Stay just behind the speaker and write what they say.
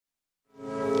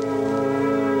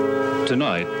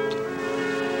Tonight,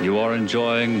 you are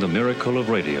enjoying the miracle of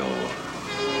radio.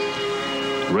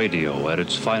 Radio at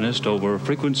its finest over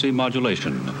frequency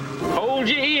modulation. Hold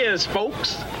your ears,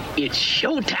 folks. It's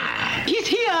showtime. He's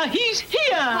here. He's here.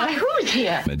 Why, who's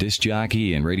here? A disc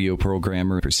jockey and radio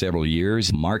programmer for several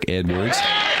years, Mark Edwards.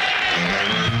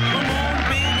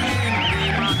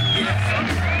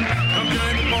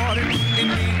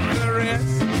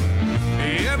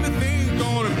 Everything's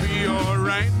gonna be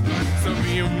alright. So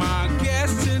be my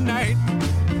guest tonight.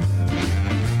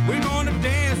 We're gonna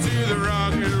dance to the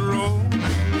rock and roll.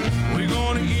 We're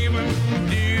gonna even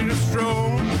do the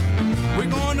stroll.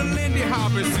 We're gonna Lindy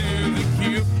Hop to the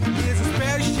cue. It's a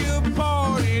special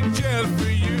party just for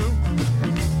you.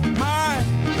 My,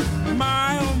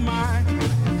 oh my.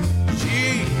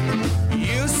 Gee,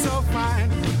 you're so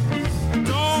fine.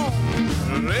 Don't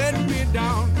let me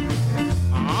down.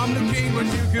 I'm the king, but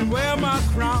you can wear my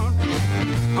crown.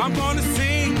 I'm gonna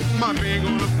sing, my band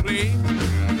gonna play.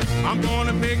 I'm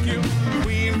gonna make you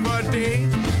queen for a day.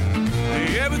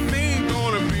 Everything's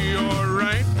gonna be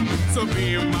alright. So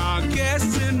be my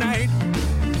guest tonight.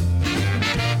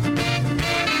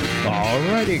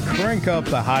 Alrighty, crank up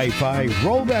the hi-fi,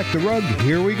 roll back the rug,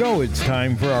 here we go. It's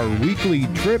time for our weekly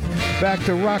trip back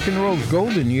to rock and roll's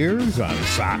golden years on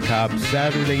Sock Hop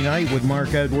Saturday Night with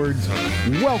Mark Edwards.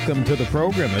 Welcome to the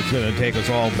program. It's going to take us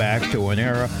all back to an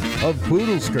era of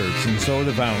poodle skirts and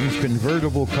soda fountains,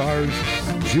 convertible cars,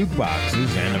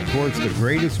 jukeboxes, and of course the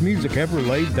greatest music ever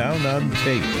laid down on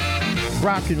tape.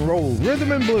 Rock and roll,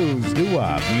 rhythm and blues,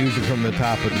 doo-wop, music from the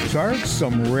top of the charts,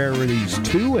 some rarities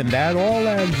too, and that all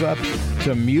adds up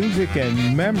to music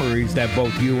and memories that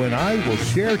both you and I will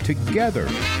share together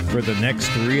for the next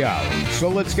 3 hours. So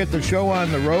let's get the show on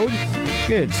the road.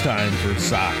 It's time for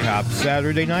Sock Hop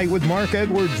Saturday Night with Mark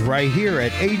Edwards right here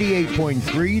at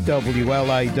 88.3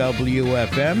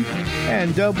 WLIW-FM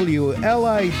and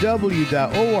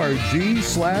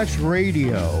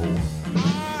WLIW.org/radio.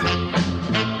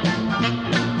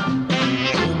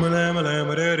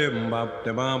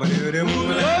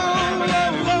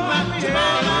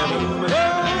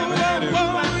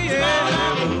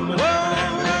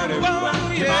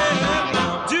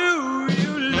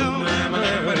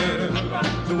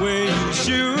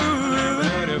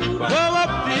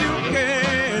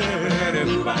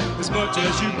 As much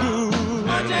as you could.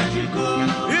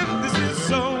 If this is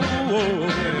so,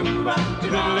 then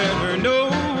let her know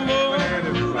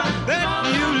that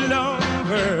you love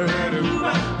her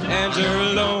and her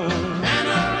alone.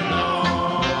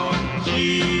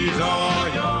 She's all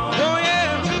yours. Oh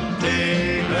yeah.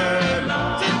 Take her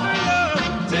love.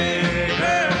 Take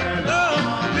her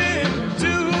love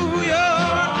into your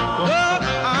heart.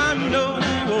 I know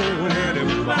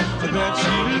that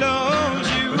she loves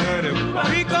you.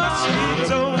 Because she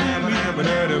told me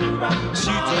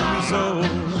so.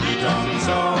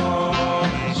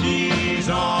 She's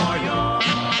all yours.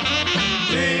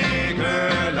 Take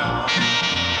her love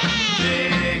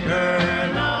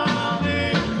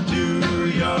into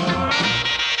your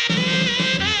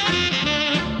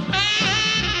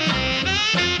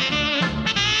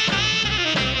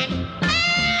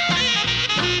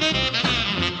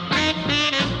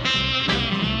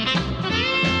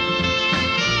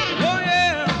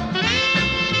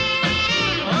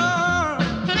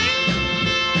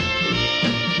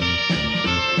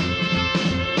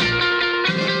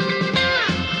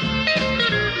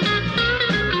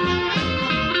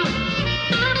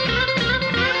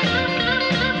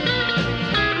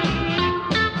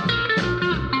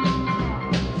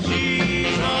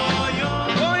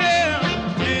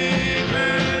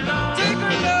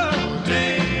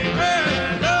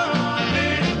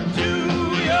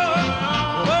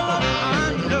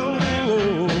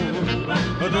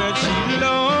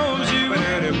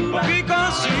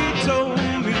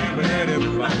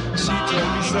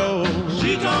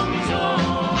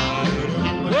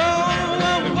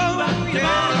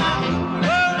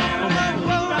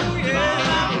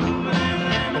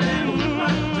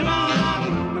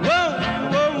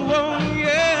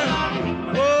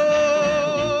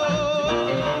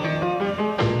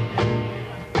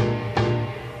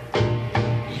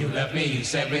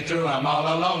Set me through, I'm all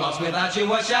alone, lost without you,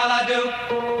 what shall I do?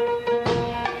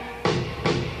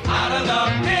 Out of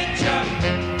the picture,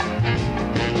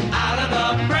 out of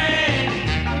the frame,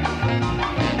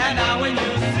 and now when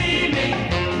you see me,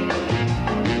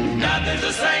 nothing's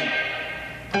the same.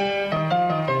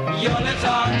 Your lips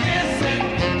are kissing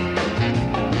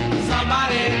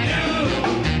somebody new.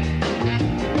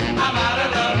 I'm out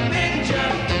of the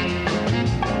picture,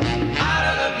 out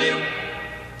of the view.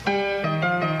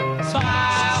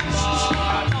 Smile for,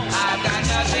 I've got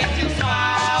nothing to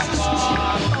smile for,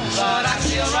 but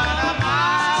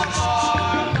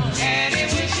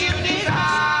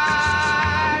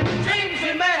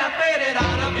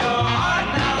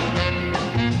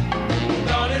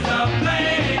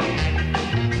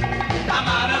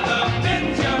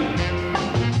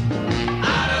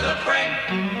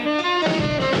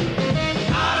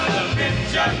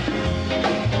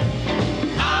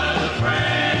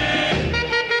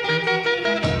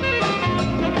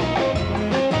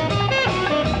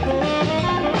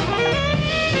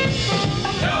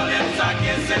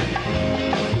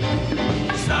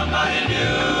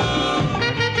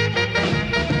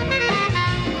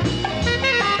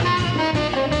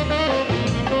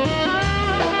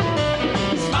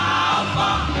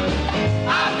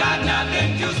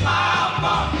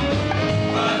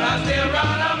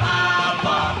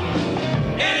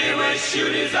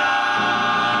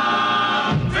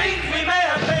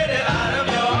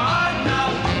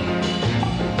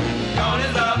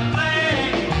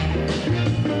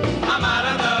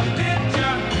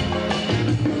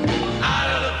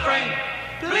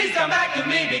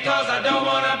because I don't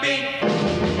want to be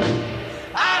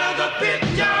out of the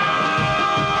picture.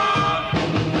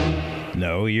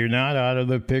 No, you're not out of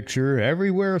the picture.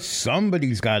 Everywhere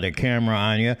somebody's got a camera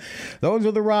on you. Those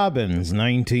are the Robins,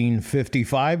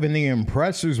 1955, and the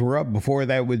Impressors were up before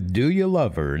that with Do You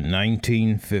Love Her,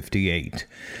 1958.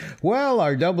 Well,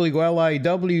 our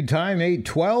WLIW time,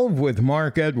 8:12 with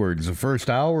Mark Edwards. The first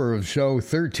hour of show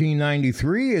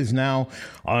 1393 is now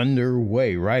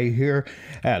underway right here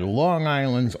at Long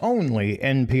Island's only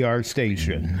NPR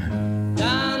station.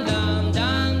 Dum, dum,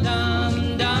 dum,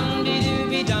 dum, dum,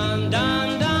 dee-doo-be, dum,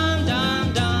 dum, dum,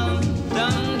 dum, dum,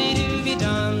 dum, dee-doo-be,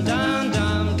 dum, dum,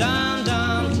 dum, dum,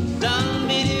 dum, dum,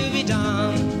 dee-doo-be,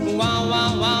 dum, wow,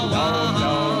 wow, wow, wow.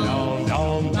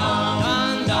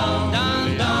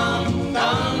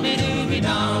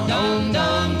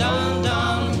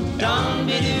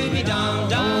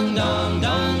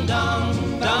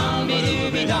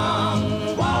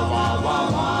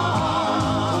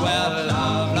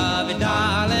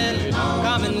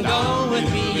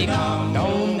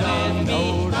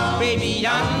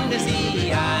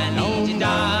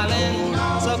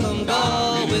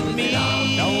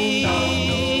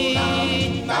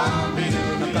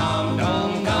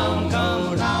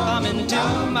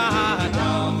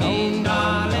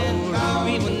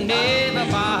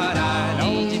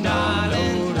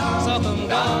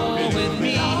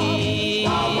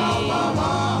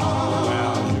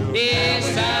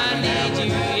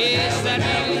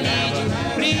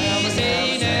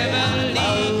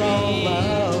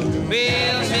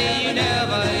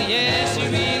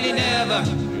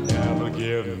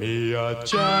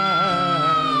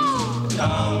 Chance.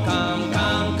 Come, come,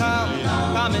 come, come,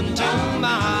 come into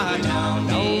my town,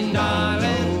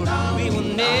 darling. We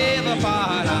will never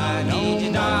part. I need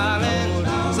you, darling.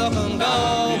 So come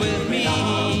go with me.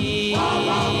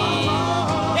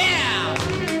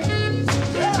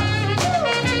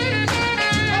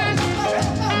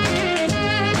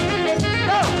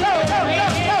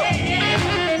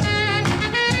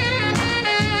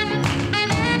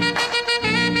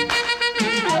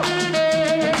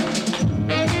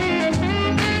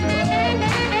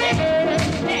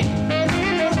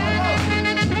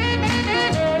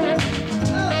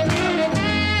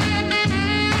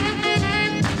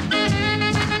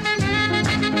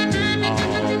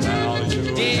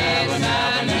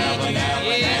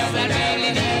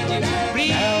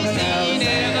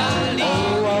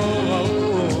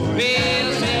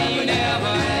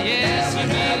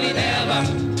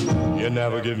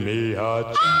 Never give me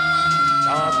a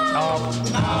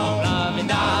love me,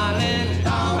 darling.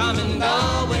 Come and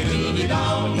go with me.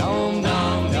 Dom, dom,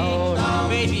 dom, dom.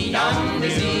 Baby, I'm the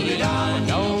sea. Dom,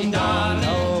 dom,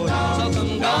 darling. So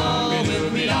come go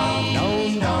with me. Dom,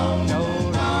 dom, dom,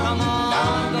 dom. Come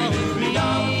on, go with me.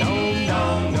 Dom, dom,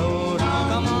 dom, dom.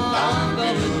 Come on, go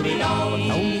with me. Dom,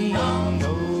 dom,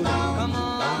 dom, dom. Come on,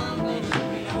 go with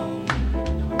me.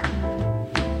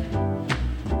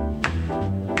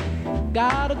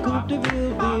 Got a coupe de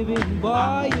ville, baby,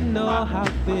 boy, you know how I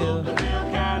feel.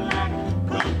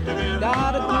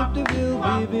 Got a coupe de ville,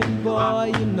 baby, boy,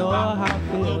 you know how I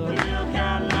feel.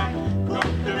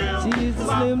 She's a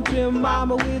slim trim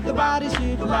mama with a body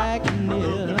shaped like a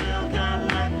nail.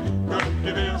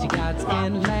 She got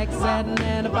skin like satin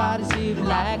and a body shaped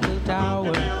like a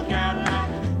tower.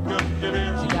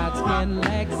 She got skin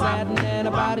like satin and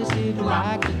a body shaped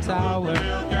like a tower.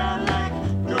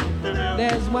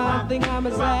 There's one thing I'm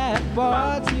a sad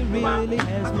for, she really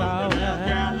has power.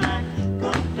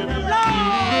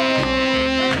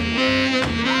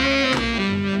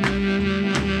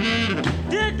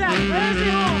 Dig that crazy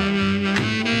horn!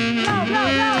 Loud,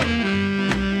 loud, loud!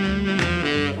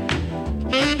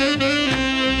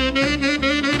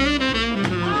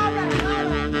 All right, all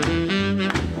right.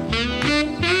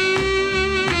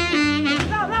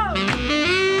 Loud, loud!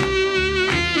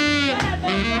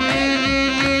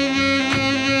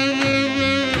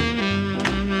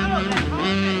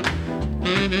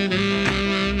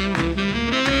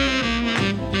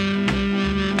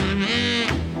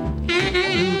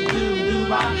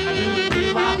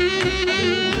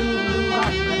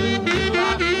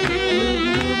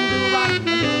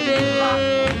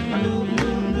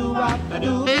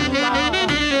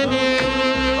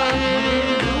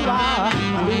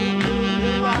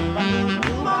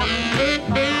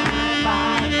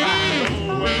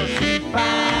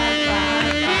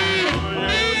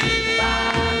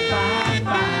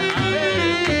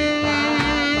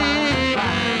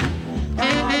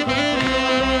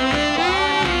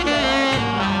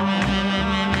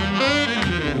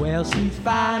 Well, she's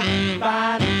fine,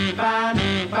 fine, fine,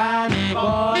 fine,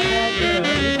 boy, that girl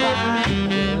is fine.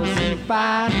 Well, she's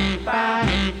fine,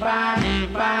 fine,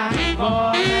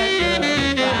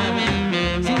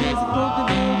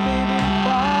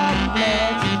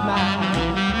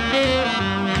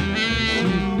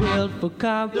 For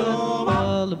comfort,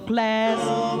 full of class,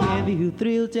 give you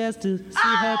thrill just to see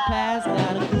her pass.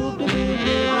 Got a cool boy, she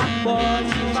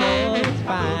sure is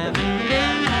fine.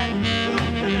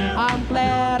 I'm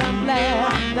glad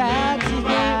that she's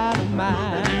not of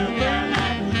mine.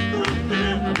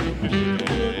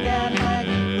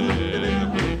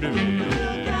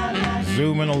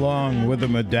 Zooming along with the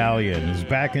Medallions.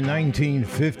 Back in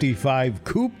 1955,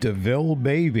 Coupe de Ville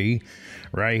Baby.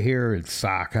 Right here at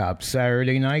Sock Hop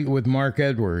Saturday Night with Mark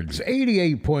Edwards,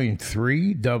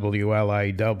 88.3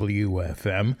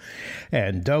 WLIW-FM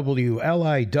and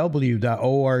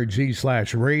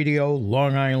WLIW.org/radio,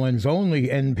 Long Island's only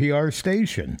NPR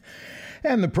station.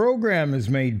 And the program is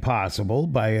made possible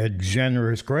by a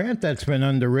generous grant that's been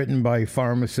underwritten by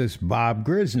pharmacist Bob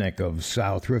Grisnick of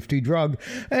South Rifty Drug,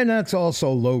 and that's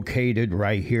also located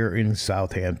right here in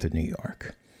Southampton, New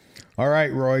York. All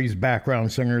right, Roy's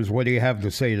background singers, what do you have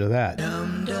to say to that?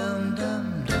 Dum dum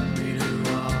dum dum dee doo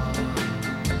wah.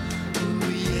 Ooh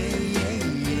yeah yeah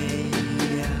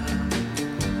yeah.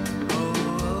 Oh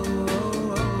oh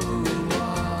oh oh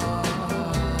wah.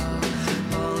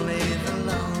 Only the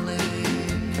lonely,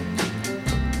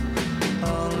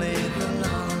 only the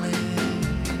lonely,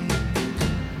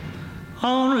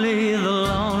 only the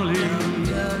lonely.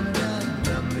 dum dum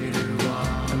dum dee doo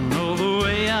wah. Know the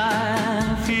way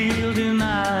I feel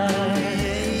tonight.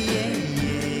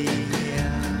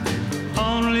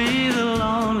 Only the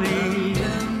lonely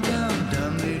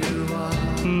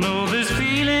know this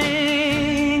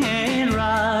feeling ain't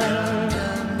right.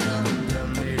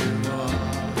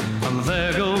 And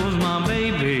there goes my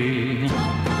baby,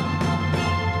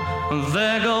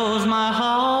 there goes my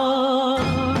heart,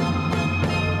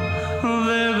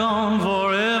 they're gone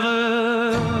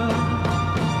forever,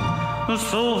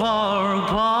 so far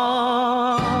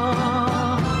apart.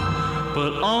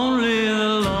 But only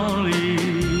the lonely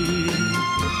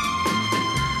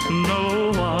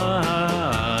know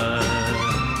why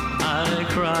I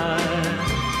cry.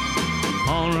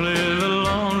 Only the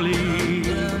lonely.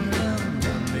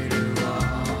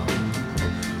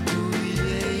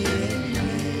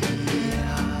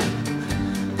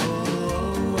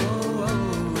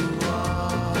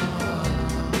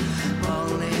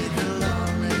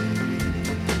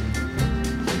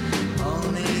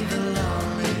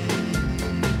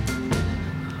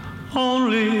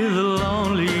 Only the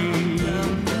lonely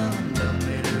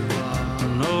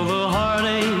know the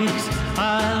heartaches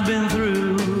I've been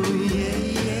through.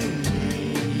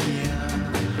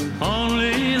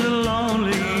 Only the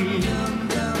lonely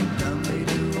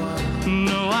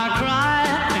know I cry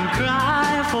and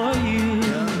cry for you.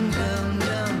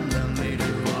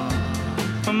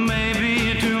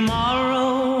 Maybe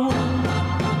tomorrow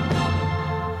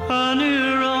a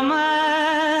new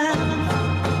romance.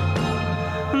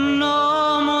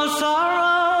 No more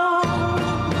sorrow,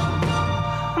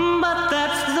 but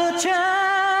that's the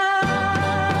chance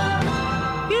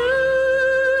you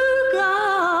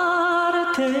gotta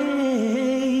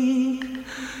take.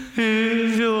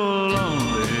 If you're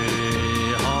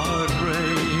lonely,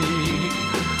 heartbreak,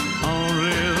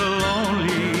 only the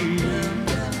lonely.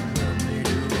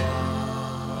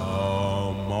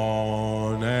 Come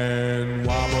on and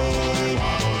wobble,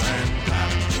 wobble and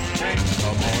clap.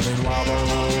 Come on and wobble,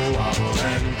 wobble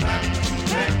and clap.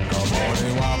 Come on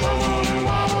and wobble,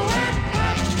 wobble and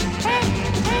clap.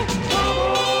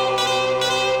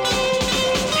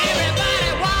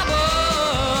 Everybody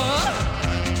wobble,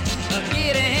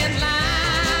 get in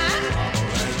line.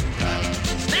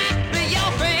 Snap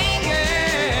your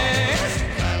fingers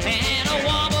and a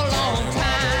wobble on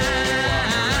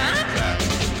time.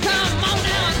 Come on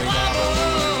now and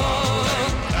wobble,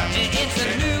 it's a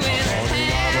new in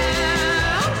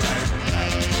town.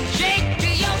 Shake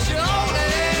your shoulders.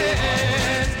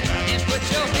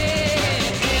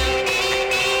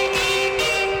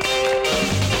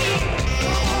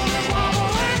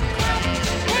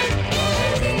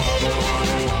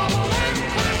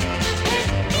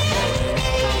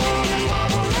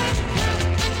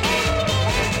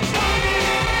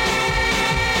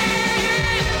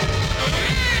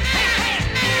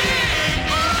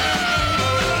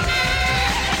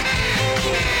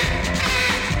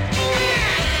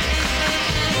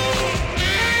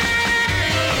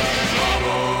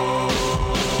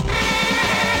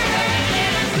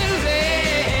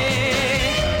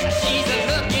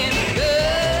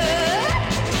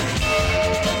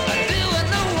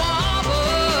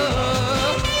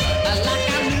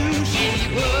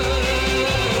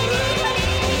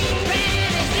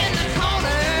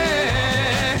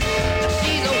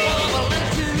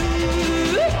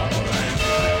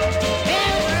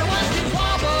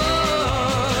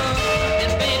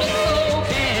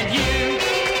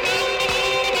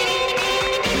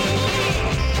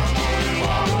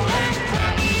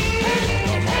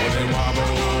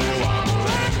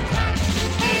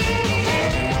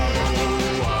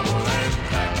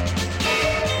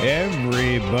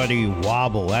 Everybody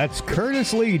wobble. That's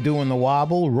Curtis Lee doing the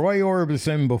wobble. Roy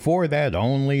Orbison before that,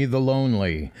 Only the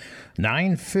Lonely.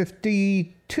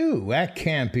 9:52. That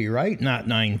can't be right. Not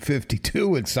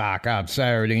 9:52 at Sock Hop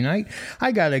Saturday night.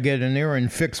 I got to get in there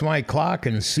and fix my clock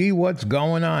and see what's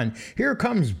going on. Here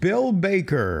comes Bill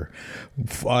Baker,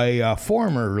 a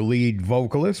former lead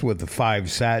vocalist with the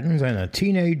Five Satins and a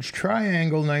Teenage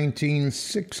Triangle,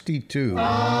 1962.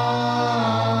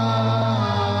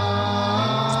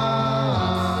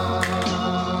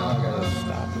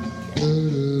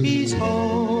 He's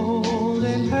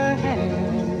holding her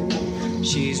hand.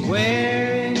 She's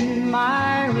wearing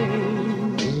my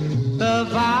ring. The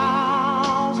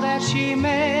vows that she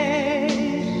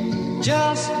made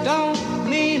just don't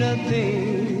mean a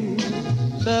thing.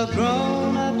 The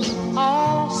grown-ups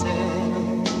all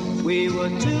said we were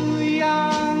too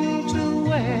young to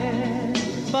wed,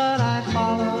 but I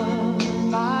followed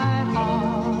my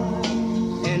heart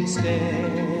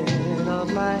instead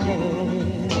of my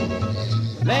head.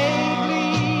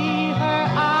 Lately, her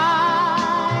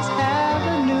eyes have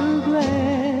a new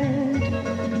glint,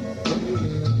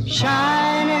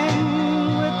 shining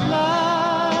with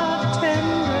love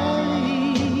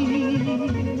tenderly,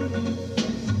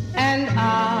 and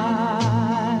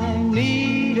I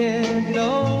needed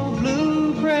no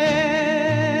blueprint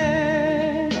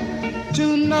to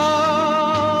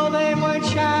know they were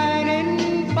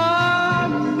shining for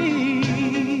me.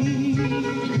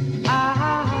 I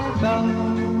felt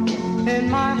in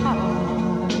my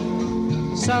heart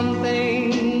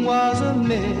something was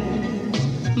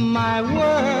amiss. My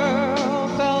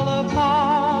world fell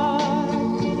apart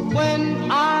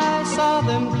when I saw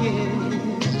them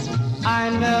kiss. I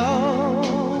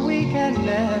know we can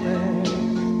never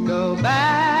go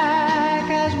back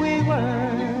as we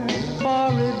were,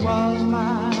 for it was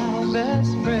my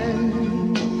best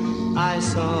friend I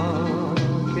saw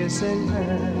kissing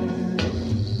her.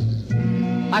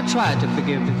 I tried to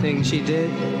forgive the things she did.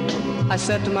 I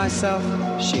said to myself,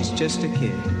 she's just a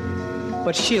kid,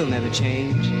 but she'll never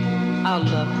change. Our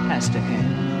love has to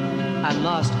end. I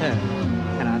lost her,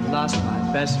 and I've lost my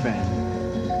best friend.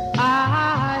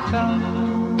 I felt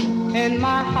in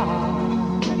my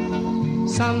heart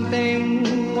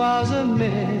something was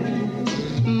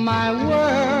amiss. My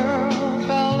world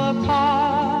fell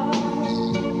apart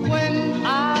when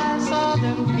I saw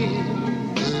them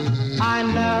kiss. I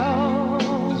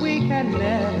know we can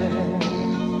never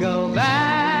go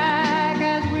back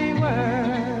as we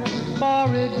were, for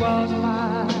it was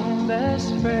my best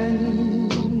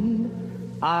friend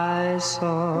I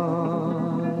saw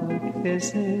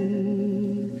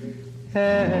kissing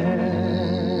her.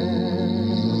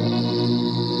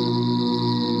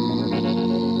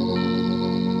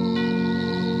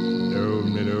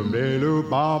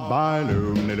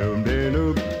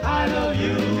 I love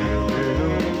you.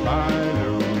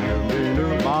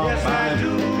 Yes, I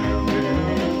do.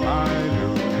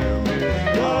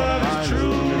 Your love is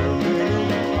true.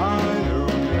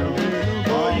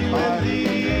 For you and me,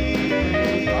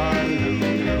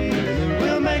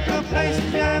 we'll make a place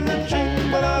behind the tree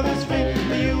where love is free.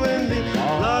 For you and me,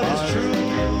 love is true.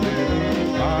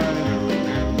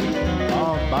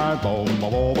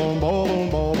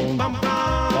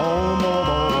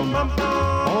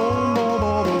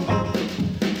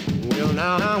 Well,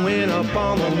 now I went up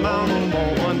on the mountain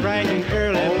one bright and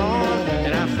early morning,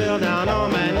 and I fell down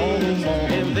on my knees,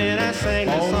 and then I sang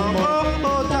the song. Oh,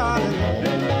 oh, darling,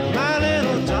 my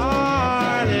little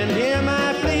darling, hear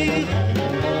my plea,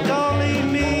 don't leave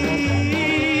me.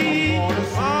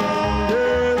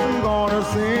 I'm gonna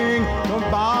sing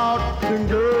about the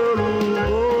girl who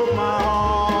broke my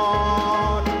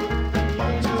heart.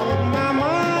 Took my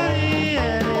money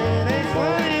and it ain't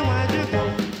funny why'd you go.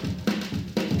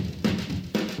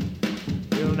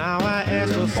 Well, now I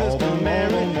asked your sister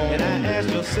Mary, and I asked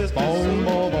your sister Sue,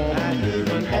 I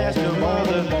even asked your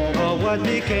mother, oh, what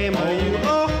became of you?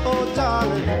 Oh, oh,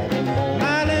 darling,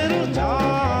 my little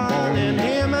darling,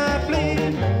 hear my plea,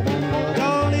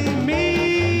 don't leave me.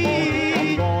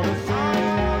 I'm gonna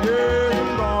sing, yes, I'm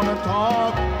gonna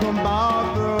talk about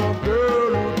the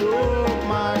girl who took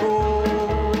my gold.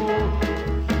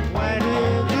 Why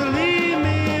did you leave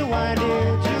me? Why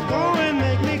did you go and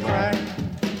make me cry?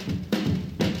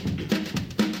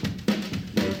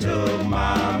 You took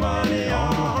my money on.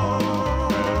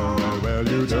 Well,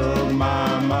 you took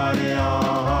my money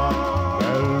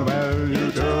on. Well,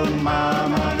 you took my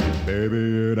money. Baby,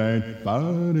 it ain't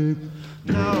funny.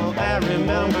 Now I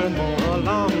remember a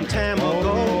long time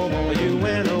ago, you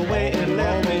went away and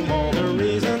left me. The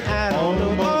reason I don't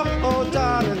know. Oh, oh,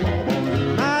 darling,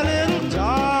 my little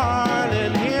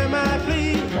darling, hear my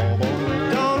plea,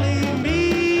 don't leave me.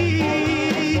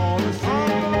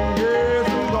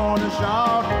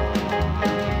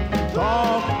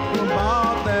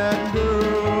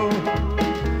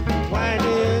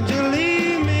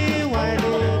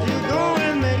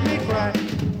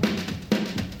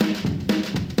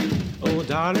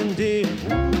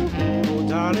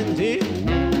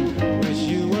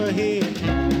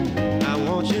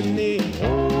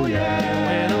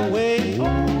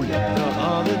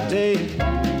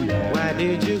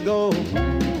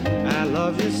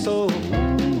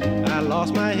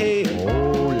 lost my head.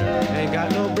 Oh, yeah. Ain't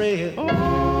got no bread.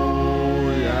 Oh,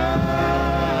 yeah.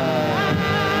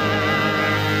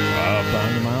 Up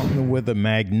on the mountain with a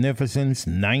Magnificence,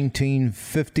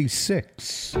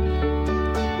 1956. Here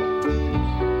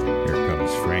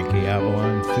comes Frankie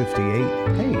Avalon,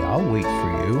 58. Hey, I'll wait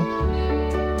for you.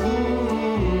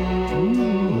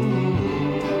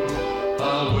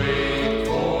 I'll wait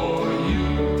for you.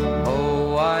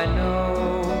 Oh, I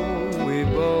know we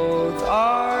both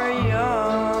are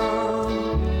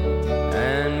young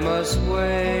and must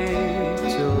wait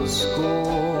till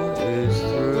school is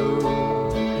through.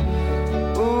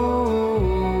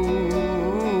 Ooh,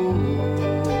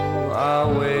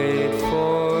 I'll wait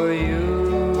for you.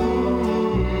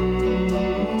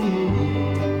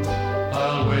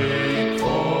 I'll wait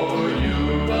for you.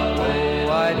 Oh,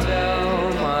 I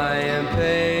tell my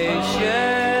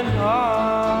impatient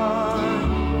heart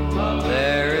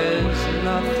there is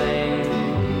nothing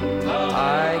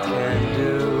I can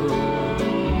do.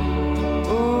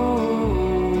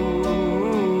 Ooh,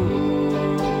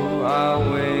 I'll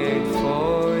wait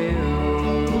for you.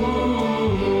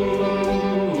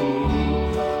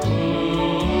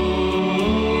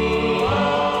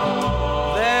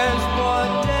 There's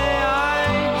one day I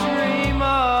dream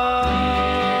of,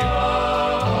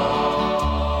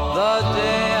 the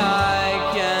day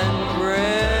I can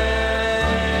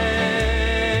bring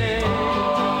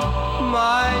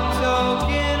my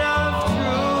token of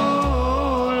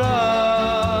true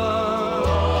love,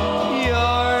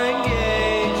 your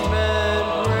engagement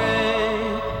ring.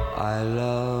 I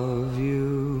love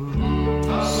you.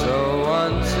 So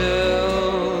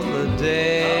until the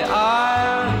day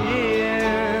I'm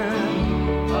here,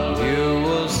 you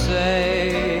will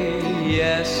say,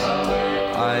 yes,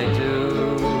 I do.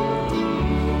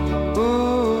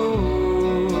 Ooh,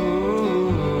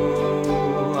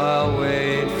 I'll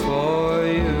wait for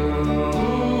you.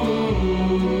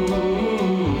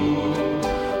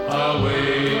 I'll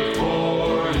wait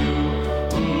for you.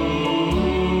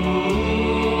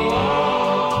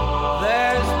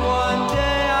 There's one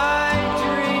day I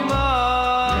dream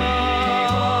of,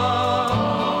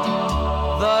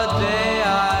 the day I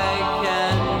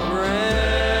can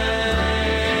bring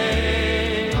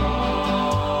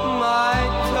my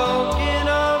token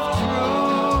of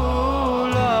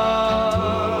true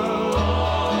love,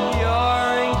 your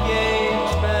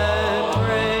engagement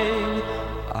ring.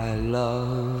 I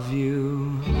love you.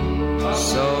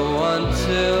 So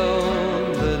until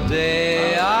the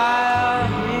day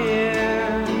I'm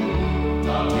here,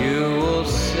 you will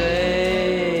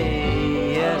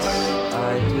say, yes,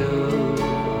 I do.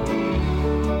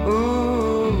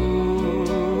 Ooh,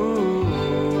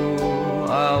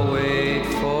 I'll wait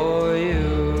for you.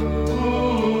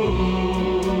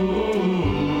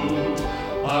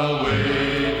 I'll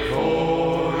wait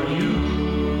for you.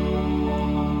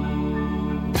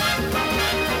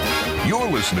 You're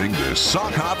listening to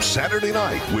Sock Hop Saturday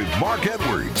Night with Mark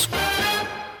Edwards.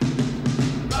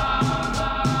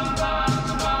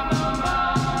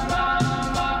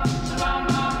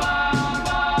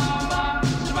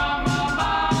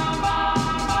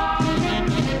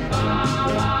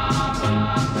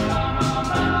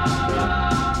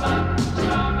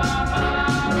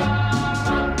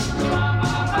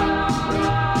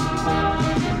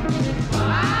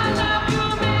 I love you,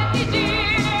 Betty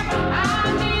dear. I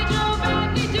need you,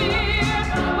 Betty dear.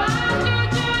 Why did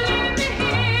you leave me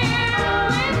here?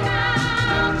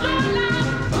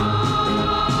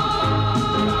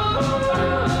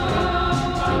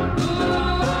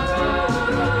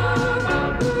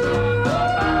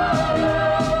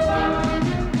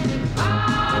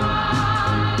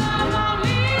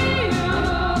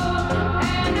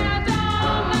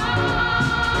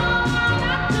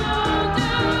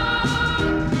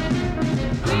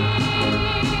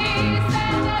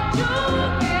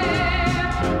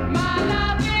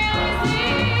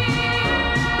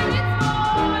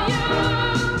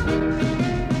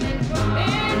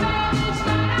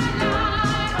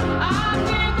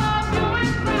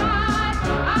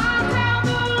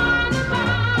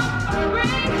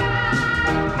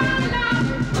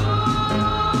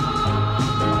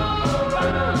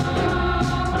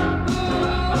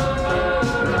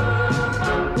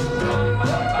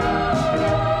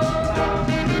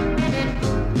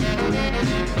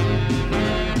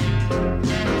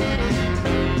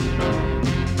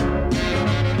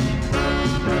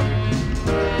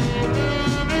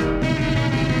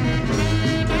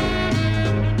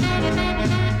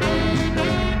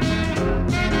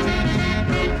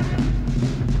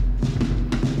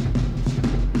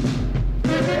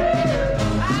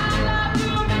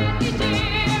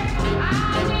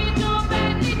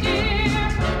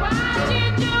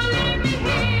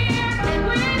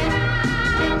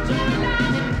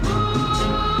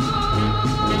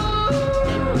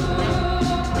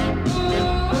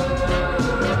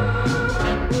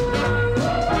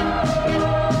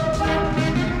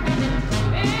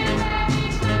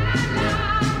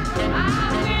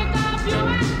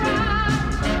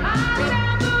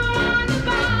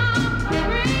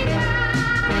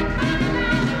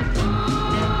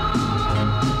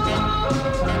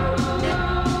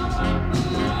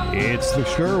 That's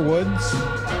the Sherwoods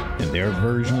and their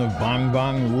version of Bong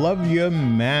Bong Love Ya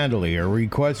Madly. A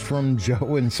request from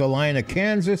Joe in Salina,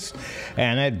 Kansas,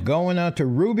 and it going out to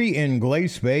Ruby in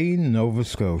Glace Bay, Nova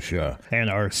Scotia. And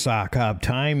our sock hop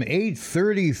time,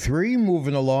 8:33,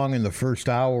 moving along in the first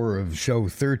hour of show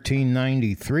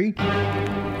 1393.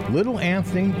 Little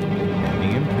Anthony and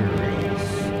the Imperials.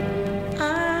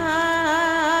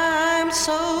 I'm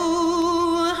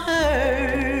so hurt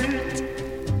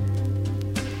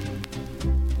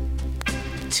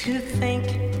to think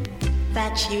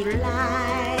that you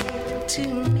lied to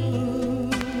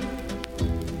me.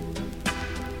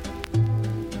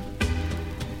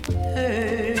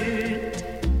 Hurt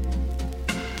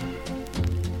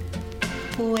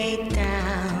way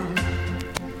down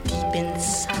deep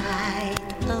inside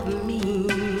of me.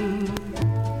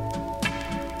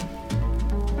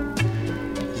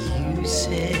 You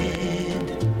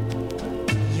said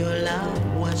your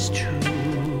love was true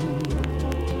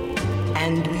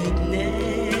and we'd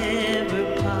never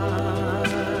part.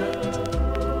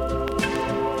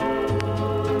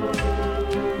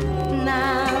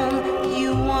 Now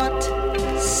you want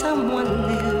someone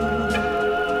new,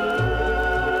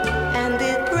 and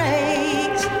it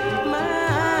breaks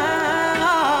my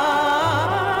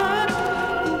heart.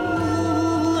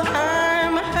 Ooh,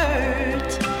 I'm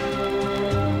hurt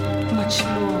much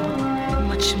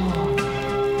more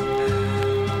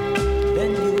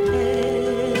than you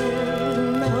ever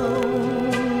know.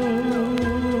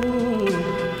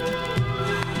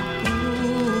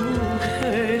 Ooh,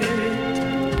 hurt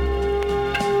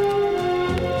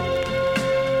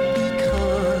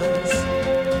because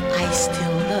I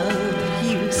still love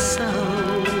you so.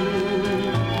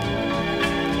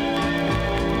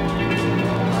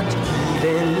 But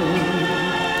even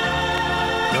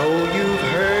though you've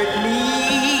hurt me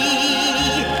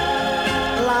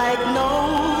like no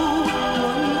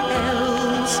one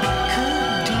else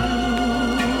could do,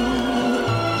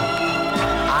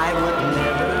 I would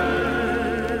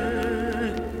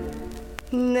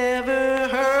never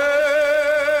hurt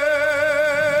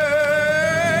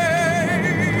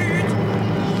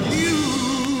you.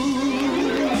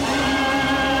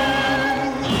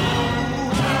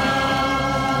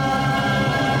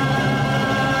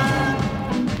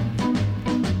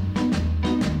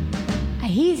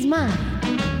 He's mine.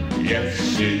 Yes,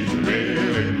 she's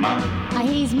really mine.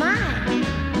 He's mine.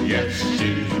 Yes,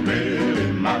 she's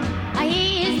really mine.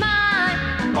 He's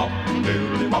mine. Wop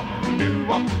doodly wop doo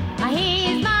wop.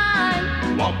 He's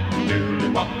mine. Wop doodly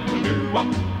wop doo wop.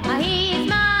 He's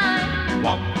mine.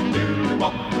 Wop doodly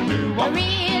wop doo wop.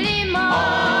 Really mine.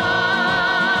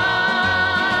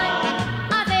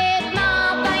 I said my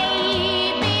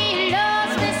baby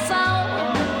loves me so.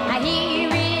 He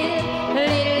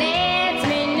really lets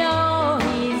me know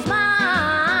he's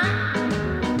mine.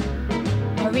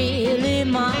 Really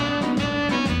mine.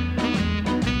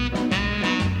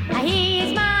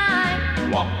 He's mine.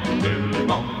 Wop doodly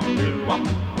wop doo wop.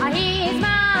 He's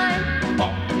mine.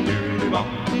 Wop doodly wop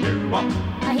doo wop.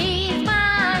 He's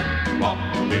mine. Wop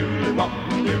doodly wop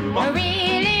doo wop.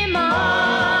 Really mine.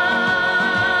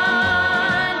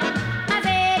 I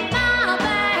said my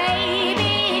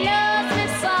baby loves me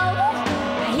so.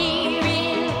 He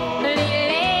really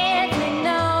lets me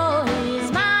know he's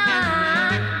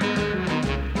mine.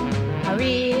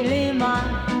 Really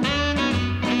mine.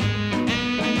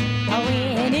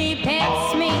 When he pets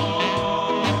me,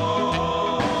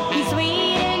 he's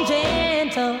sweet and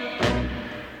gentle.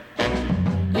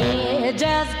 It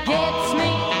just gets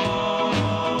me.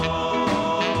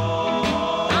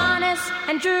 Honest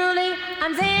and truly,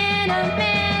 I'm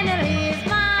sentimentally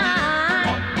mine.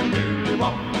 Doodly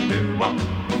wop doo wop.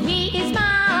 He's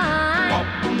mine. Wop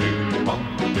doodly wop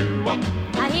doo wop.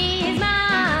 He's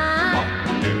mine. Wop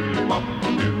doodly wop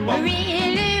doo wop.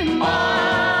 Really mine.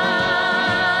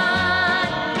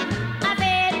 I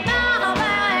said my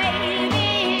baby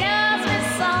loves me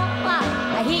so.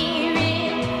 He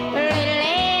really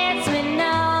lets me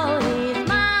know he's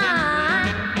mine.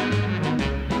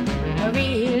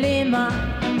 Really mine.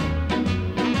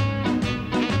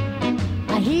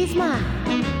 He's mine.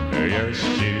 Yes,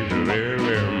 she's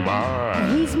really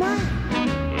mine. He's mine.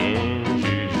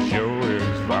 She sure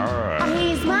is fine.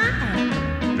 He's mine.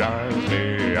 Drives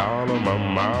me out of my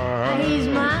mind. He's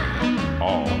mine.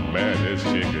 Oh man, this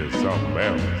chick is something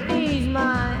else. He's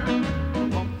mine.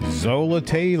 Zola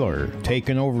Taylor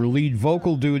taking over lead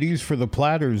vocal duties for the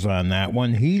Platters on that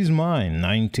one. He's Mine,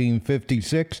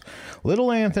 1956.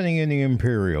 Little Anthony and the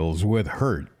Imperials with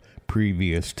Hurt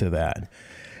previous to that.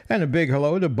 And a big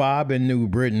hello to Bob in New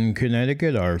Britain,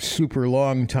 Connecticut, our super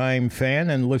long-time fan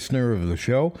and listener of the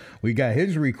show. We got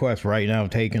his request right now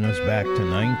taking us back to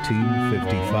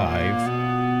 1955.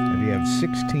 And we have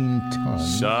 16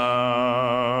 tons.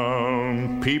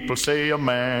 Some people say a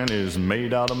man is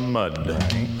made out of mud.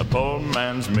 Right. A poor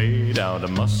man's made out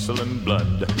of muscle and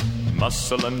blood.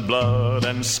 Muscle and blood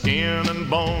and skin and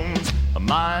bones. A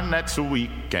mind that's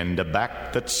weak and a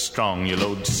back that's strong. You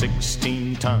load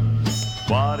 16 tons.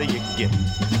 What do you get?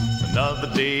 Another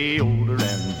day older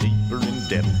and deeper in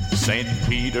debt. St.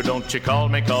 Peter, don't you call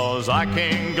me, 'cause I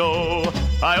can't go.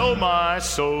 I owe my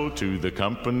soul to the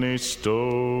company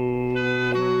store.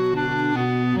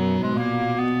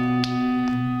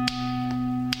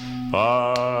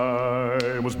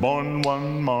 I was born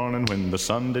one morning when the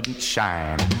sun didn't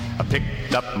shine. I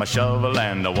picked up my shovel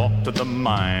and I walked to the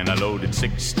mine. I loaded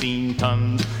 16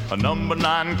 tons of number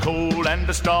 9 coal, and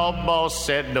the straw boss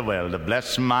said, well, to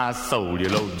bless my soul, you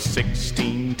load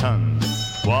 16 tons.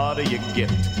 What do you get?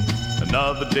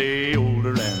 Another day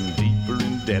older and deeper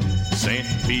in debt. St.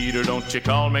 Peter, don't you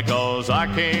call me, 'cause I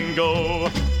can't go.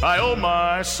 I owe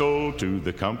my soul to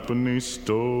the company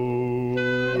store.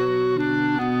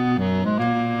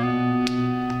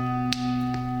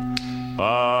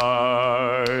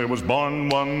 I was born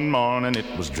one morning, it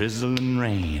was drizzling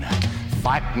rain.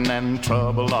 Fighting and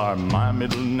trouble are my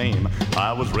middle name.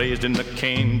 I was raised in the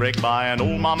canebrake by an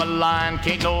old mama lion.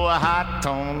 Can't no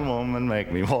high-toned woman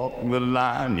make me walk the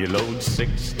line. You load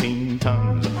 16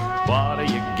 tons, what do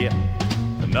you get?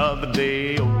 Another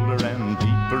day older and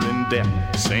deeper in debt.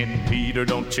 St. Peter,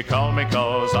 don't you call me,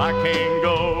 'cause I can't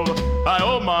go. I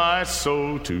owe my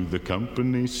soul to the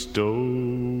company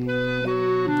store.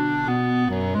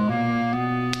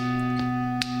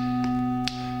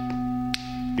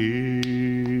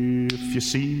 If you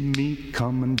see me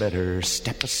coming, better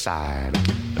step aside.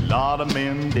 A lot of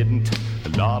men didn't, a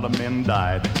lot of men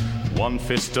died. One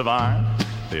fist of iron,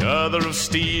 the other of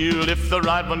steel. If the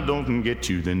right one don't get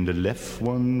you, then the left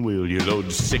one will. You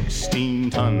load 16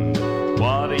 tons,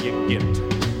 what do you get?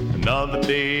 Another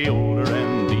day older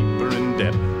and deeper in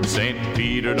debt. St.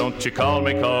 Peter, don't you call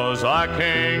me, 'cause I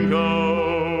can't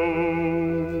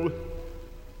go.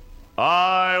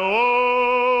 I owe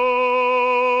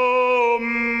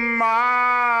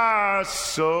my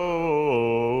soul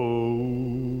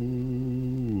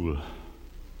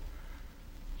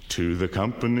to the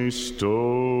company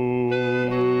store.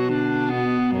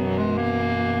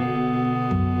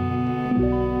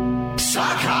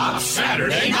 Sock Hop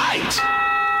Saturday night.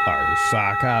 Our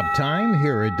sock hop time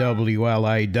here at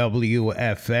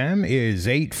WLIW-FM is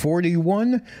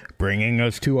 8:41, bringing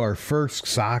us to our first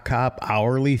sock hop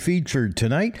hourly featured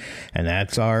tonight, and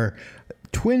that's our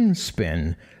twin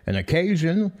spin, an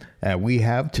occasion that we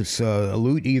have to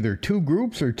salute either two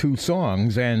groups or two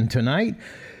songs. And tonight,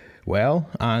 well,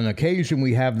 on occasion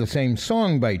we have the same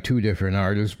song by two different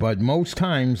artists, but most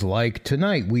times, like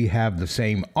tonight, we have the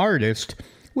same artist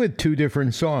with two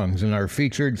different songs. And our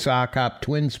featured sock hop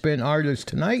twin spin artist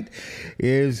tonight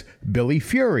is Billy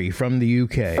Fury from the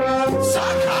UK. Sock Hop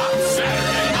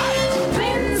Saturday night.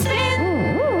 Twin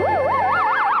spin.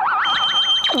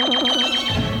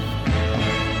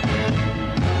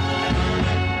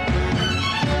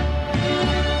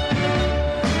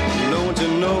 Don't you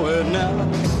know it now?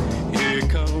 Here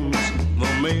comes the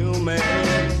mailman,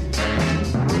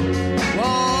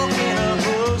 walking up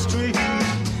the street,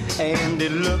 and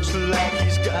it looks like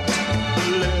he's got a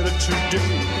letter to do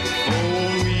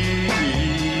for me.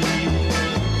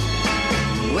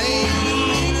 Wait a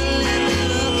minute, let me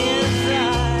look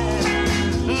inside.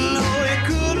 No, it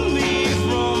couldn't be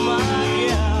from my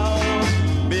gal,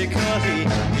 because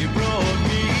he brought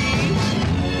me.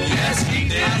 Yes, he I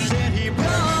did. said he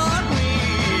brought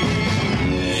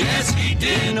me. Yes, he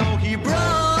did. You know he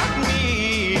brought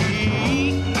me a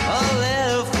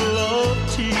letter full of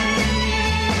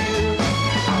tears.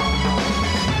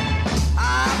 I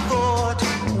thought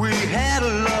we had a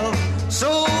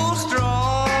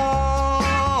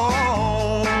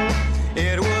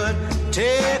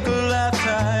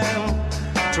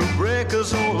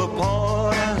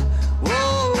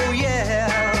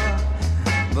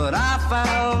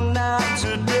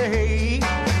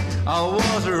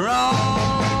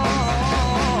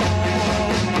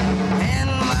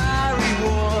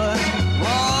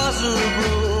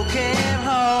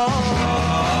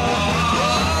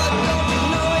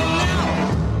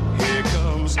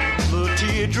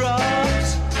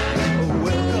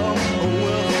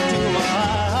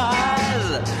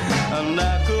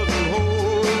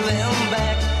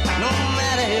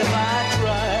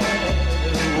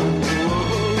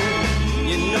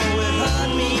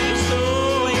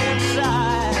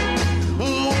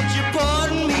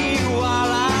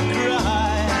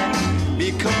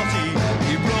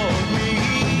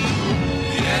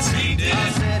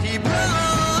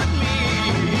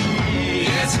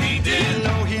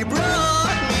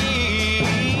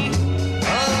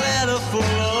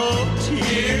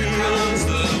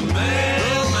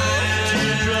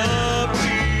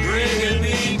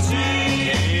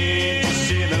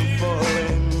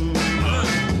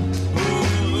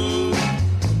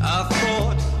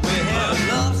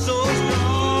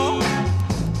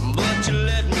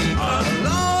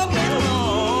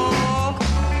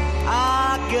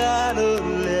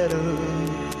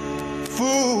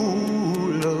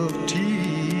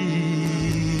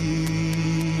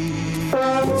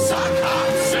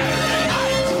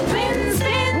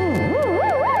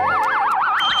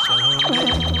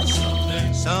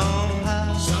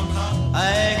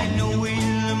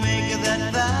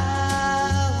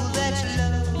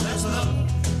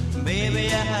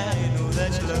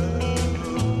that's love.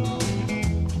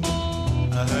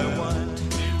 I want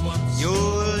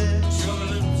your lips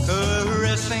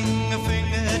caressing a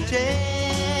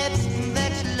fingertips.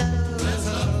 That's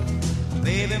love.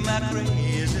 Baby, my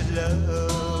crazy love.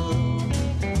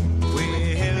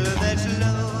 Well, that's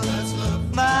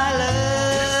love. My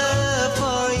love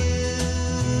for you.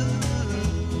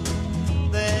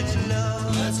 That's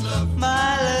love.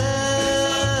 My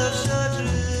love so true.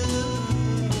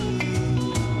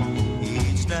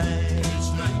 Each night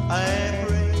I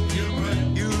pray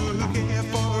you'll care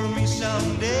for me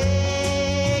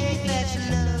someday. That's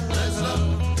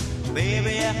love.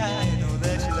 Baby, I know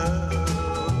that's love.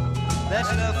 That's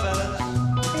love, fellas.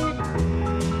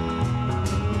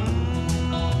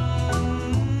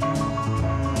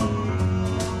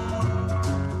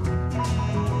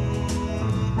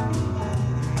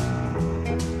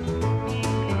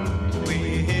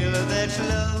 That's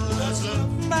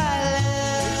love, my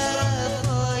love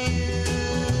for you.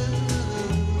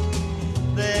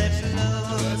 That's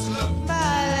love,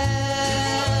 my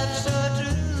love so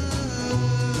true.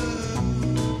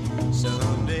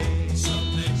 Someday,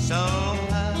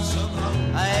 somehow,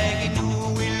 I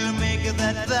know we'll make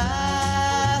that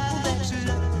vow.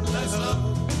 That's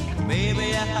love,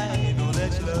 baby, I know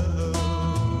that's love.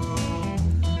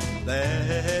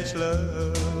 That's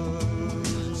love.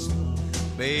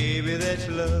 Baby, that's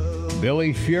love.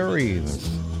 Billy Fury, the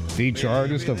feature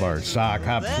artist of our Sock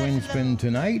Hop Twin Spin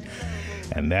tonight.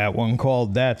 And that one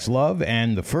called That's Love.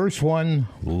 And the first one,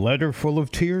 Letter Full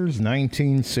of Tears,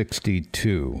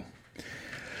 1962.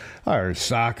 Our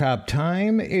Sock Hop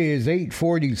time is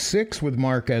 8:46 with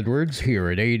Mark Edwards here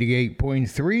at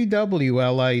 88.3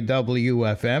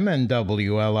 WLIW-FM and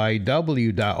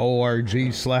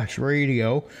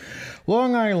WLIW.org/radio,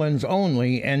 Long Island's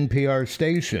only NPR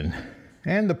station.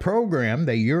 And the program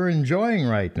that you're enjoying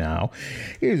right now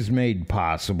is made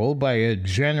possible by a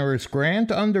generous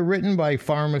grant underwritten by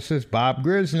pharmacist Bob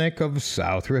Grisnick of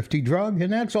South Rifty Drug,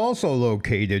 and that's also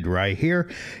located right here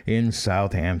in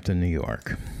Southampton, New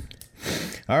York.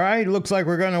 All right, looks like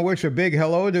we're going to wish a big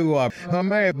hello to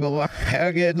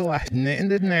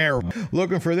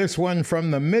looking for this one from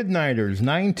the Midnighters,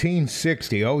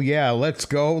 1960. Oh, yeah, let's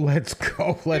go.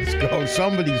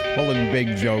 Somebody's pulling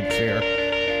big jokes here.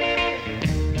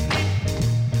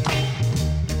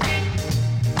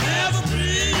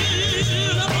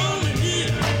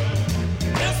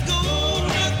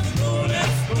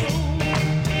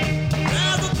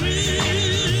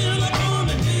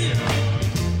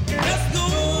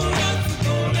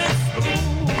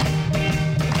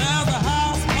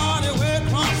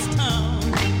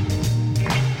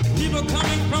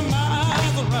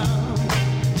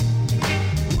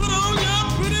 Put on your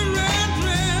pretty red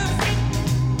dress.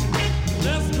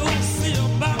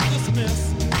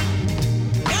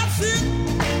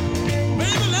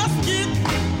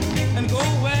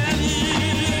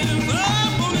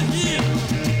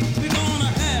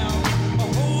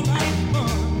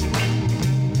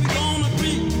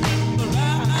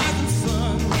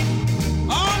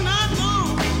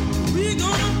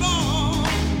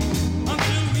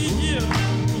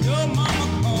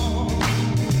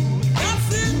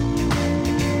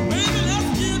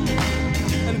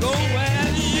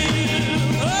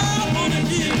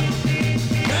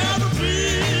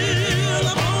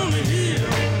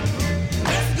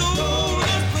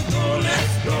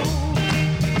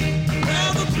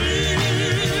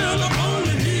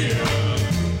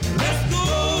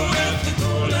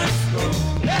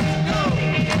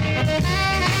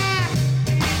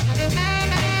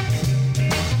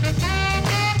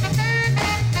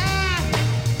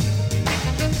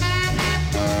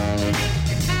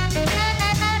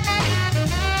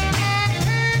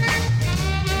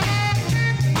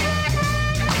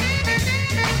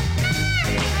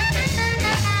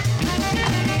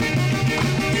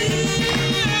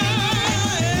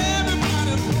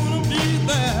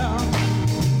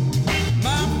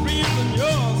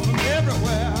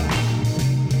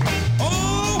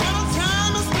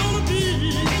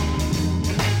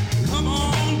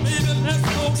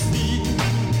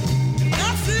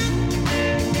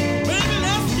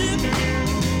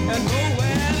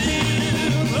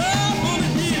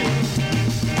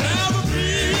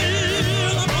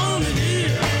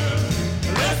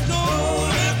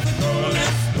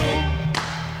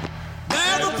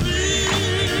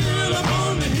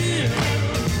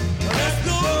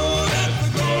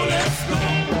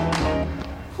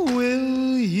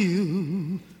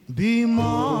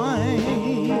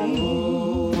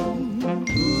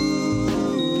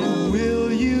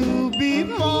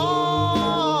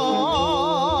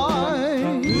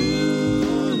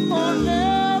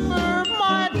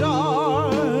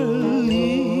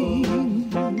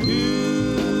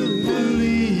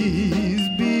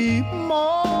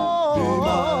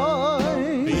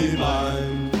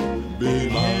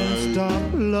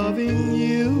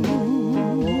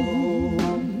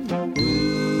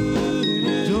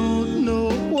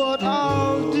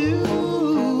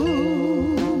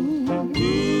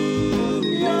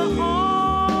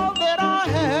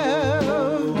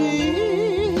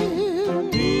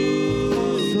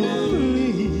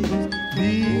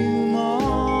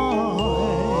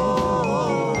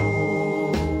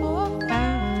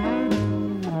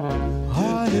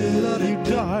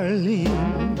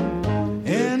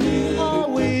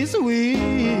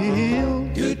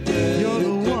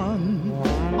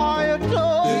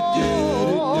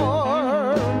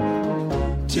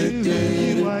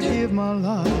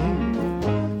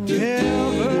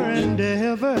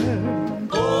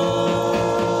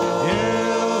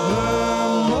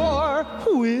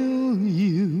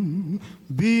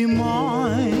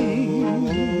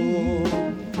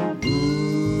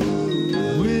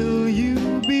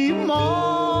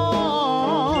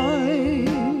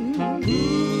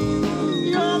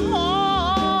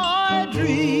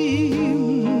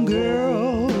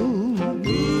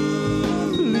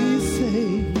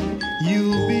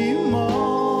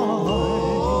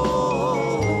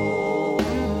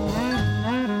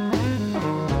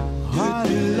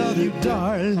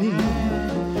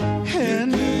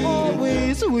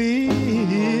 Will,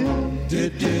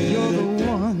 you're the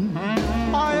one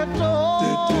I adore.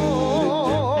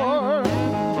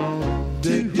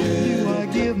 To you I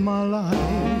give my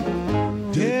life,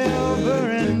 ever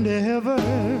and ever.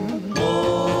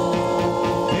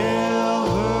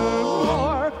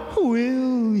 Evermore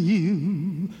will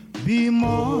you be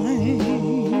mine?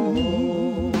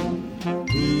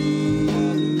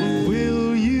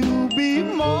 Will you be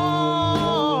mine?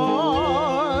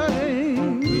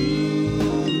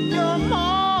 You're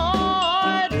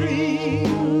my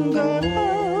dream girl.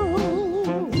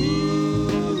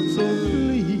 So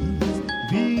please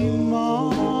be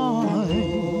mine.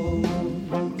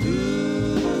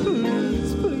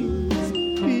 Please, please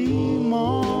be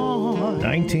mine.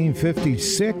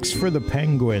 1956 for the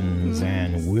Penguins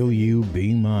and Will You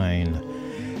Be Mine.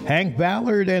 Hank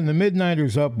Ballard and the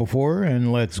Midnighters up before,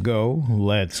 and Let's Go,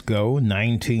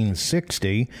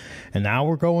 1960. And now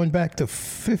we're going back to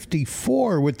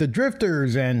 54 with the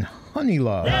Drifters and Honey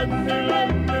Love. Right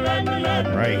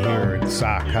here at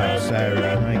Sock House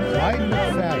Saturday night. Clyde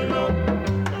McFadden.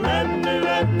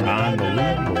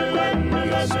 Unbelievable.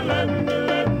 Yes,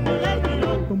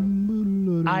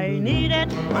 I need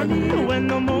it when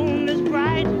the moon is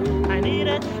bright. I need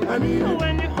it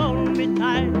when you hold me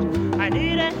tight. I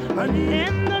need it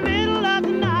in the middle of the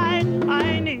night.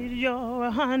 I need your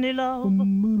honey love. I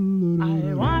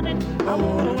want it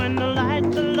when the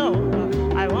lights are low.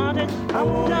 I want it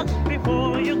just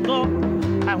before you go.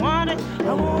 I want it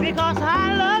because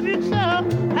I love you so.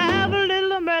 Have a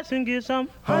little mercy and give some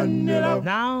honey love.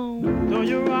 Now throw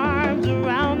your arms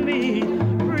around me.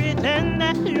 Pretend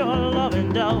that you're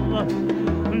loving dove.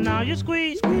 Now you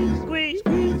squeeze, squeeze, squeeze,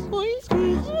 squeeze,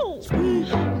 squeeze, squeeze.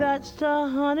 That's the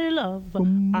honey love.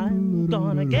 I'm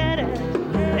gonna get it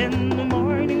in the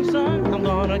morning sun. I'm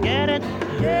gonna get it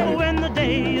when the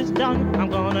day is done. I'm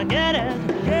gonna get it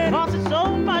 'cause it's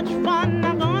so much fun.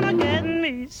 I'm gonna get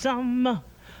me some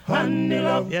honey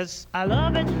love. Yes, I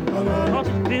love it 'cause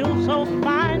it feels so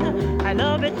fine. I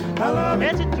love it,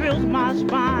 yes, it thrills my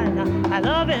spine. I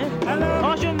love it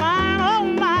 'cause you're mine, oh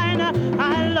mine.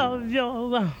 I love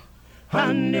your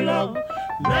honey love.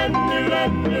 Let me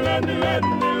love. Let me love. Let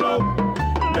me love.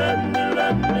 Let me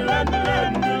love. Let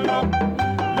me love.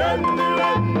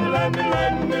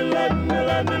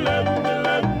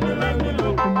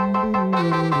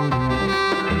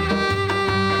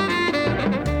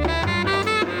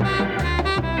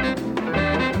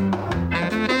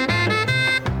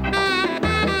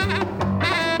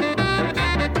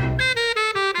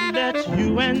 That's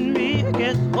you and me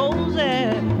get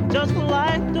cozy, just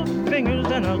like the fingers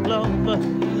in a glove.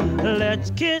 Let's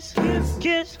kiss, kiss,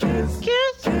 kiss, kiss,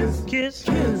 kiss, kiss,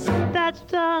 kiss. That's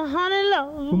the honey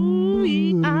love.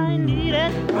 Ooh, I need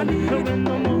it when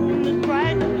the moon is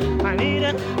bright. I need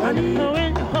it when you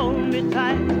hold me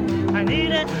tight. I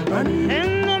need it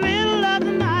in the middle of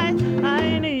the night.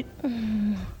 I need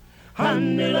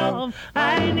honey love.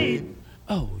 I need.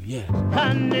 Oh, yeah.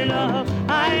 Honey love,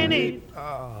 I need.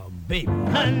 Oh, baby.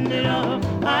 Honey love,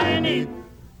 I need.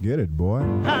 Get it, boy.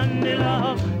 Honey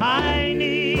love, I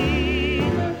need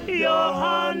your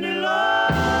honey love.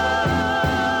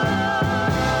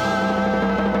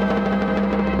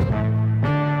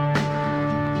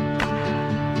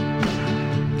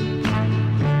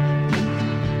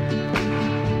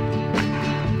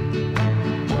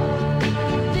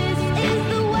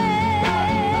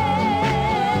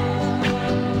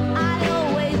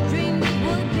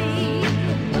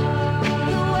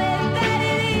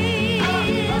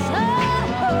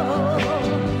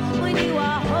 When you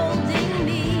are holding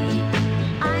me,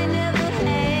 I never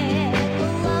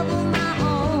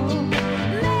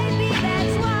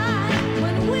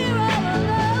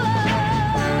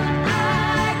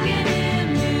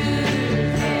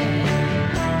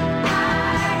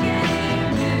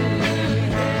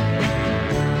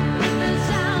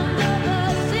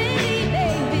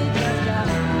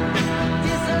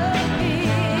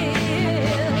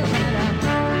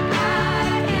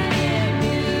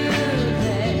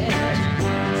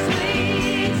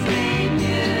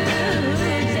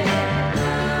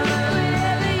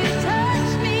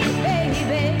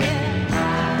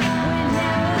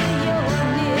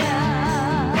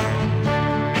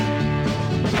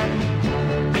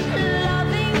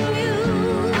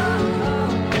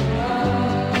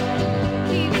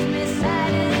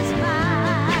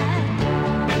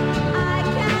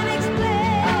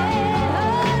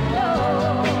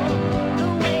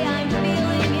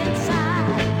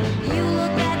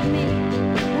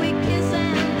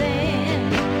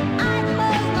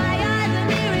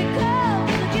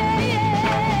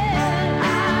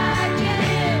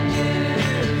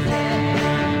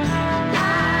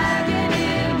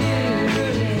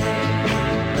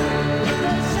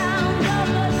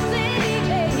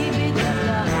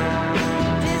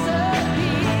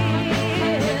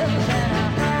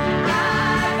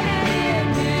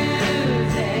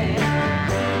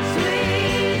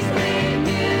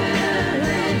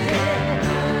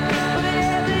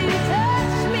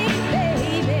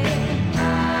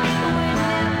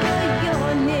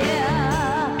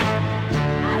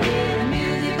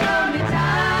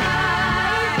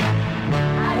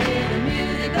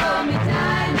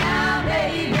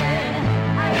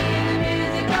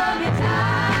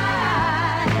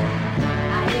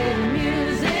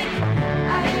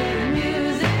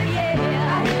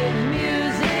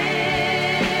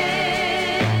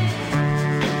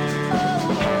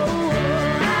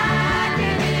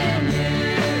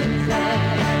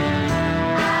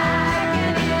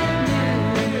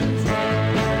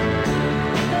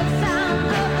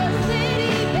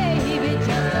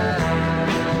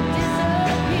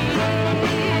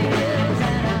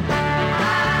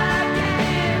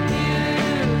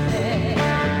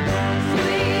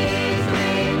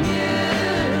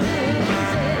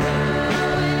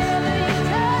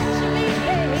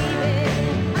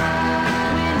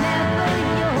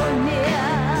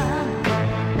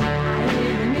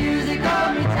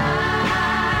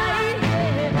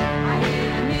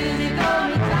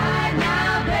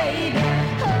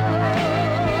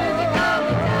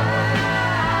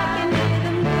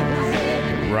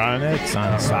Bonnets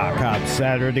on Sock Hop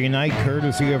Saturday night,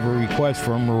 courtesy of a request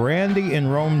from Randy in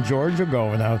Rome, Georgia,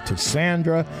 going out to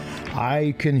Sandra.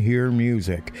 I Can Hear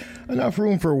Music. Enough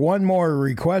room for one more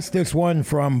request. This one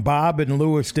from Bob in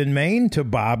Lewiston, Maine, to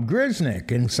Bob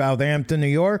Grisnick in Southampton, New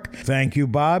York. Thank you,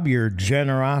 Bob. Your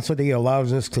generosity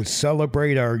allows us to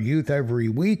celebrate our youth every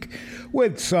week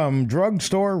with some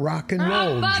drugstore rock and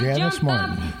roll. Janice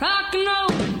Martin. Rock and roll,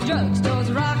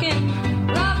 drugstores rocking,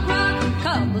 rock, rock,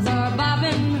 couples are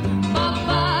bobbing, bop,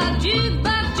 bop,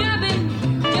 jukebox jumping,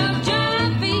 jump,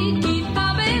 jump, feet keep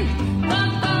bobbing,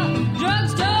 bop, bop,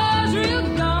 drugstores real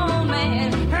gone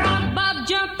mad, rock, bop,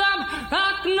 jump, bop,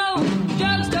 rock and roll,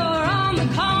 drugstore on the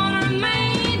corner of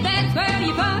Main, that's where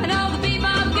you find all the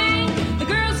bebop gang, the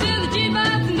girls to the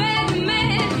jukebox and dance the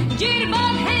man, the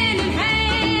jitterbug hand in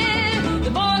hand,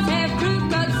 the boys have crew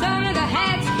cuts under the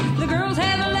hats, the girls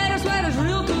have leather sweaters,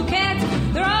 real cool cats.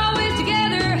 They're always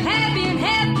together, happy and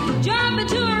hep, jumping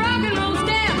to a rock and roll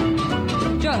step.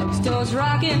 Drugstores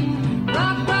rocking,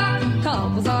 rock, rock,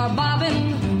 couples are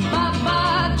bobbing, bop,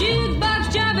 bop,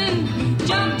 jukebox jumping,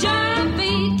 jump, jump,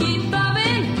 feet keep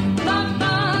bobbing, bop,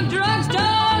 bop,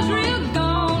 drugstores real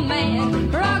gone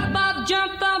mad, rock, bop,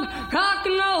 jump, bop, rock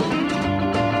and roll.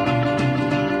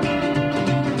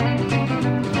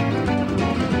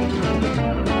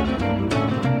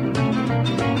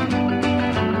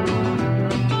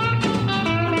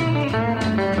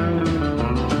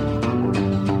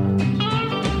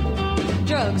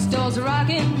 Drugstores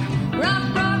rocking,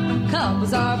 rock, rock,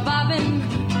 couples are bobbing,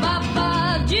 bop,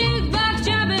 bop, jukebox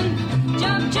jumping,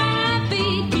 jump, jump,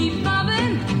 feet keep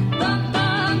bobbing, bop,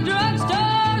 bop,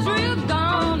 drugstores real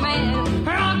gone mad,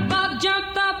 rock, bop,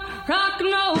 jump, bop, rock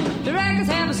and roll. The records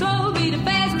have a slow beat, a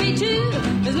fast beat too,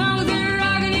 as long as they're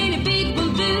rocking, any beat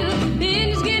will do. The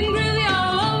engine's getting groovy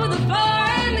all over the floor,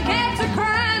 and the cats are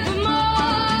crying for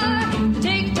more.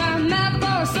 Take time out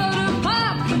for a soda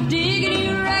pop, dig a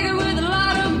new record with a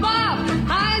lot of bop,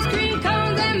 ice cream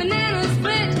cones and banana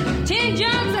split, 10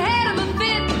 jumps ahead of a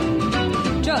fit.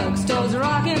 Drugstores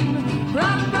rocking,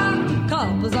 rock, rock,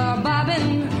 couples are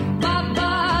bobbing, bop,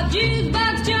 bop,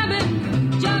 jukebox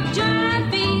jumping, jump,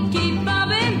 jump, feet keep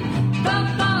bobbing,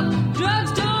 bop, bop,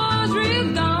 drugstores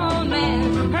real gone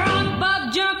man, rock,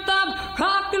 bop, jump, bop,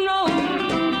 rock and roll.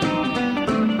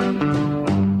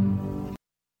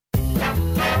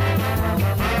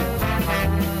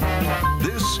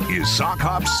 This is Sock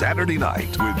Hop Saturday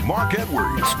Night with Mark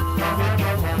Edwards.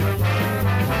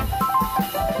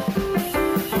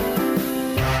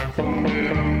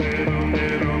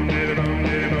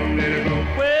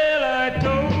 Well, I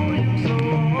told you so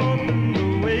often the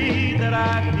way that I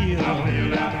feel. I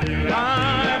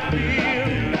feel.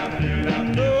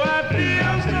 No, I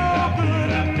feel so good.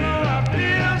 No, I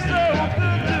feel so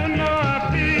good. No, I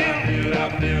feel.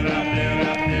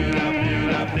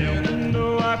 No,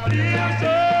 I feel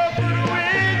so good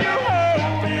when you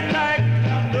hold me like.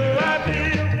 No, I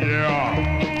feel.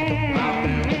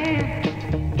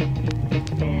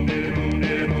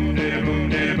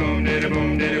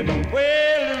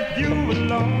 Well, if you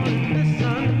alone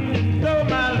listen, you know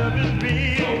my love is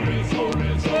real. So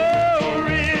real.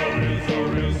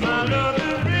 My love is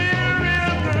real,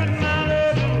 real good. My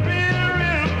love is real,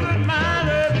 real good. My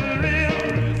love is real.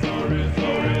 My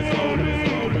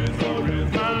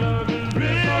love is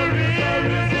real, real,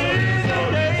 real.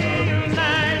 Day and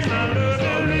night, my love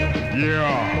is real.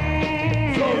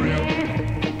 Yeah. So real.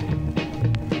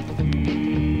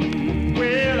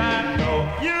 Well, I know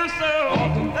you so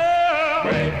often.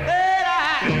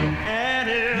 And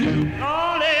if you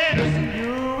only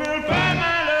you will find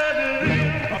my love is real.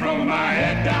 From my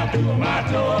head down to my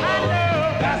toes. I know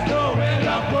that's the way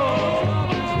love goes.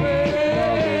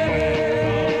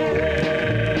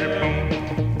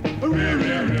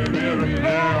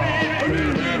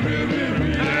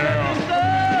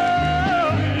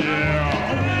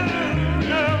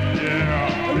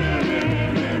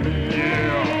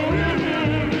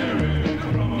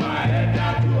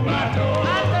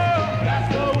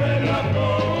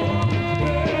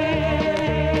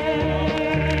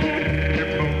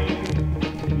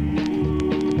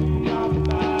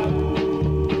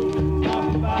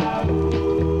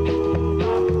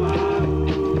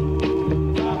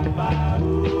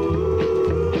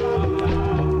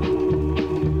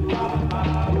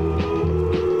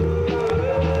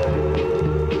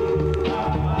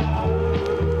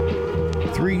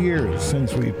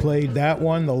 Since we played that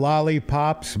one, the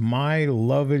Lollipops, My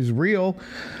Love is Real,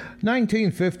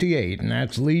 1958, and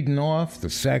that's leading off the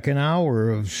second hour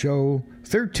of show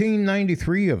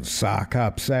 1393 of Sock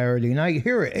Hop Saturday Night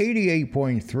here at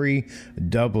 88.3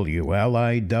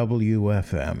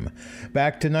 WLIW-FM.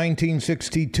 Back to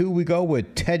 1962 we go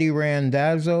with Teddy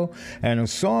Randazzo and a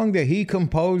song that he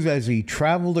composed as he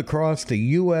traveled across the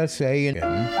USA in the big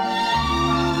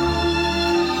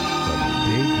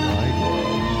wide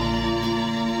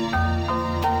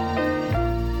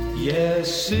world.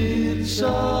 Yes, it's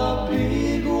a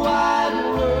big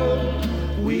wide world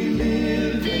we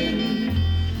live in,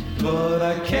 but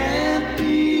I can't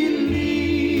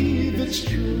believe it's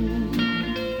true.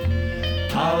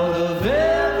 Out of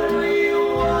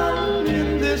everyone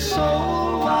in this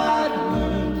whole wide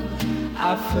world,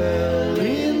 I fell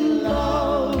in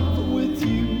love with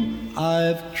you.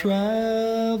 I've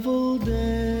traveled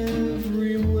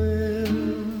everywhere.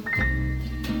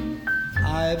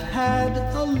 I've had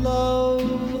a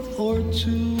love or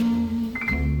two,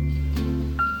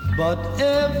 but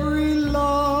every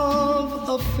love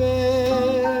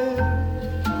affair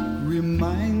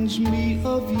reminds me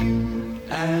of you.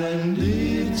 And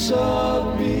it's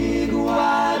a big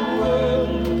wide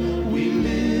world we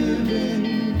live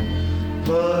in,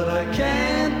 but I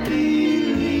can't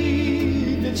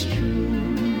believe it's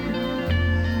true.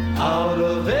 Out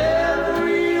of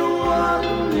everyone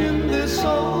in this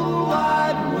whole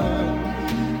wide world,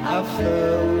 I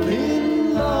fell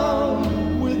in love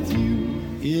with you.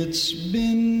 It's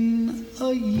been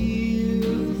a year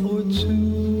or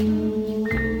two.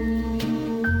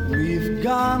 We've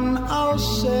gone our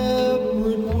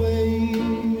separate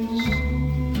ways,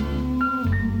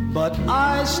 but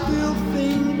I still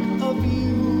think of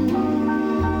you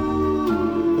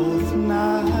both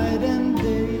night and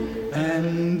day.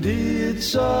 And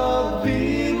it's a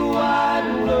big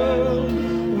wide world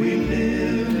we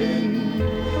live in,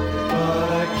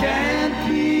 but I can't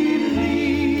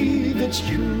believe it's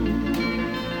true.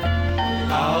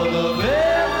 Out of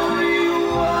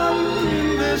everyone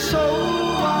in this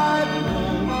whole wide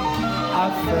world, I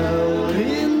fell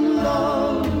in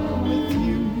love with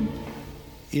you.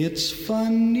 It's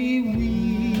funny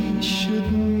we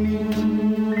should meet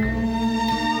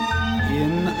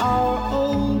in our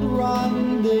old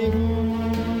rendezvous.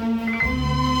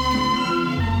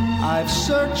 I've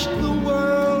searched the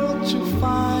world to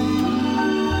find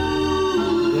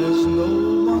there's no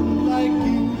one like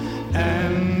you.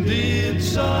 And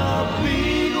it's a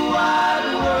big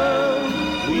wide world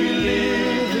we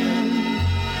live in,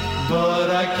 but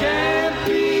I can't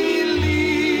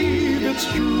believe it's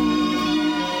true.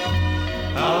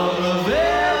 Out of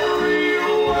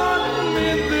everyone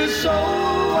in this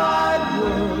whole wide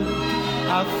world,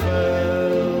 I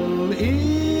fell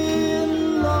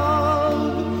in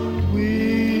love with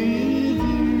you.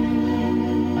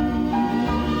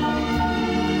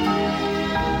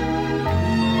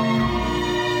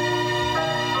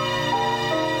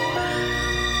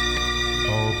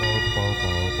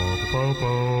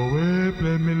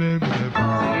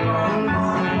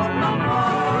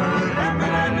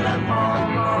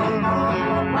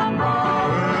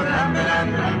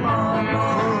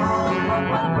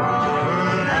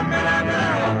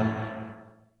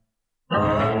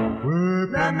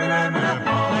 Let me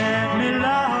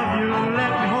love you,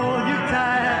 let me hold you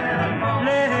tight.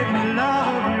 Let me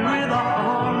love you with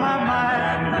all my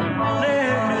might.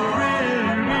 Let me thrill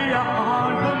you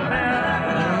beyond compare.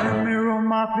 Let me roll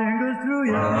my fingers through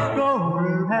your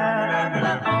golden hair.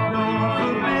 Don't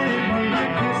forbid me, your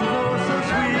kisses oh so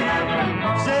sweet.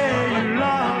 Say you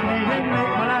love me and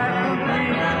make my life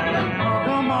complete.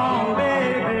 Come on,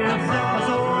 baby, set my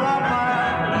soul on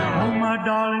fire. Oh, my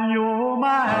darling, you're my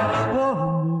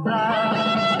one desire.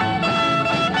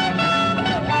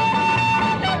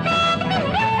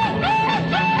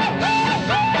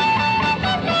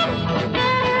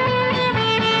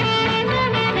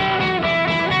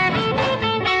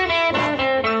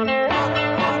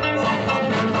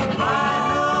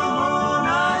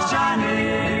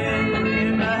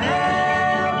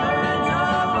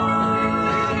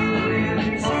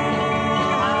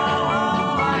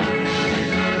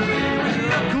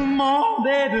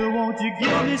 Won't you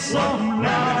give me some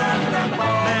love? Let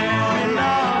me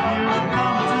love you,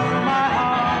 come to my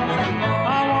heart. I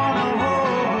wanna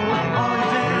hold all your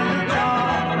tender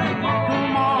charms.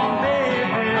 Come on,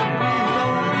 baby, please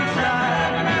don't be shy.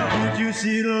 Can't you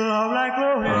see the love like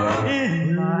glowing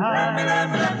in my eyes?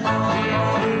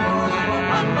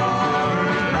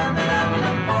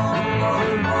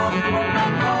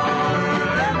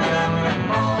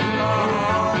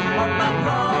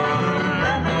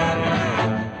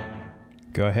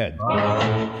 Go ahead.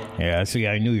 Yeah, see,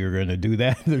 I knew you were going to do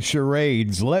that. The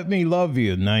Charades, Let Me Love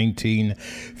You,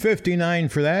 1959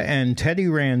 for that. And Teddy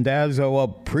Randazzo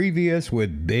up previous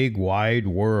with Big Wide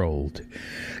World.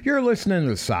 You're listening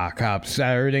to Sock Hop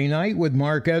Saturday Night with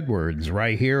Mark Edwards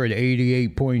right here at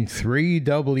 88.3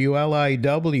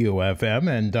 WLIW FM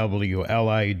and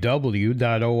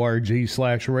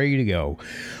WLIW.org/radio.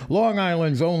 Long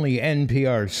Island's only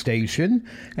NPR station.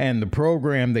 And the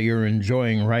program that you're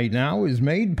enjoying right now is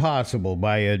made possible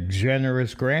by a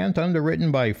generous grant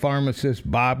underwritten by pharmacist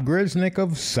Bob Grisnick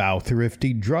of South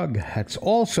Thrifty Drug. That's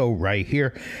also right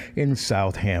here in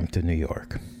Southampton, New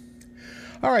York.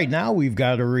 All right, now we've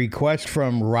got a request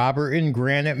from Robert in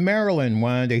Granite, Maryland.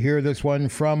 Wanted to hear this one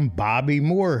from Bobby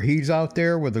Moore. He's out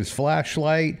there with his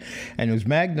flashlight and his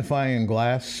magnifying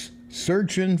glass,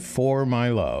 searching for my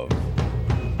love.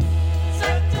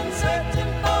 Searching, searching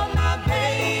for my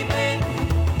baby.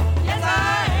 Yes,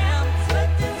 I am.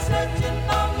 Searching, searching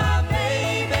for my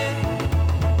baby.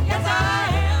 Yes, I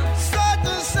am.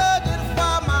 Searching, searching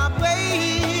for my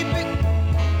baby.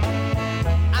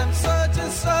 I'm searching,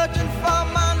 searching for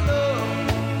my love.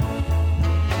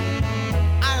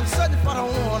 I'm searching for the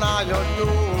one I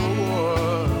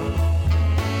adore.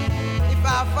 If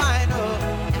I find her,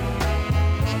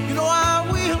 you know I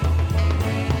will.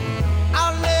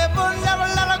 I'll never, never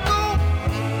let her go.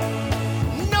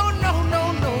 No, no,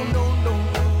 no, no, no, no.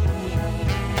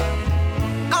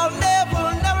 I'll never,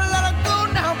 never let her go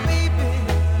now, baby.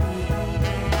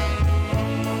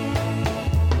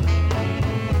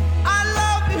 I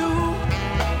love you.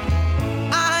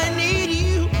 I need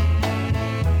you.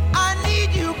 I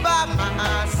need you by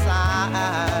my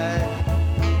side.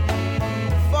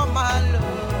 For my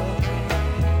love.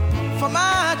 For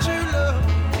my true love.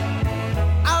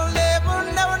 I'll never,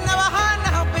 never, never hide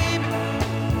now, baby.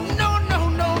 No, no,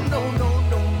 no, no, no, no,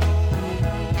 no.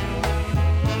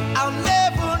 I'll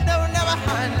never, never, never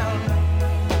hide now.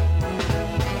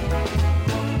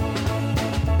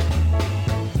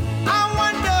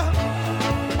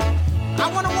 I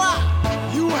wonder why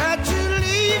you had to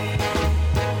leave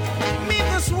me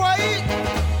this way.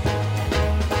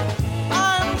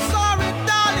 I'm sorry,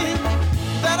 darling,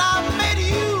 that I made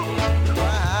you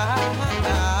cry.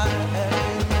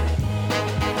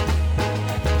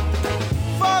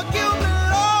 Forgive me,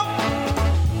 Lord,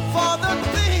 for the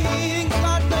things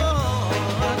I've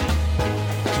done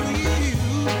to you.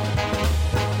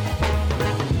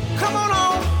 Come on,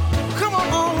 come on,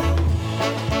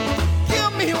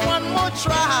 give me one more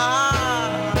try.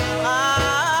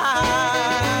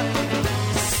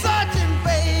 Searching,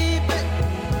 baby,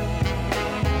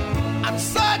 I'm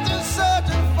searching,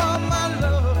 searching for my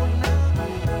love now.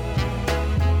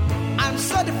 I'm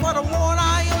searching for the one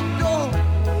I adore.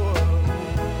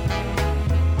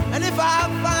 And if I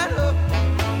find her,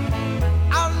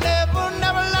 I'll never,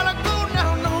 never let her go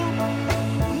now, no.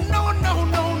 No, no, no,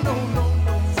 no, no, no.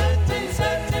 Searching,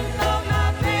 searching for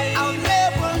my baby. I'll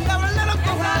never, never let her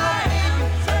go now, baby.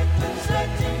 Searching,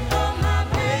 searching for my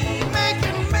baby. Make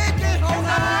it home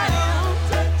now.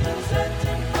 Searching,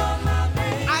 searching for my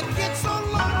baby. I get so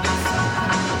lonely.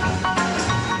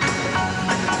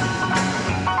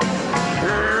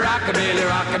 Rockabilly,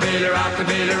 rockabilly,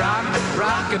 rockabilly, rock.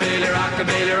 Rockabilly,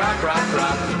 rockabilly, rock, rock,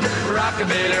 rock.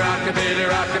 Rockabilly, rockabilly,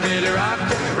 rockabilly, rock.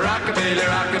 Rockabilly,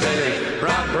 rockabilly,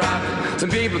 rock, rock. Some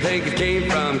people think it came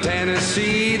from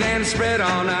Tennessee, then spread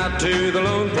on out to the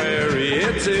Lone Prairie.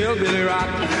 It's a hillbilly rock.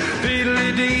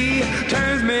 Fiddly-dee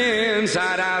turns me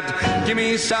inside out. Give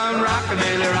me some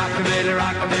rockabilly, rockabilly,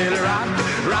 rockabilly, rock.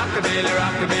 Rockabilly,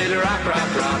 rockabilly, rock,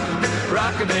 rock, rock.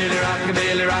 Rockabilly,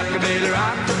 rockabilly, rockabilly,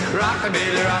 rock.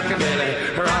 Rockabilly,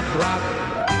 rockabilly, rock, rock.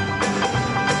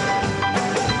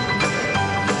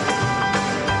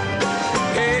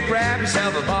 Hey, grab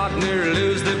yourself a partner,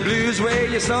 lose the blues, wear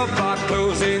your soft-bought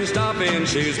clothes and stop-in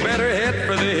shoes. Better head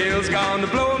for the hills, gonna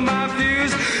blow my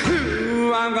fuse.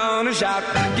 Ooh, I'm gonna shout,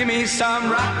 give me some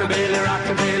rockabilly,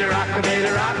 rockabilly,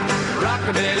 rockabilly, rock.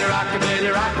 Rockabilly,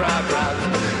 rockabilly, rock, rock, rock.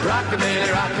 Rockabilly,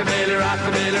 rockabilly,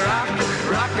 rockabilly, rock.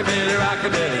 Rockabilly,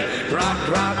 rockabilly, rock,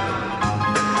 rock.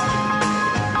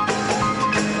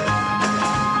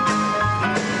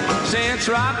 Since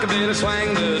rockabilly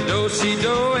swang the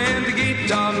do-si-do and the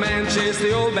guitar man chase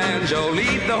the old banjo,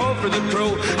 lead the hoe for the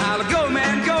crow. I'll go,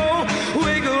 man, go,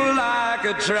 wiggle like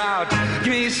a trout.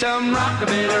 Give me some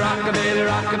rockabilly, rockabilly,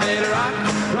 rockabilly, rock.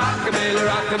 Rockabilly,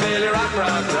 rockabilly, rock,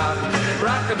 rock, rock.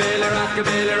 Rockabilly,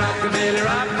 rockabilly, rockabilly,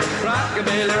 rock.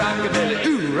 Rockabilly, rockabilly,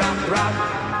 ooh, rock, rock.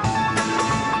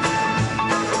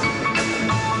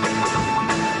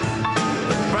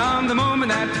 From the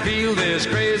moment that you feel this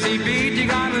crazy beat, you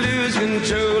gotta lose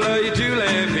control of your two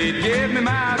left feet. Give me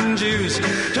mountain juice,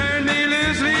 turn me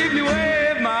loose, leave me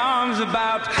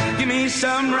about. Give me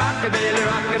some rockabilly,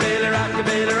 rockabilly,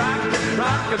 rockabilly, rock.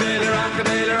 Rockabilly,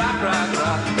 rockabilly, rock, rock,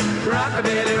 rock.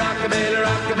 Rockabilly, rockabilly,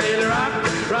 rockabilly, rock.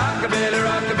 Rockabilly,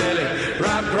 rockabilly,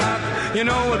 rock, rock. You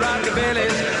know what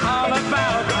rockabilly's all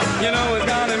about. You know it's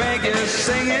gonna make you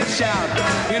sing and shout.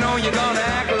 You know you're gonna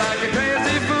act like a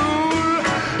crazy fool.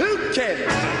 Who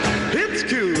cares? It's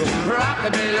cool.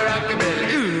 Rockabilly,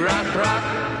 rockabilly, ooh, rock, rock.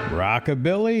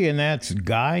 Rockabilly, and that's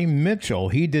Guy Mitchell.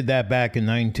 He did that back in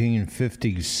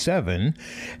 1957.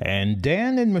 And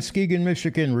Dan in Muskegon,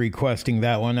 Michigan, requesting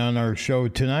that one on our show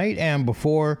tonight. And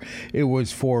before, it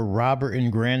was for Robert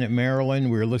in Granite, Maryland.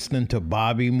 We were listening to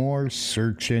Bobby Moore,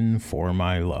 Searching for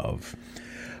My Love.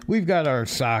 We've got our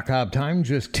sock hop time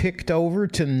just ticked over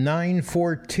to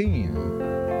 9:14.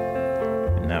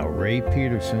 And now Ray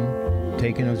Peterson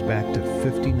taking us back to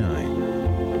 59.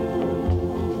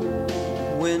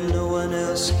 When no one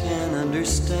else can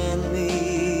understand me,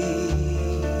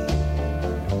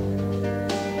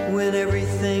 when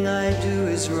everything I do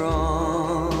is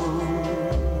wrong,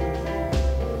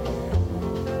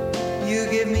 you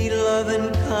give me love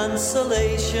and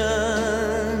consolation,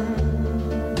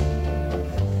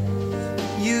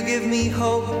 you give me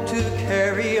hope to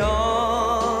carry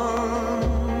on,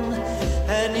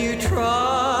 and you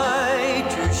try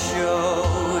to show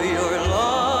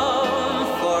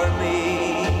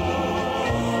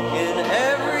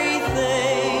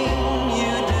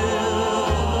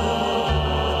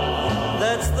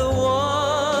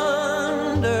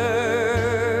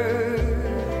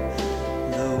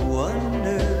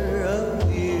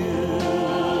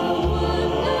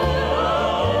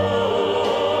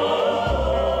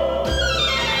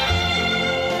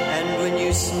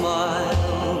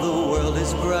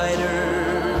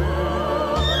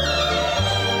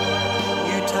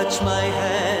my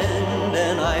hand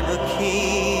and I'm a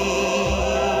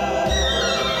king.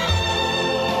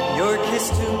 Your kiss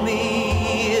to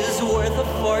me is worth a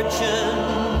fortune.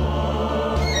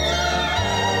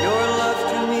 Your love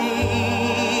to me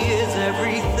is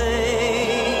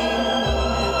everything.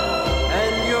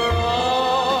 And you're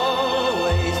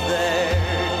always there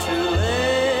to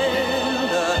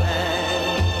lend a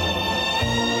hand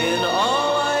in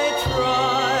all I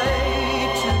try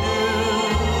to do.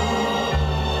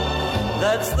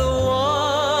 That's the wonder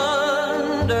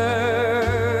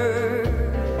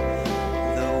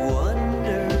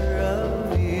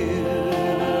of you.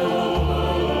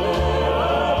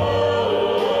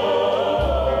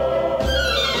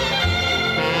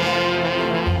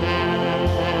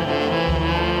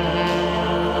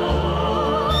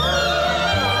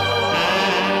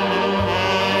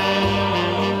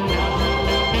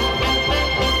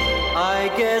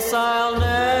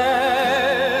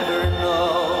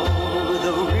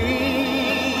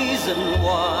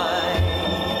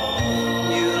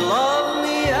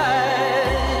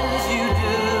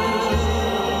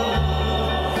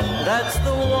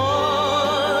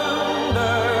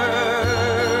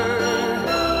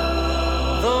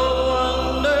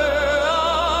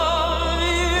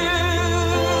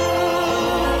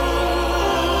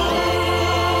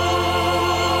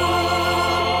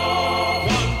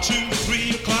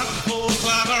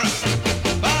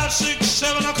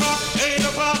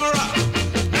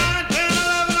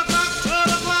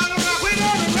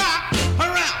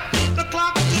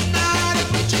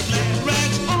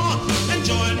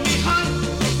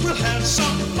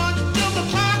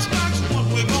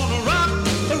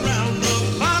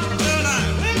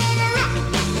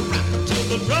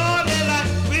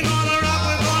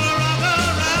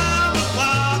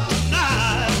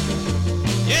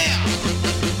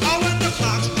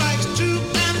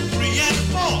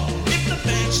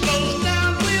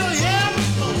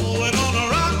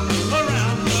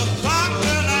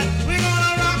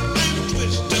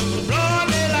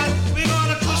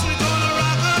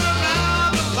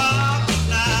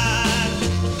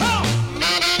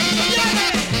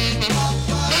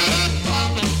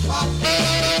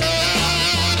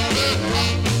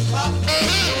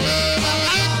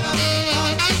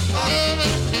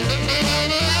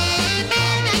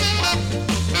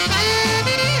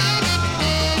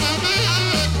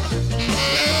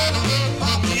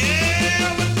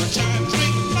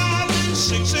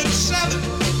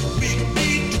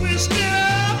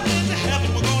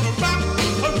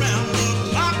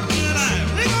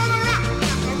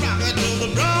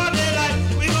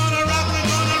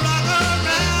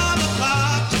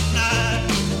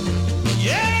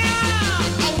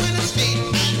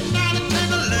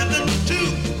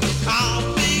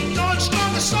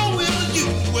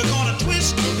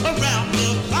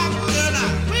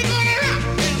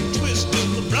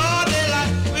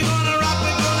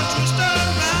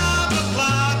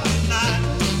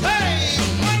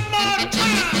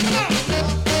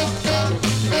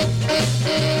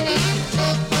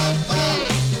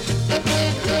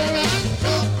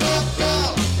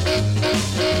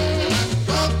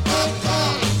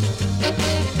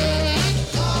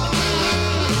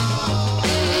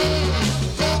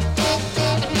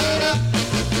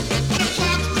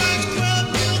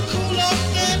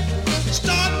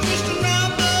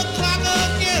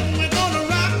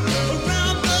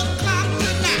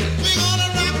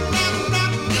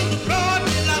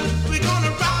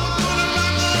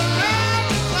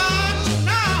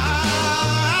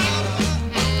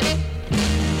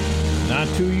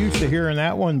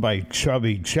 that one by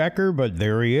Chubby Checker, but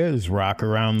there he is, Rock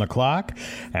Around the Clock.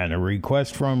 And a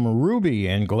request from Ruby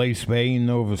in Glace Bay,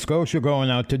 Nova Scotia, going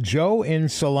out to Joe in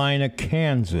Salina,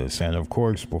 Kansas. And of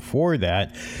course, before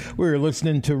that, we were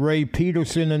listening to Ray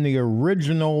Peterson and the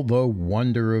original The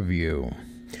Wonder of You.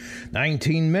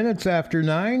 19 minutes after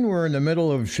 9, we're in the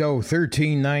middle of show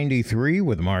 1393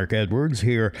 with Mark Edwards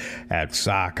here at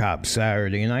Sock Hop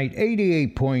Saturday Night,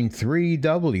 88.3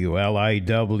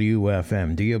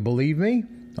 WLIW-FM. Do you believe me?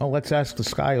 Oh, let's ask the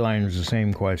Skyliners the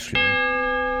same question.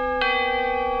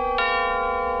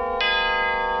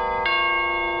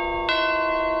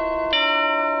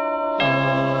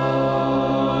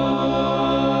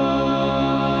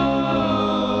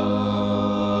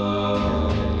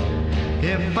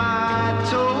 If I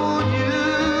told you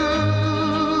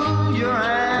you're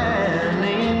an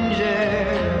angel,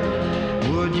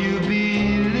 would you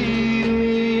believe me?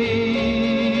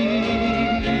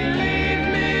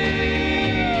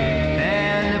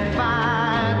 And if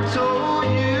I told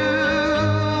you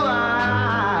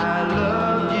I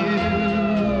loved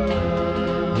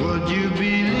you, would you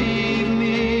believe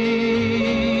me?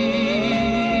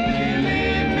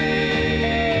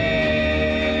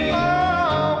 Oh,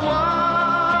 what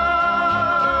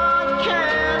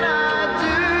can I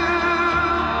do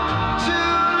to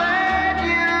let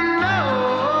you know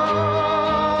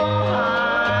how I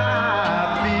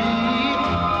feel?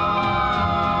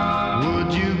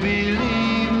 Would you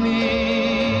believe me?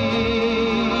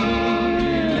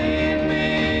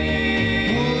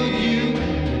 Would you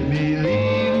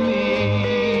believe me?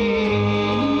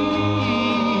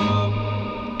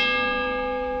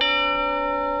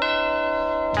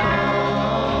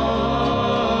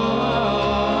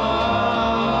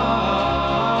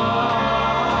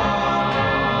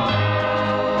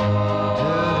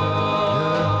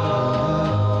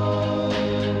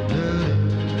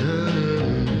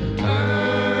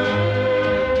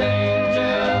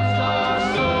 Angels are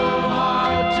so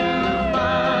hard to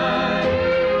find.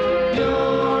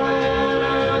 You're an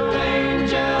earth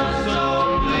angel, so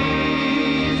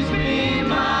please be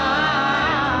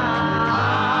mine. I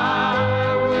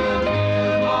will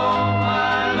give all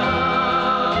my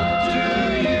love to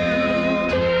you.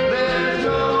 There's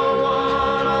no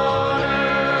one on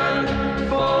earth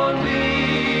for me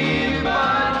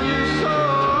but you. So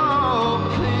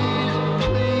please,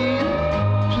 please,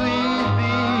 please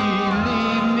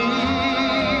believe me.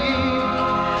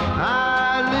 I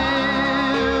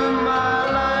live my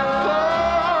life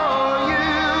for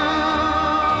you,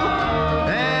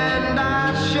 and I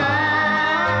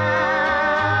shall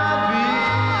be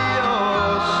your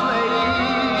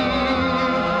slave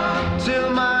till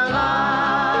my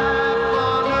life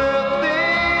on earth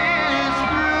is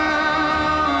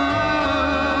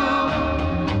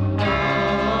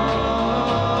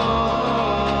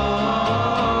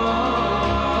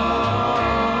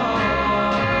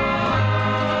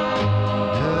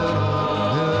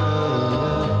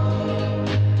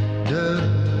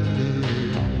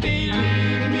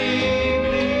Believe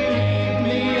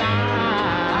me,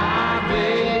 I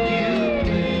beg you,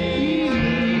 please.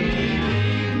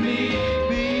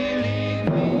 Believe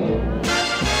me.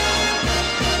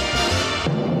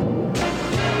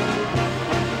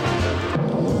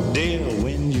 Dear,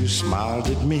 when you smiled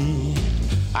at me,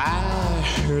 I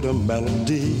heard a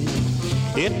melody.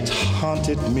 It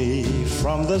haunted me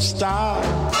from the start.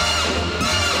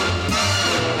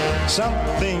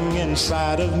 Something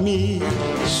inside of me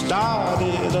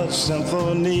started a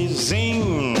symphony,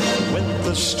 zing, with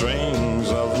the strings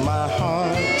of my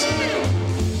heart.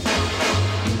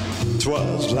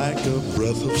 'Twas like a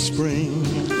breath of spring.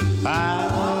 I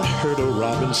heard a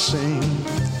robin sing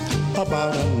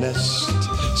about a nest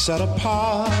set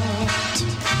apart.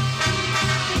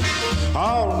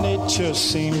 All nature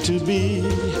seemed to be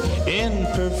in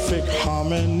perfect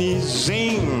harmony,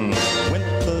 zing,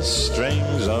 with the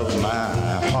strings of my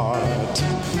heart.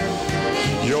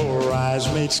 Your eyes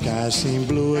made skies seem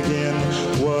blue again.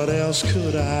 What else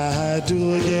could I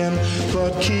do again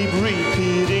but keep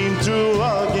repeating through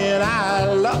again?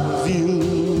 I love you,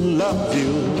 love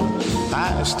you.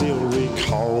 I still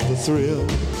recall the thrill.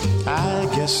 I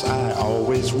guess I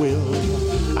always will.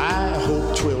 I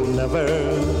hope 'twill never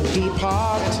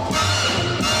depart.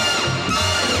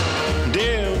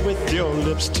 Dear, with your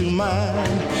lips to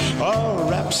mine, a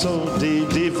rhapsody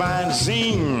divine,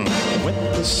 zing, with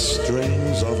the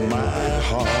strings of my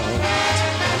heart.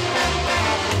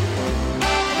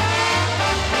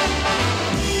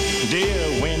 Dear,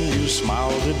 when you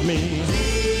smiled at me,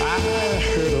 I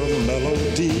heard a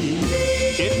melody.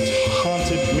 It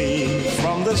haunted me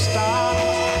from the start.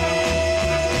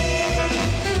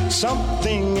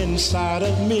 Something inside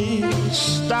of me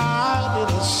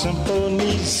started a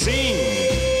symphony. Sing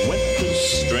went the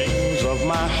strings of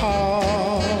my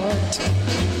heart.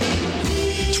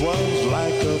 'Twas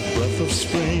like a breath of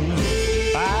spring.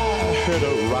 I heard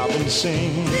a robin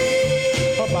sing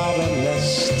about a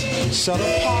nest set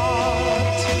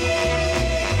apart.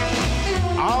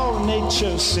 All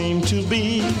nature seemed to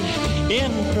be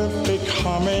in perfect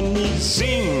harmony.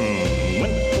 Sing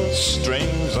went the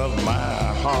strings of my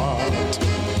heart.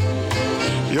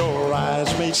 Your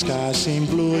eyes made sky seem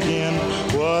blue again.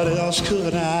 What else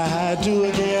could I do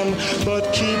again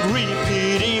but keep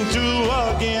repeating through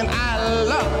again? I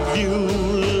love you,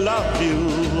 love you.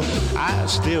 I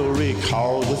still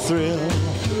recall the thrill.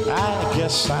 I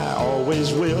guess I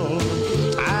always will.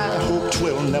 I hope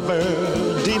 'twill never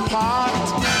depart.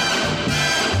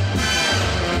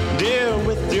 Dear,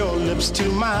 with your lips to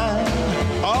mine,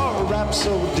 a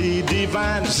rhapsody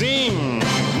divine. Zing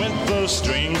went the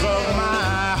strings of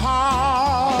my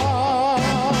heart.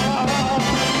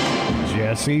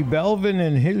 Jesse Belvin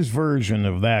and his version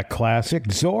of that classic.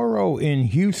 Zorro in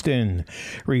Houston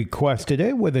requested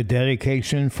it with a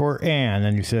dedication for Anne,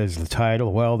 and he says the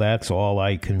title, well, that's all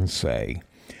I can say.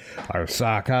 Our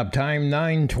sock hop time,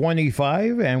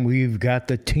 9:25, and we've got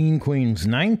the Teen Queens,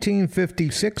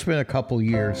 1956. Been a couple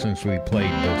years since we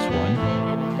played this one.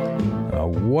 A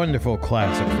wonderful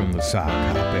classic from the sock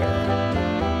hop era.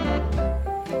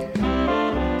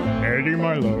 Eddie,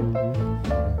 my love.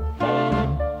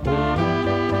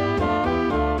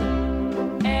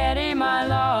 Eddie, my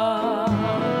love,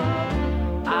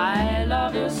 I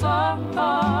love you so.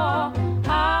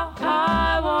 How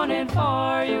I want it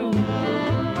for you.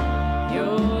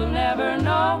 You'll never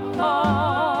know.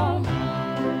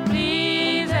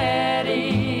 Please,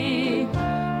 Eddie,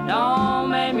 don't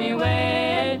make me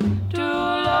wait too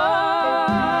long.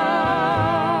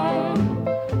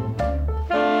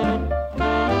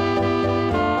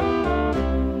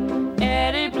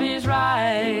 Eddie, please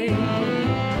write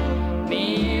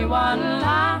me one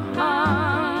line.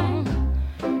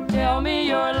 Tell me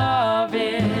your love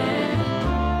is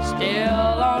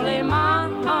still only mine.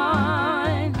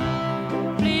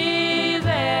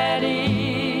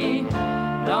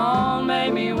 Don't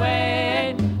make me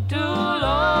wait too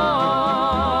long.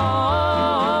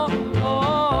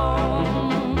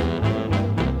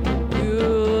 You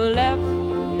left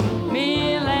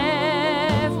me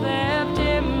last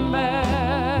September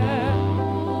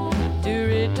to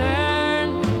return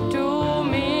to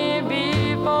me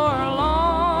before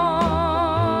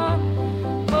long.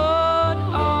 But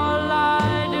all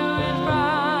I do is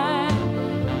cry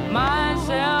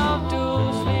myself to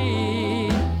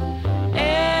sleep.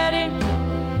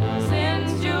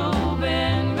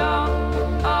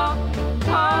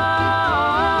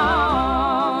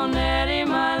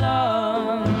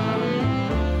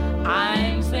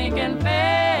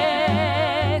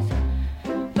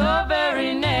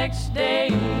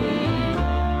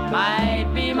 Might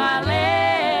be my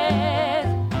last.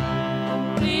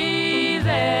 Please,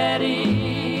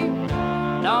 Eddie,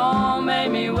 don't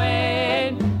make me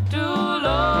wait too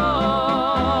long.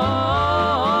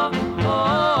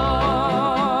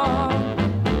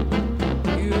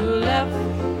 You left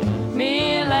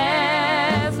me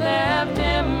last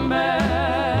September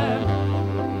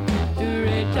to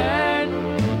return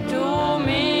to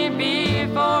me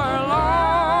before long.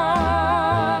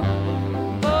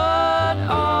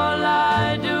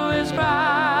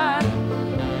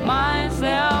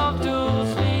 Myself to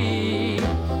sleep.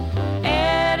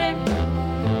 Eddie,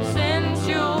 since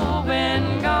you've been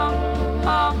gone,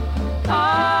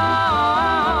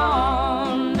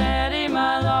 Eddie,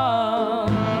 my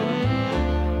love,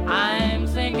 I'm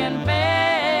sinking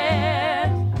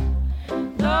fast.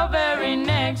 The very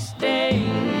next day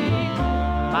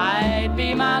might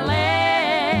be my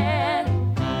last.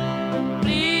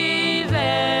 Please,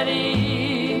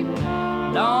 Eddie,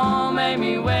 don't make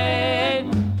me wait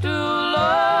too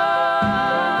long.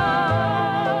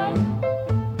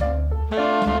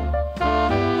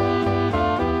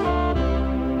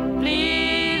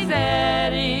 Please,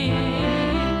 Eddie,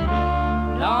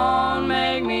 don't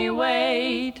make me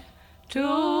wait too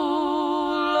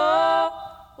long.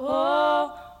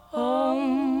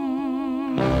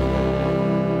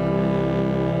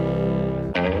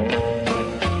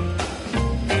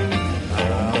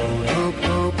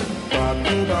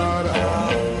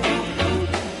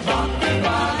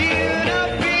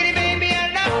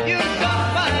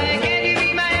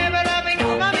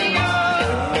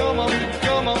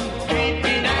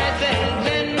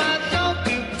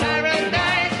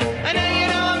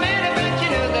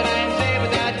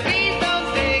 Without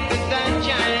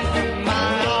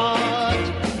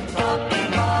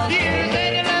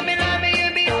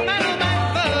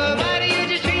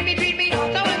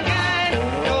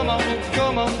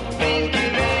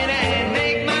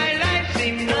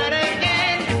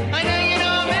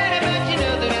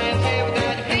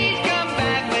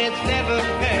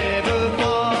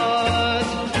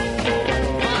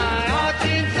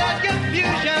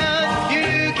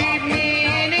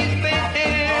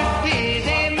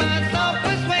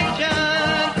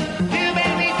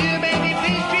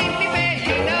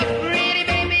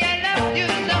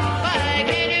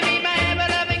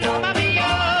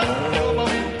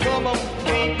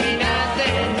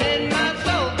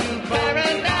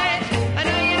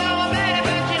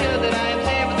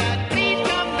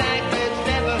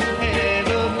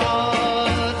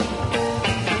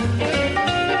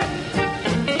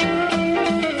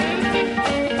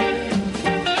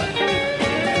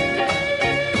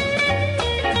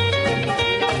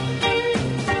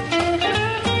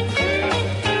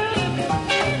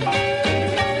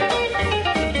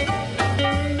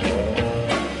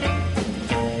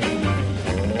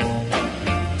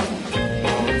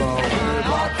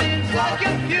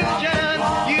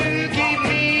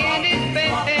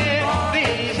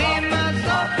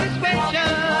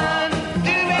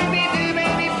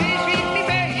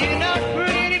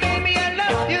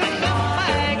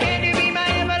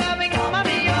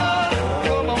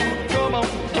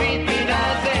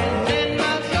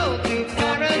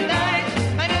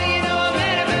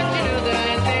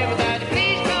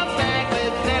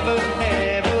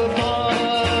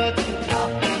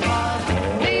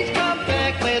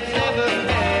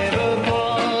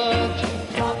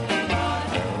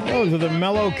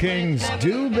Carlo King's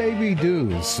Do Baby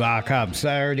Do, Sock Hop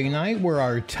Saturday night, where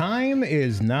our time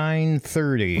is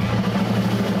 9:30.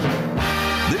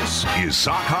 This is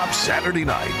Sock Hop Saturday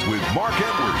Night with Mark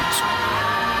Edwards.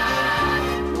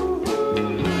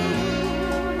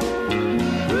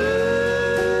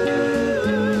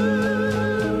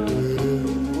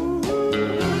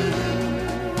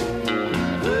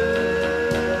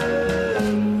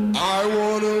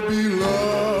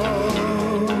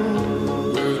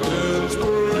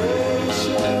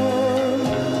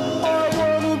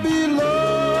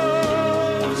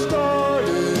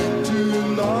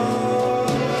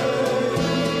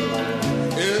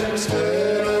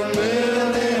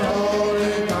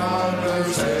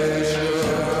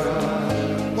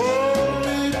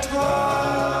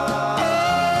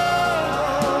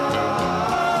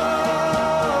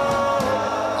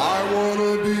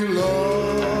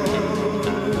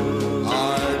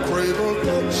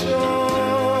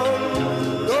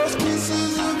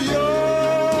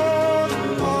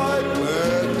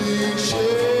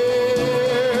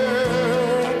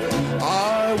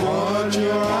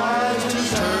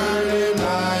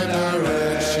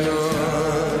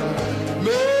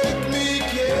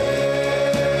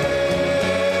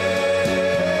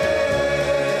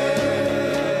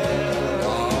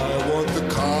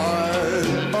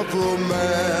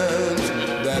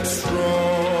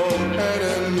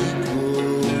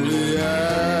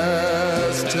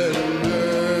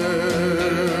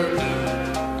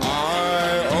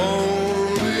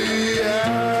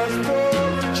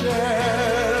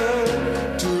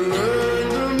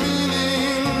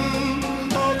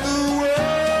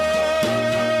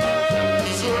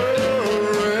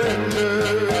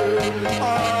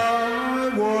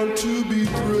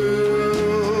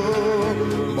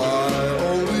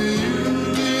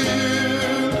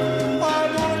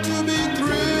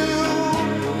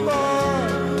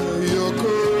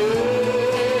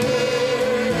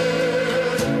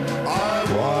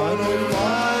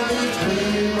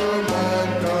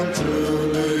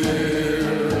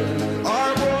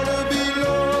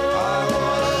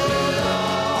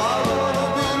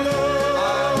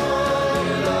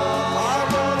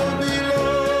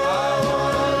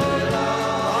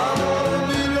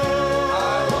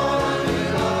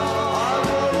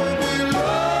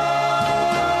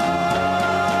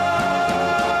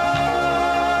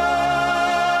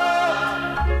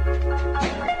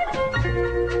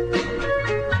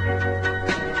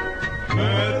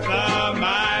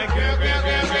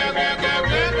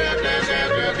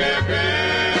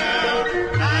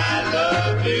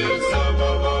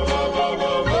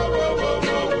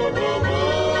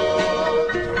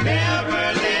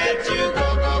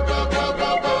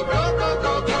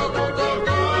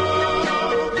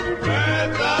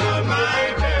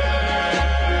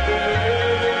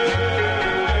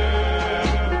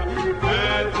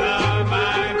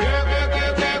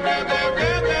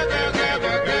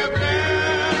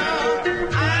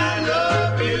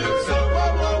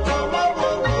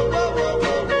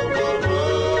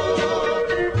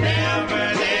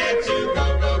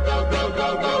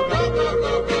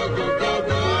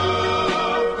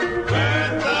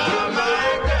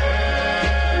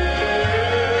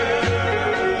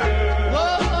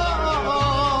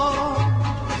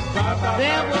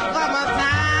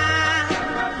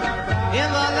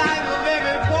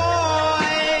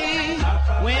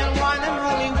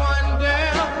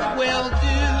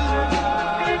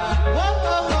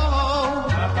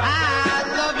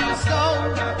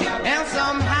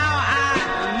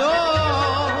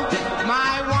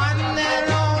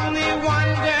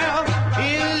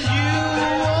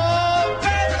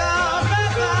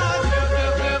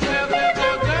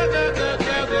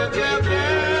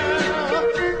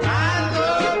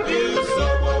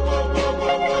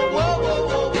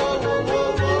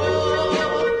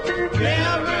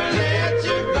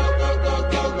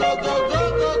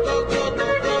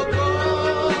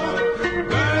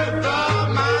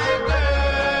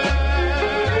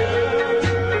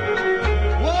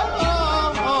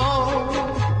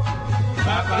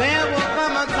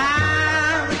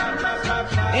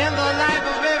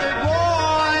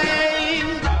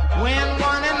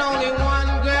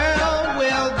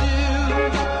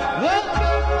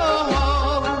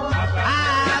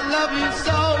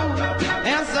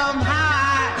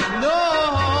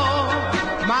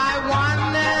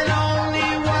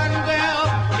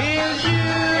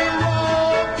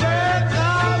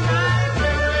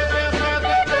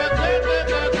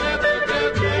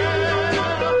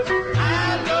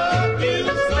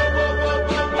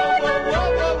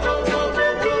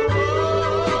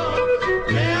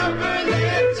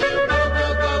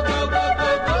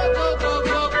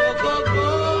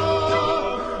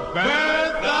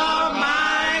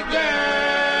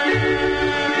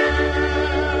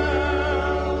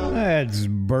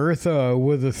 Bertha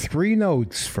with the three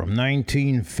notes from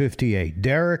 1958.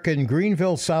 Derek in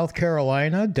Greenville, South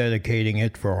Carolina, dedicating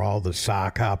it for all the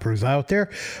sock hoppers out there.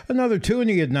 Another tune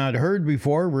he had not heard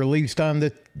before, released on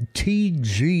the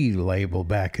TG label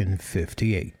back in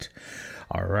 58.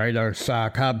 All right, our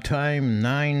sock hop time,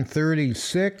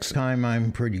 9:36. Time,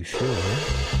 I'm pretty sure.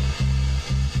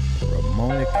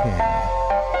 Ramona King.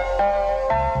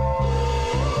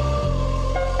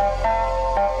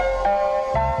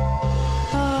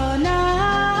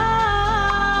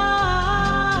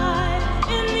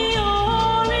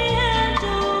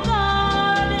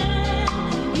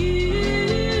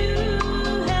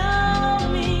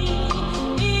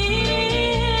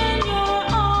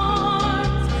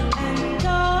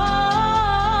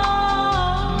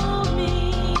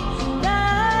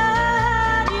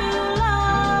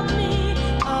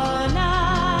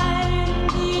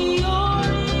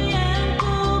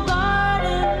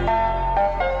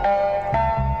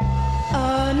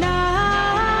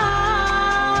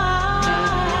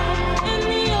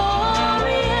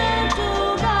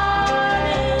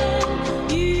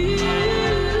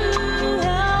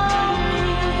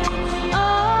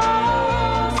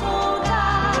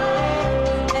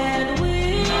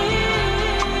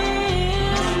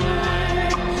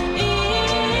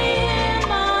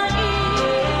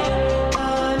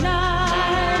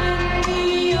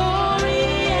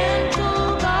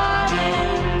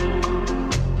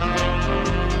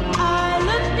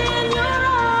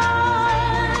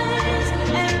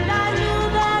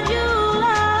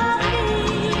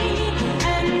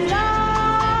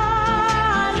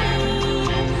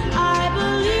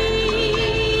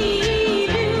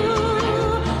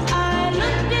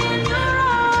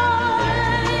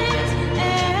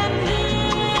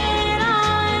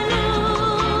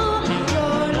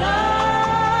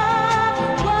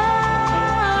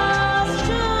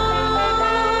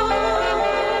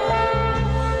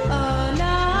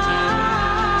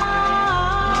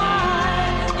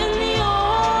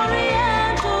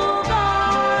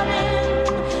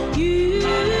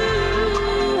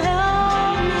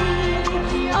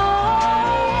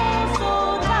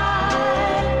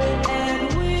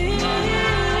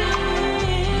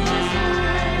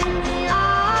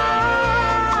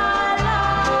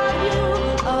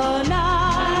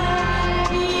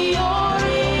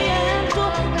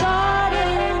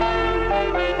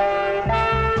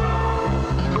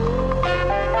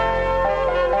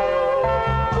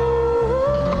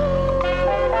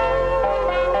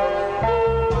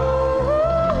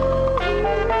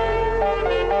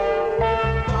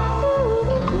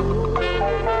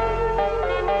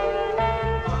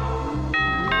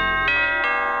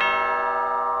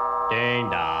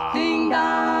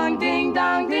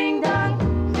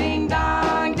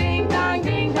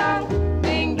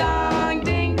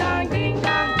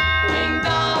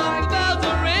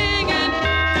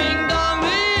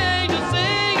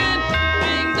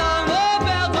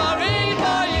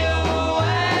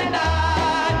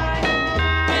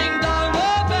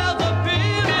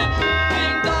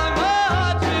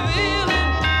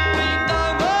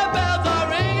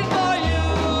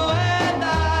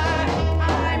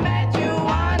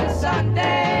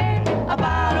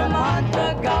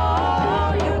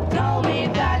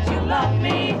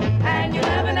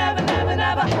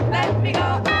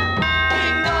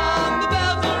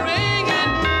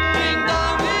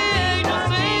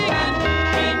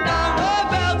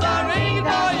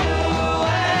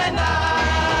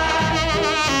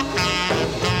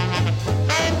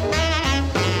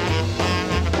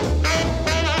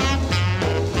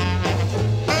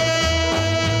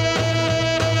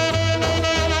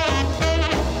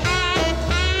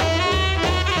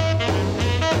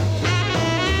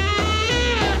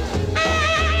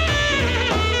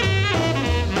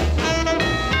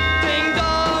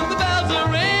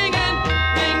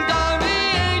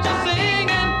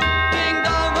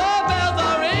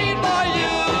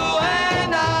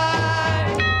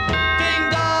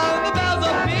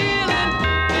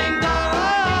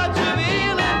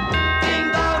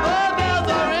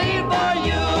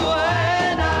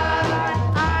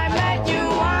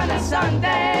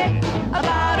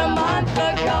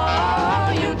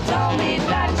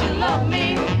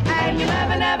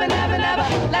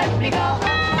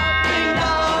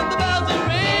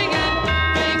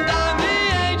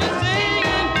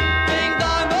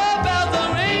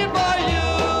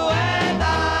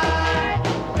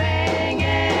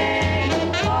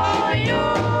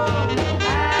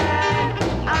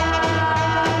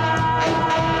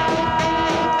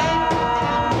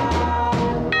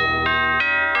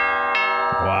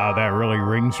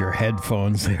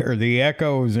 headphones there. The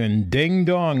Echoes and Ding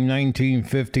Dong,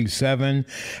 1957.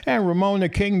 And Ramona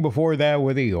King before that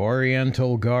with the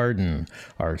Oriental Garden.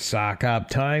 Our sock hop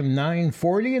time,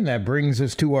 9:40, and that brings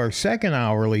us to our second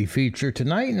hourly feature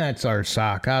tonight, and that's our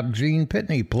sock hop Gene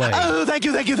Pitney play. Oh, thank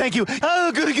you.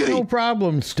 Oh, goody. No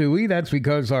problem, Stewie. That's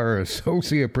because our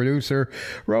associate producer,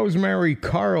 Rosemary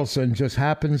Carlson, just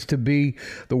happens to be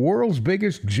the world's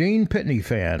biggest Gene Pitney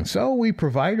fan. So we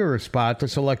provide her a spot to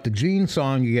select a Gene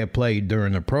song to get played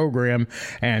during the program,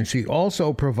 and she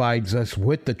also provides us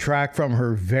with the track from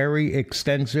her very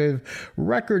extensive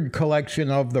record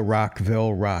collection of the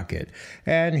Rockville Rocket.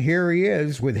 And here he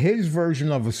is with his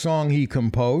version of a song he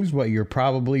composed, but you're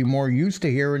probably more used to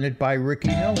hearing it by Ricky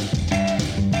Nelson.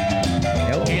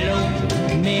 Hello,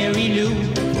 Mary Lou.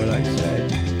 What I said.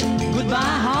 Goodbye,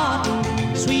 heart.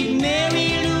 Sweet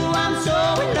Mary Lou, I'm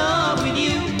so in love with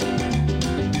you.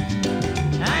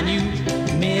 And you,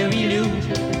 Mary Lou,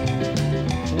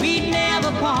 we'd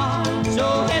never part.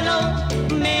 So hello,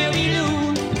 Mary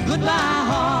Lou. Goodbye,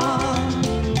 heart.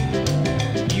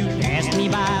 You passed me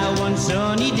by one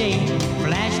sunny day,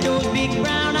 flashed those big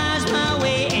brown eyes my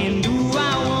way, and ooh,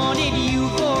 I wanted you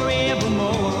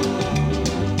forevermore.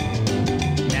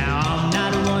 Now I'm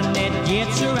not one that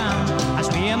gets around. I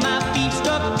swear my feet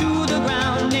stuck to the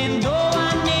ground, and though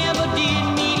I never did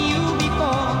meet you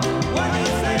before, what did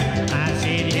you say? I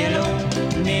said hello,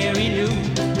 Mary Lou.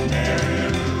 Mary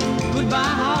Lou.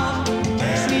 Goodbye, heart.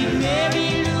 Sweet Mary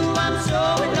Lou, I'm so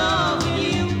in love with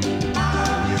you. I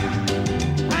love you.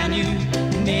 And you,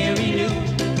 Mary Lou.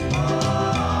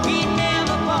 We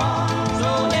never part. So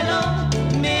hello,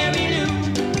 Mary Lou.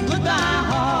 Goodbye,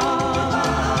 heart.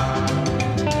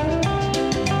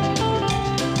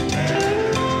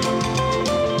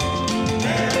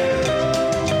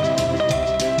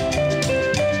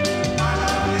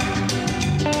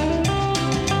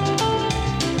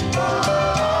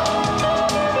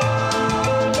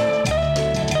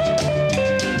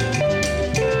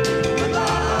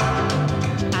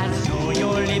 I saw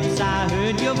your lips, I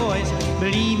heard your voice.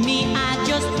 Believe me, I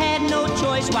just had no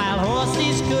choice. While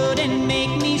horses couldn't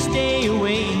make me stay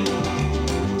away,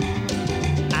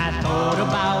 I thought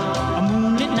about a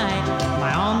moonlit night,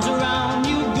 my arms around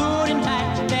you good and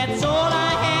tight. That's all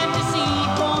I had to see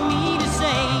for me to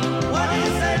say. What do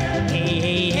you say? Hey,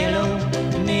 hey, hello,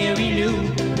 Mary Lou.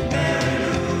 Mary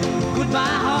Lou.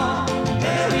 Goodbye, heart.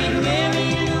 Sweet Mary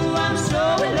Lou, I'm so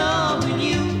in love with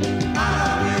you. I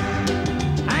love you.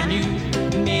 And you,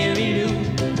 Mary Lou.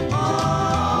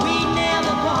 We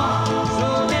never part. So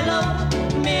hello,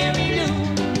 Mary Lou.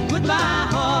 Goodbye,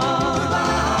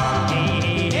 heart. Hey,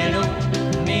 hey, hello,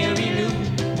 Mary Lou.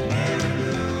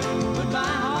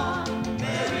 Goodbye, heart.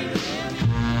 Mary Lou.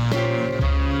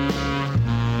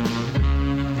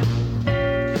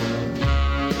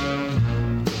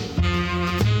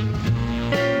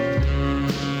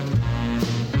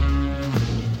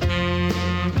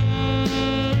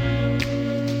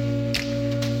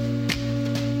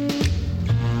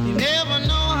 You never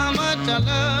know how much I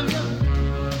love you.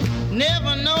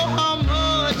 Never know how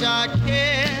much I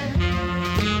care.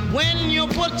 When you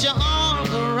put your arms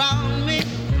around me,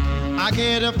 I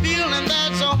get a feeling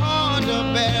that's so hard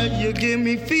to bear. You give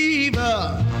me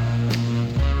fever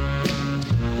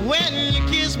when you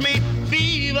kiss me,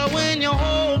 fever when you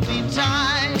hold me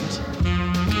tight.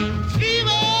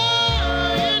 Fever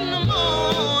in the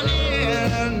morning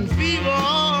and fever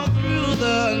all through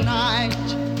the night.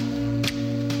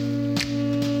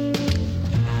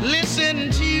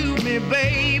 Listen to me,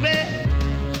 baby.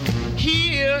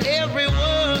 Hear every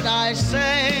word I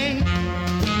say.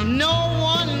 No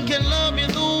one can love you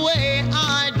the way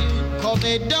I do, 'cause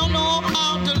they don't know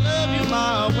how to love you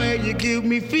my way. You give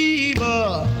me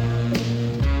fever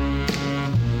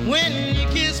when you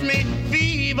kiss me,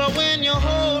 fever when you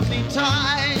hold me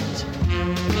tight.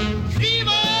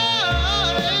 Fever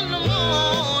in the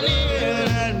morning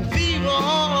and fever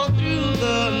all through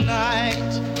the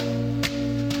night.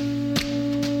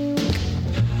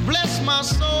 Bless my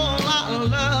soul, I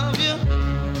love you.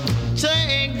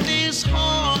 Take this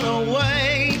heart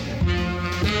away.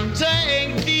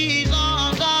 Take these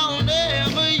arms I'll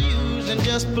never use, and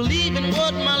just believe in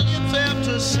what my lips have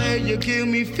to say. You give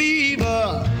me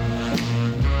fever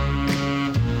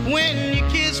when you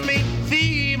kiss me,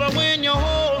 fever when you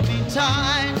hold me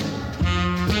tight.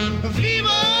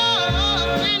 Fever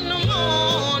in the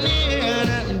morning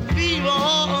and fever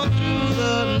all through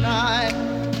the night.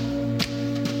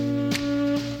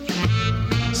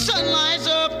 Sun lights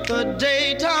up the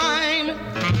daytime,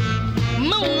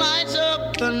 moon lights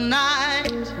up the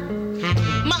night.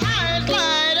 My eyes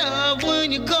light up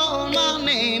when you call my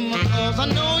name, 'cause I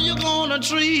know you're gonna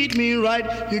treat me right.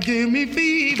 You give me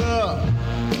fever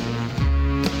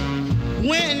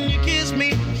when you kiss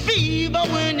me, fever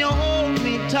when you hold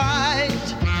me tight.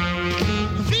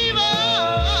 Fever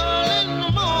in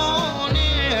the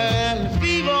morning and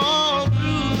fever all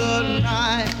through the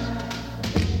night.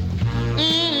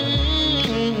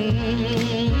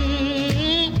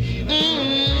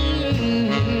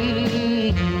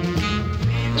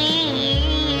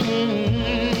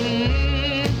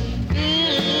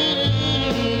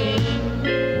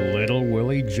 Little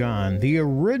Willie John, the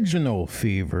original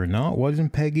Fever. No, it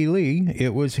wasn't Peggy Lee.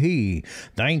 It was he.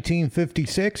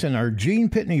 1956, and our Gene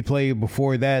Pitney play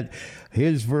before that,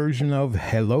 his version of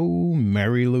Hello,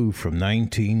 Mary Lou from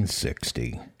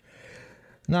 1960.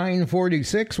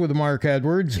 946 with Mark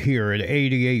Edwards here at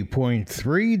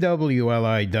 88.3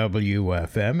 WLIW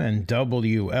FM and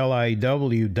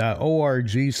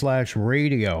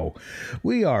WLIW.org/radio.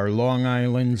 We are Long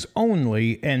Island's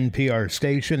only NPR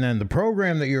station, and the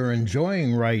program that you're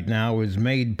enjoying right now is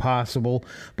made possible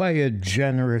by a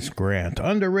generous grant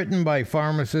underwritten by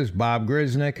pharmacist Bob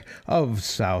Grisnick of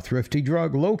South Thrifty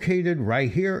Drug, located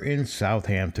right here in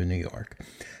Southampton, New York.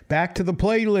 Back to the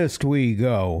playlist we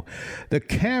go. The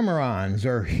Camerons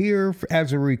are here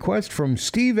as a request from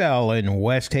Steve L. in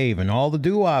West Haven. All the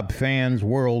doo-wop fans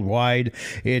worldwide.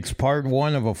 It's part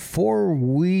one of a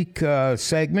 4-week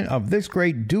segment of this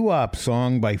great doo-wop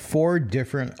song by 4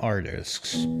 different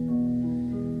artists.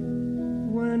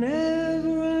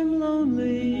 Whenever I'm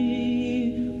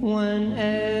lonely,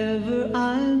 whenever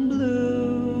I'm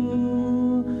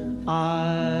blue,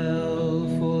 I'll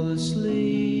fall asleep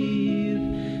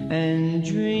and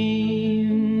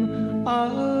dream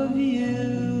of you.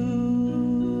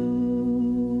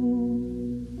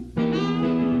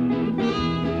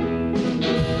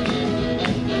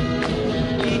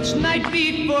 Each night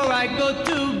before I go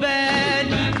to bed,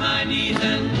 bend my knees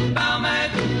and bow my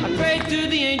head. I pray to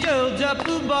the angels up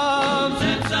above,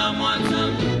 send someone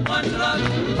to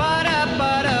love.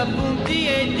 Ba-da, boom,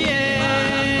 dee-dee.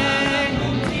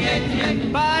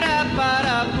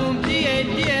 Ba-da, boom,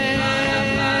 dee-dee.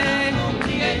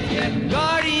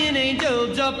 Guardian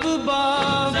angels up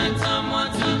above, send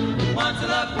someone to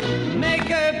love. Make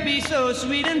her be so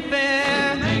sweet and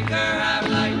fair, make her have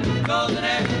like golden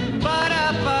hair.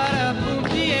 Ba-da, boom,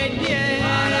 dee-dee.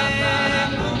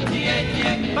 Ba-da, boom,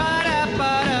 dee-dee.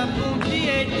 Ba-da, boom,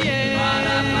 dee-dee.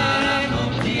 Ba-da,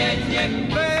 boom,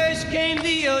 dee-dee. First came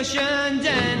the oceans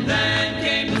and then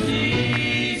came the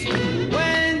seas.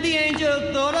 When the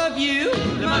angel thought of you,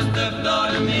 they must have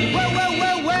thought of me. Well.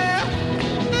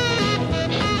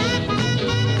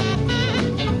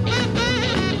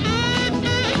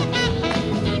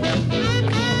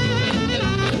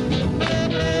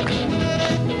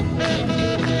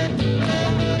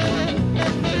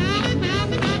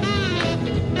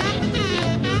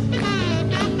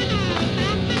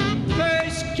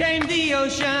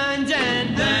 Oceans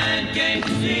and then came the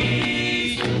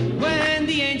seas. When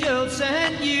the angel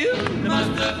sent you, they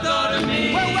must have thought of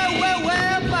me. Well,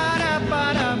 ba-da,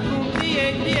 boom,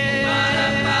 dee-dee.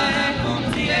 Ba-da, boom,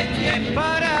 dee-dee.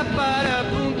 Ba-da,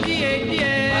 boom,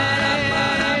 dee-dee.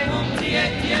 Ba-da, boom,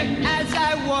 dee-dee. As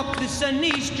I walk the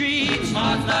sunny streets,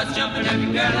 heart starts jumping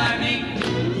every girl I meet.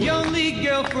 The only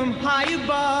girl from high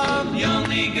above, the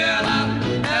only girl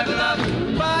I've ever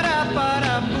loved.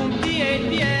 Ba-da, boom,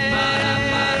 dee-dee.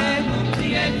 Ba-da, boom,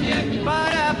 dee-dee.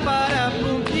 Ba-da,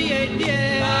 boom,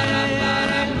 dee-dee.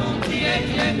 Ba-da, boom,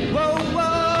 dee-dee.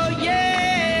 Whoa,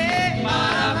 yeah.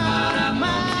 Ba-da,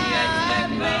 boom,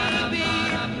 dee-dee. Baby,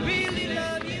 really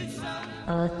love you so.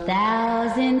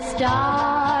 1,000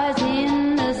 stars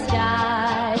in the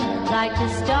sky, like the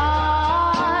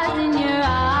stars in your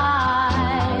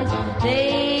eyes.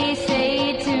 They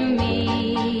say to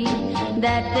me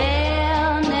that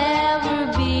there'll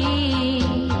never be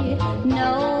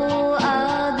no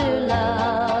other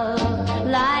love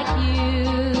like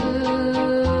you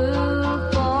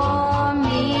for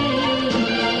me.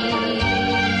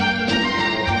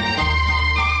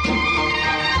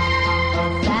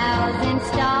 1,000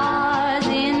 stars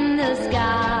in the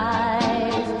sky.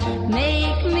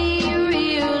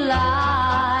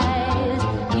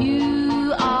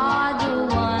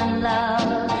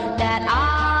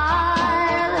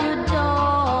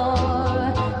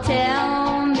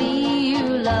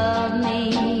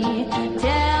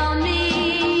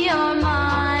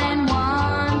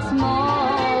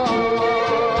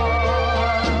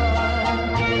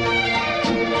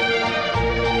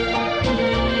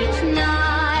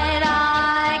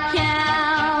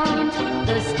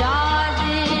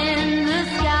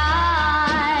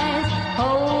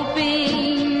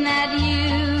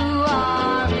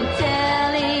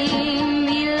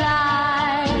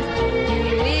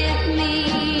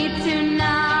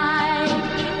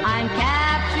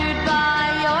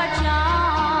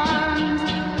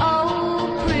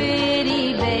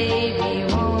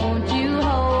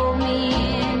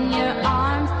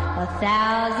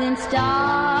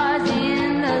 stars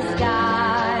in the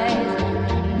skies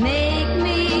make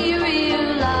me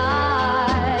realize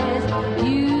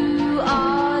you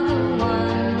are the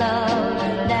one,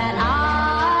 love, that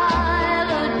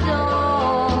I'll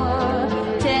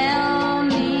adore. Tell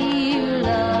me you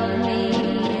love me.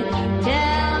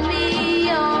 Tell me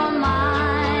you're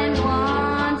mine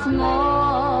once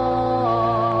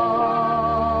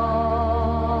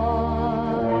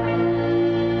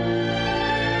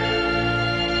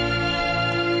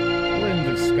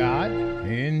Linda Scott,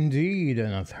 indeed,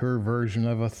 and her version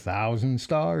of 1,000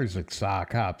 Stars at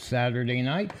Sock Hop Saturday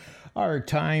night. Our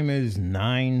time is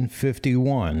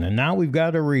 9:51, and now we've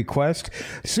got a request.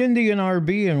 Cindy and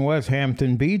RB in West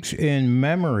Hampton Beach in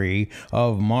memory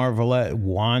of Marvelette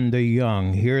Wanda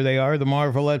Young. Here they are, the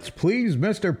Marvelettes. Please,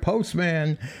 Mr.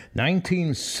 Postman,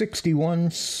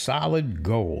 1961 Solid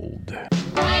Gold.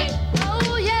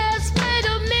 Oh yes, wait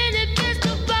a minute,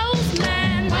 Mr.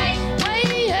 Postman. Wait,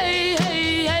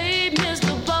 hey,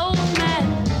 Mr. Postman.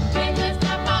 Hey,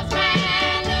 Mr.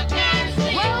 Postman, look and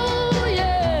see. Oh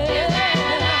yeah. Is there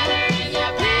a letter in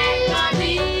your bag for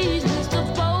me? Please, Mr.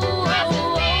 Postman.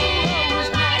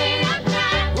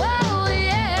 Oh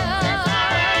yeah. Since I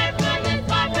heard from this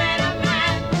puppet of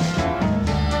mine,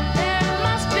 there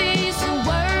must be some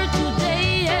word today,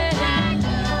 yeah,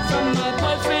 from my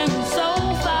boyfriend who's so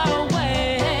far away.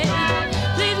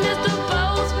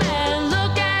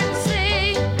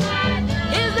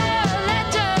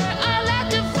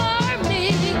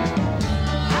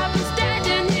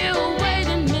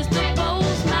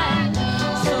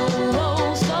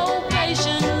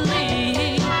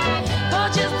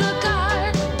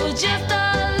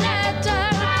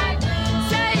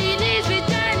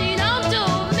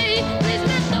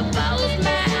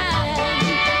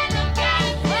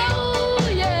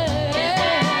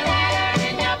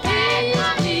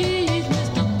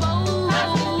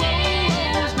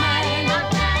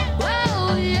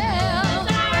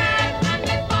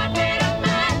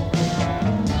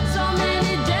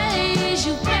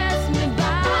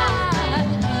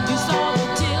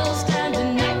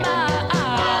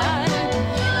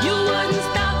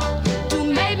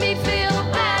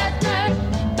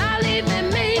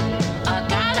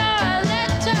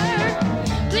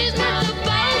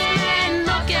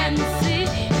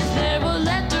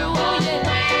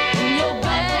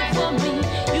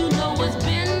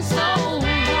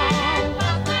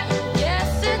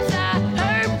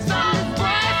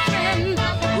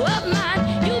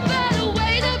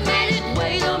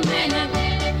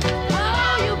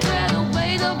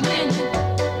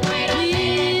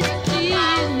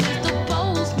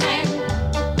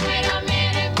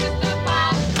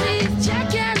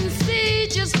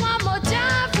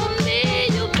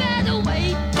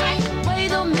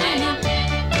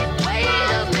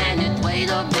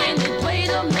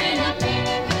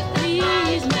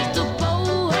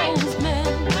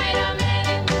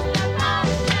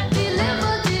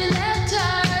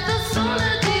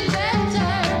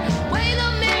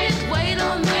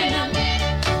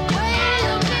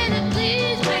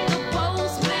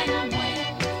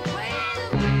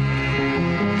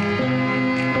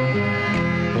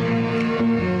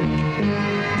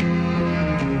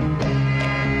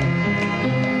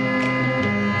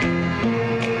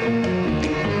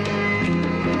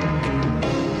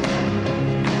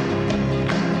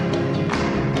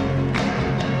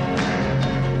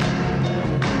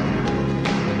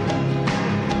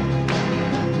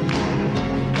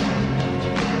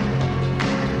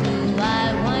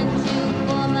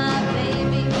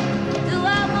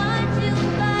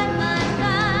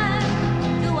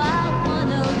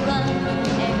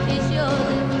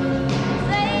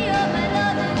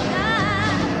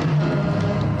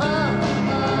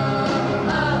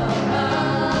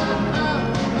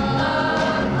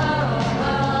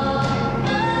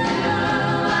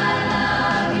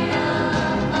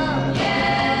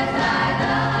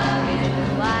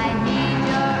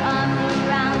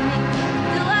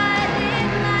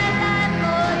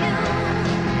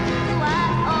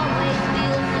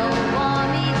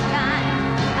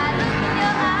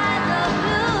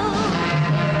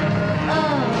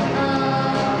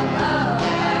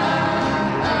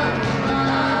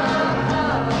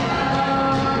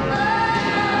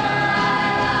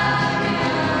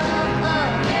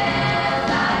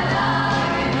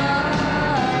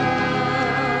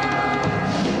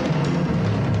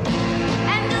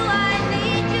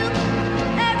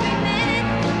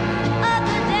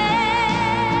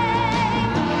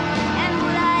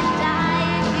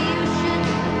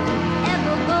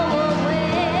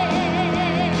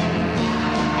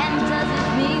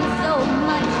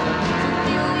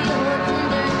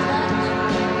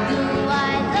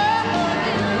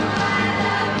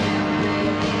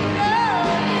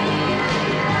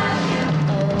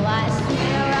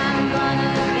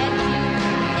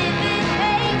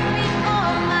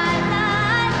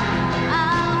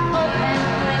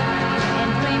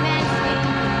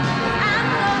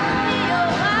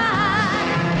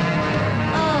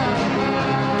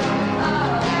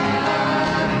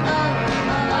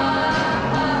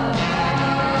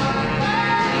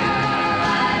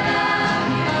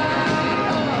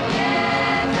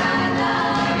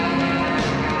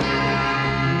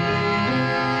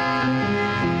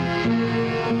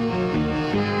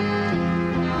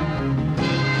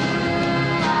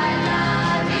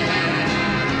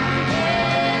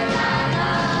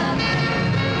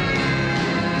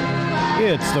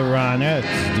 the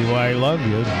Ronettes. Do I Love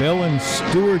You? Bill in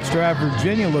Stewartstrap,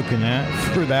 Virginia looking at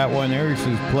for that one there. He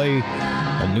says play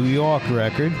a New York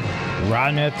record.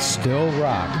 Ronettes Still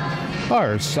Rock.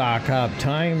 Our sock hop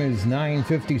time is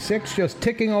 9:56, just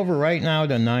ticking over right now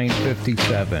to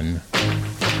 9:57.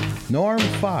 Norm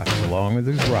Fox along with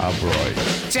his Rob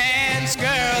Royce. Dance,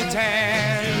 girl,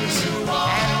 dance. And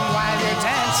while you're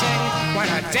dancing, why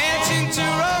not dance into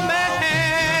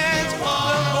romance?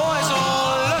 The boys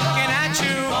all looking at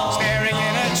you, staring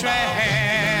in a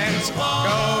trance. Go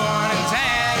on and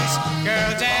dance,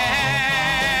 girl, dance.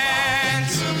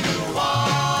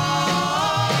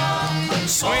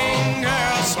 Swing,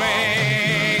 girl,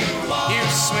 swing. You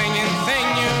swinging thing,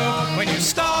 you, when you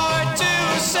start to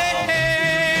sing,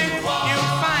 you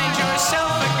find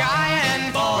yourself a guy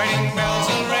and wedding bells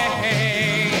will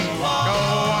ring. Go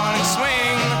on and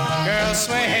swing, girl,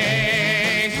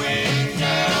 swing. Swing,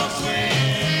 girl,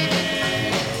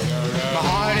 swing. My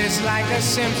heart is like a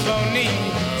symphony.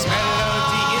 Its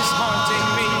melody is haunting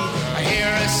me. I hear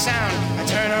a sound, I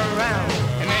turn around,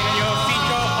 and then your feet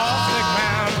go off the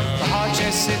ground. My heart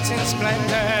just sits in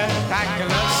splendor, like a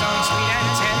love song, sweet and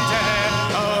tender.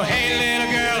 Oh, hey,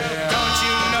 little girl, don't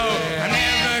you know I'm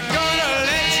never gonna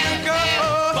let you go?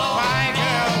 Why,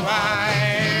 girl, why?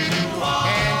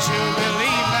 Can't you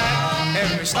believe that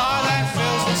every star that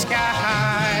fills the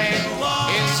sky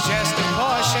is just a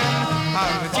portion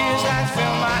of the tears that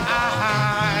fill my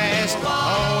eyes?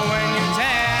 Oh, when you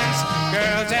dance,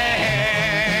 girl,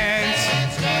 dance.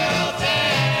 Dance, girl,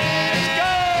 dance.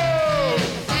 Go!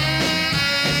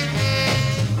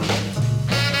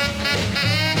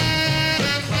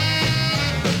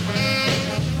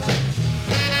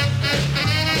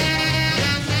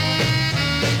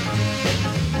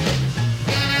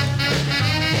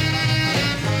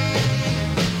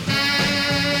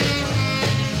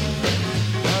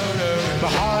 My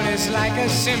heart is like a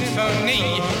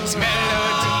symphony. Its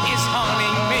melody is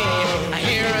haunting me. I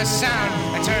hear a sound,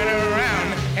 I turn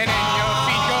around, and then your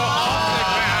feet go off the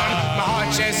ground. My heart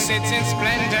just sits in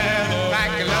splendor,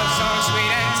 like a love song,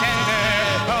 sweet and tender.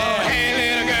 Oh, hey,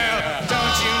 little girl,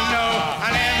 don't you know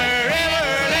I'll never ever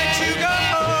let you go?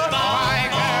 Why,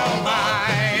 girl,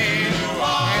 why?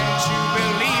 Can't you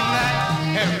believe that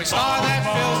every star that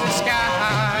fills the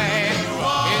sky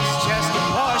is just a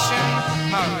portion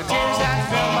of the tears that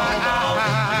fill my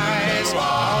eyes?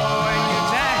 Oh, when you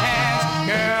dance,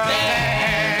 girl,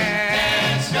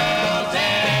 dance, girl,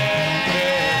 dance.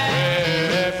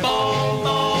 Boom,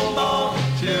 boom, boom,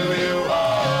 till you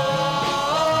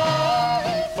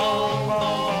boom,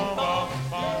 boom, boom.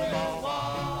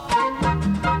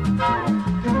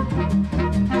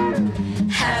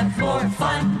 Have more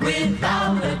fun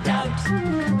without a doubt.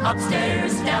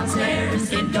 Upstairs,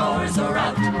 downstairs, indoors or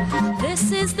out.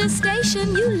 This is the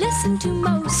station you listen to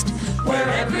most.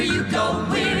 Wherever you go,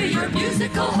 we're your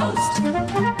musical host.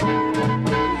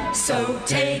 So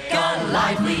take a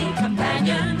lively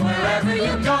companion wherever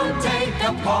you go. Take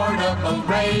a portable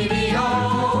radio.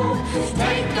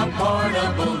 Take a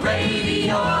portable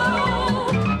radio.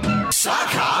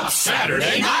 Sock Hop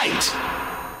Saturday Night.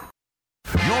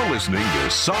 You're listening to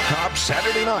Sock Hop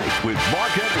Saturday Night with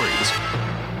Mark Edwards.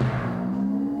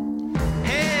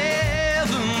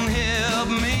 Heaven help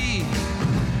me.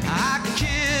 I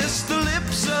kissed the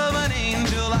lips of an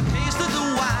angel. I tasted the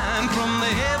wine from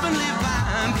the heavenly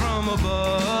vine from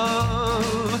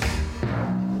above.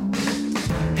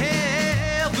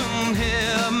 Heaven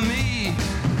help me.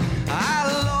 I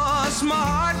lost my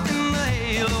heart in the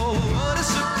halo. What a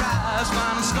surprise,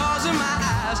 finding stars in my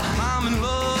eyes. I'm in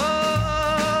love.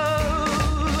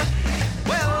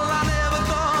 Well, I never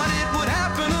thought it would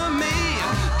happen to me.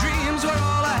 Dreams were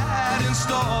all I had in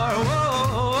store.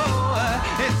 Whoa,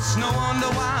 it's no wonder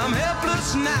why I'm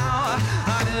helpless now.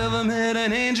 I never met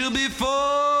an angel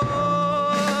before.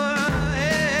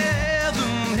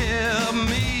 Heaven help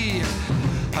me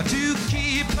to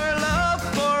keep her love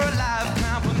for a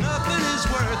lifetime. For nothing is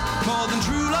worth more than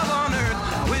true love on earth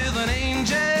with an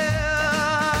angel.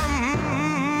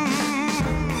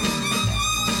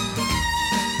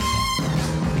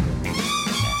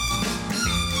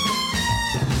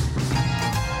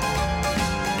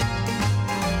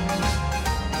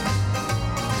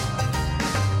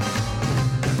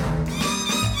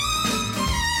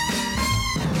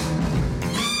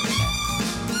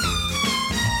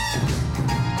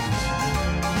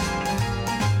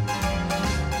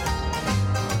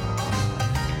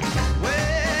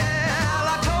 Well,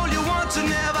 I told you once it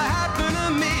never happened to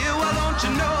me. Well, don't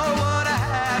you know what I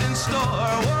had in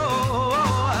store?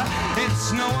 Whoa,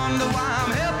 it's no wonder why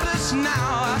I'm helpless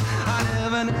now.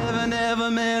 I never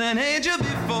met an angel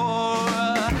before.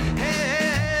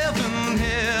 Heaven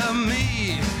help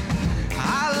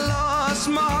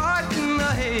lost my heart in the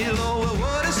halo. Well,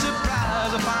 what a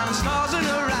surprise, I find the stars in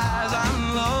her eyes. I'm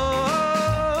in love.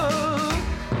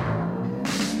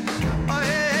 Oh,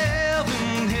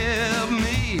 heaven help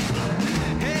me.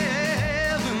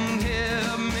 Heaven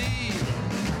help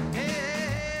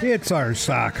me. It's our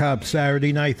Sock Hop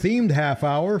Saturday Night themed half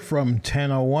hour from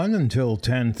 10:01 until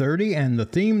 10:30, and the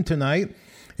theme tonight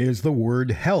is the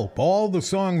word help. All the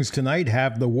songs tonight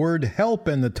have the word help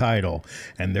in the title,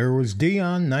 and there was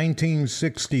Dion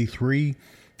 1963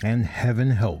 and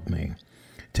Heaven Help Me.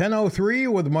 10:03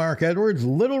 with Mark Edwards,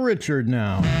 Little Richard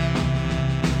now.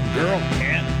 Girl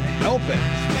can't help it.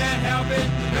 Can't help it,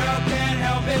 the girl can't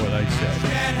help it. What I said.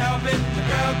 Can't help it, the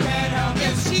girl can't help it.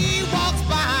 If she walks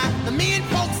by, the men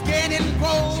folks getting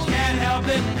gross. Can't help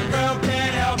it, the girl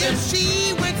can't help it. If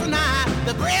she went tonight,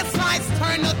 the breast lights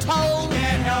turn to toes.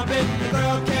 Can't help it, the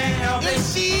girl can't help it.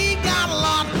 If she got a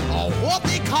lot of what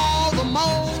they call the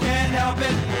moles. Can't help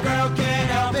it, the girl can't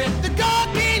help it. The girl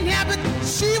can't help it,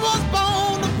 she was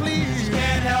born to please.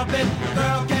 Can't help it, the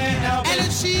girl can't help it. And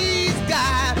if she's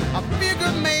got a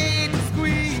figure made to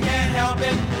squeeze. Can't help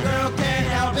it, the girl can't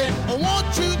help it.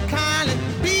 Won't you kindly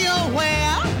be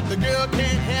aware? The girl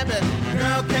can't help it. The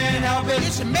girl can't help it.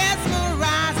 She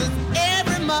mesmerizes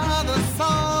every mother's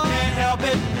son. Can't help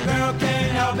it, the girl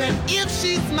can't help it. If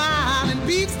she smile and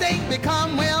beefsteak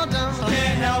become well done.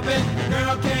 Can't help it, the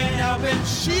girl can't help it.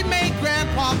 She make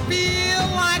grandpa feel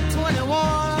like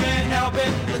 21. Can't help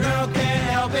it, the girl can't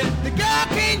help it. The girl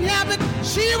can't help it,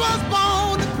 she was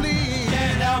born to please.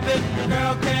 Can't help it, the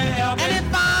girl can't help it. And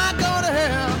if I go to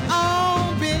her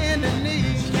on bending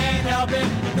knees. Can't help it,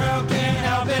 the girl can't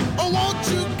help it. Oh, won't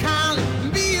you kindly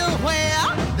be aware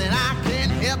that I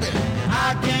can't help it?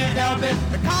 I can't help it.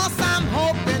 Because I'm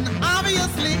hoping,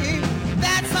 obviously,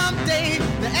 that someday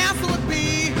the answer would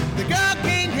be the girl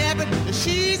can't help it,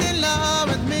 she's in love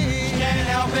with me. Can't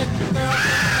help it, the girl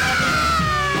can't help it.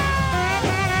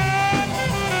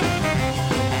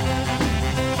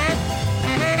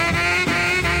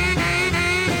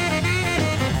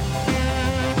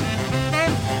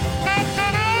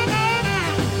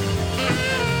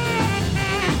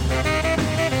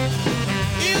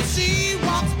 If she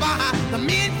walks by, the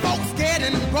men folks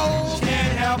getting gross.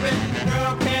 Can't help it, the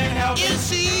girl can't help it. If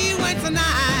she went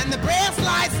tonight, the breast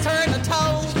lights turn to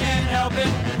toes. Can't help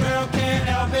it, the girl can't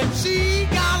help it. She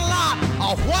got a lot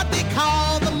of what they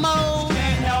call the moles.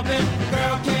 Can't help it, the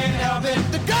girl can't help it.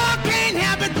 The girl can't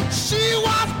help it, she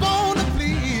was born to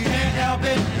please. Can't help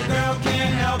it, the girl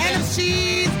can't help it. And if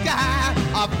she's got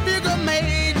a figure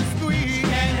made to squeeze.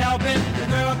 Can't help it, the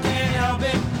girl can't help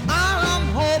it. I'm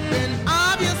hoping,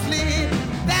 obviously,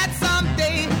 that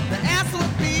someday the answer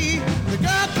would be the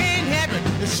girl can't help it,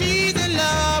 she's in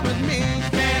love with me.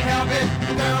 Can't help it,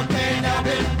 the girl can't help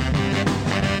it.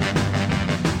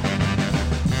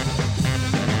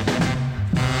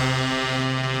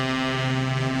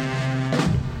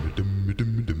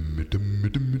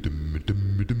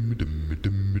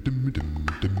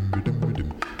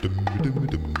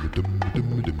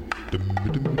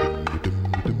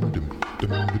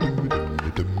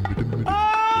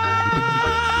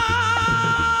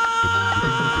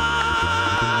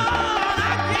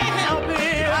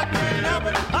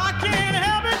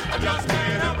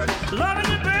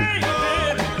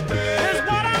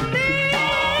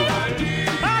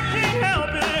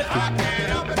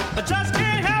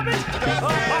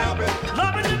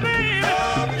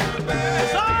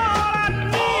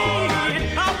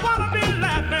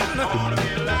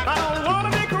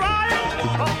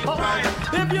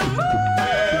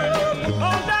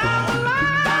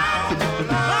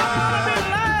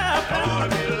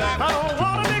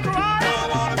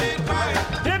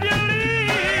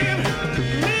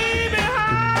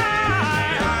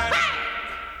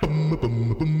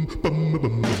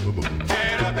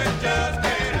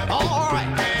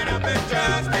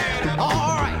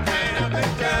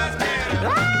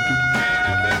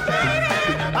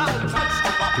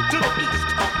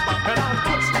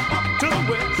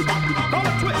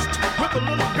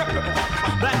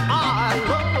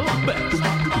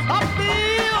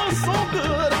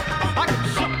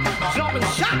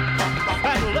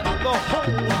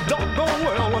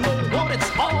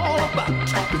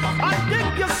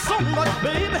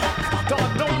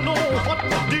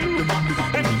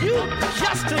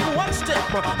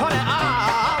 Honey,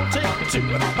 I'll take two.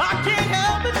 I can't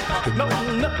help it. No,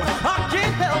 no, I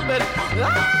can't help it.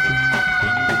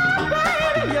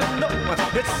 Baby, you know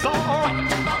it's all right.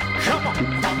 Come on,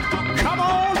 come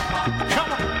on,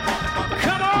 come on,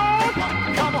 come on,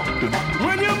 come on.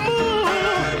 When you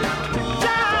move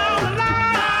down the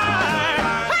line,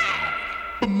 hey!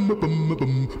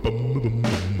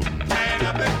 Can't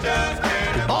help it, just can't.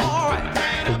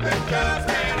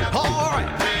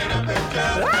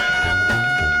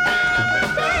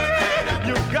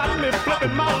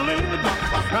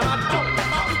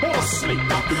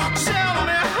 Tell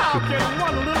me how can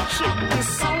one little chick be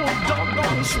so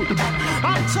doggone sweet?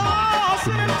 I'm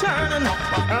tossing and turning,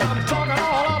 and I'm talking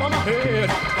all out of my head.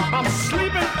 I'm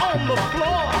sleeping on the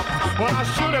floor when I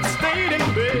should have stayed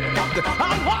in bed.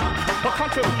 I'm what? A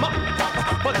country mutt,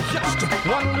 but just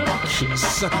one little kiss.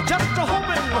 Just a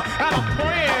hoping and a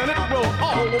praying it will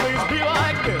always be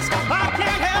like this. I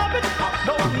can't help it,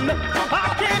 no, no,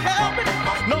 I can't help it,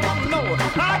 no, no,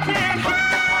 I can't help it.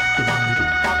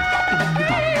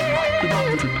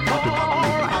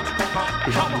 All right,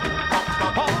 come on,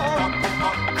 all right,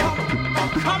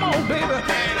 come on, baby.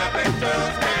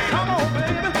 Come on,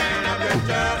 baby.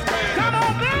 Come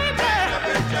on, baby.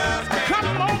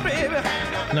 Come on, baby.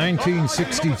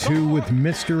 1962 with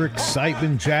Mr.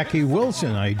 Excitement, Jackie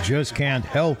Wilson, I Just Can't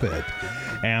Help It.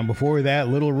 And before that,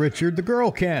 Little Richard, The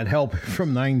Girl Can't Help It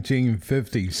from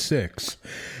 1956.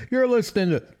 You're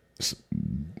listening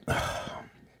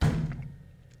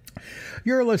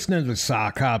to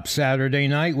Sock Hop Saturday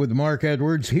Night with Mark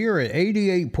Edwards here at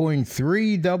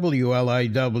 88.3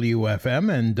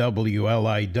 WLIW-FM and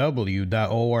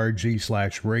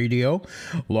WLIW.org/radio,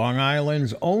 Long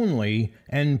Island's only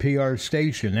NPR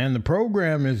station. And the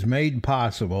program is made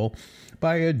possible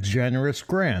by a generous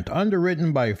grant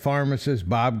underwritten by pharmacist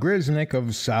Bob Grisnick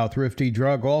of South Rifty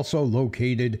Drug, also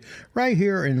located right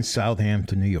here in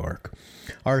Southampton, New York.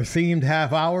 Our themed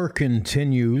half hour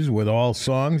continues with all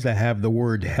songs that have the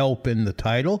word help in the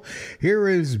title. Here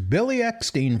is Billy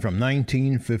Eckstein from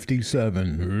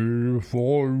 1957.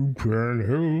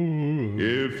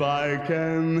 If I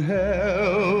can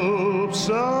help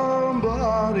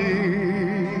somebody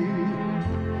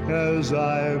as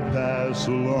I pass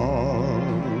along,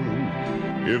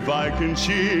 if I can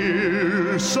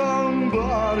cheer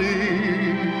somebody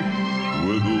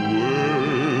with a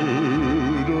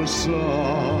word or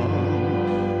song,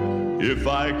 if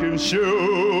I can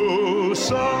show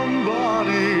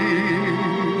somebody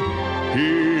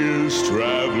he is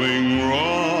traveling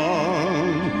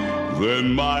wrong,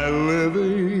 then my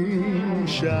living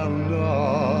shall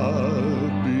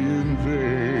not be in vain.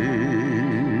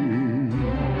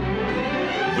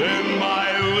 Then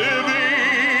my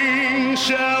living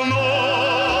shall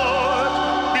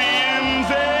not be in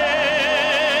vain.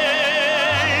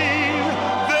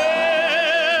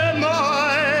 Then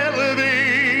my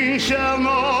living shall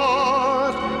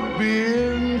not be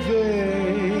in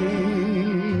vain.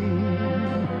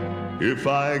 If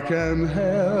I can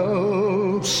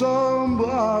help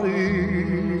somebody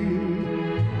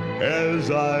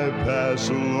as I pass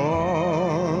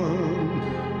along,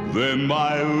 then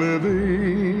my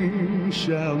living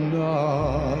shall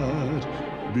not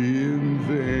be in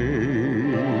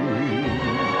vain.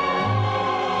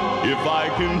 If I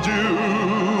can do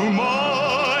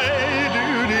my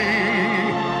duty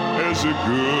as a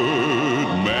good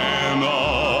man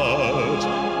ought,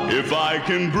 if I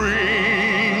can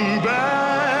bring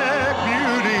back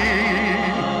beauty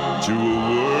to a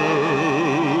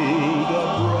world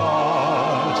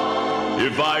abroad,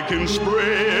 if I can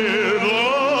spread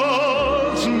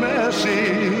love's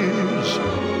message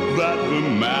that the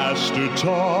Master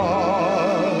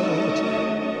taught,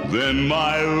 then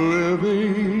my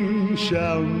living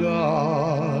shall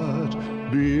not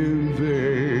be in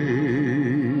vain.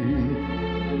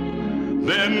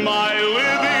 Then my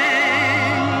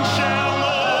living shall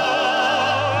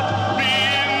not be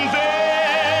in vain.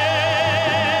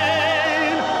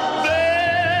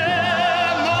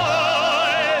 Then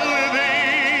my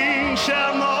living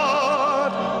shall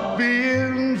not be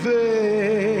in vain.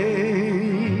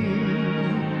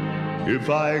 If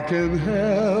I can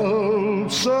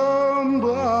help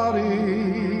somebody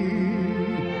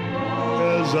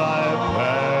as I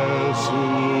pass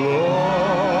along,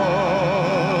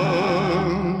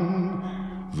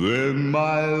 then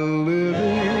my living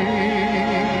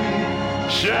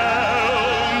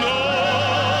shall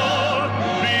not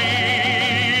be in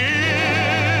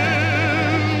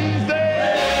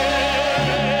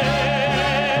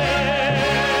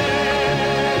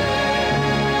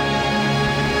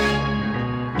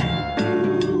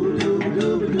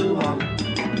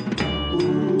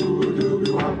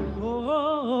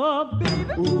Oh,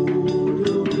 baby,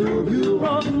 you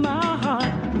broke my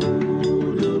heart.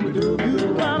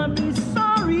 You gotta be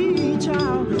sorry,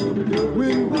 child,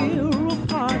 when we're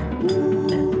apart.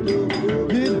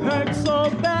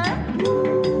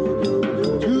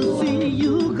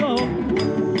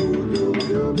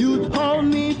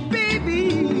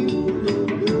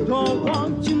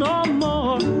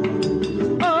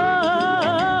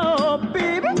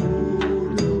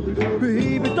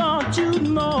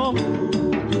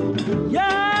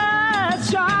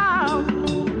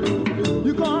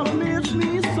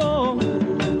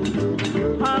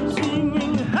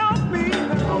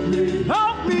 me,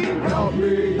 help me, help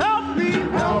me, help me,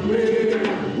 help me.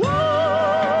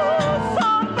 Whoa,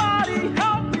 somebody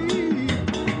help me,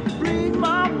 bring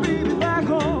my baby back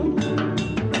home.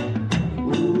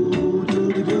 Ooh,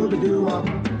 dooby dooby doo wop.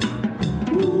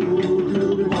 Ooh,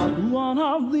 dooby wop. One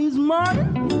of these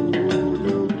mornings,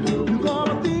 you're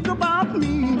gonna think about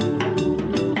me.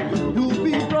 You'll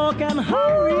be broke and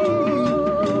hungry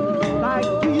like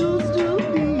you used to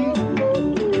be.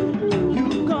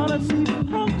 You're gonna see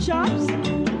pork chops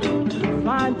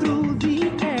flying through the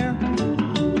air,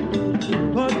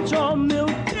 but your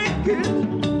milk ticket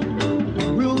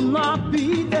will not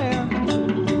be there.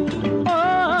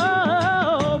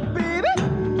 Oh, baby,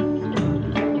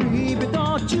 baby,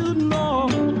 don't you know?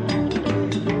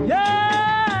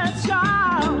 Yes,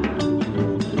 child,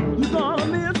 you're gonna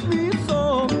miss me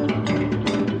so.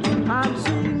 I'm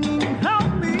singing,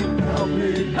 help me, help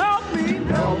me, help me,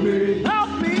 help me, help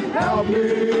me, help me.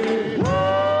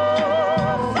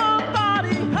 Whoa,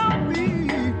 somebody help me,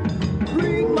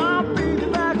 bring my baby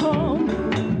back home.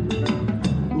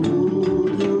 Ooh,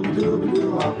 dooby dooby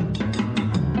doo wop.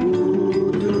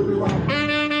 Ooh, dooby wop.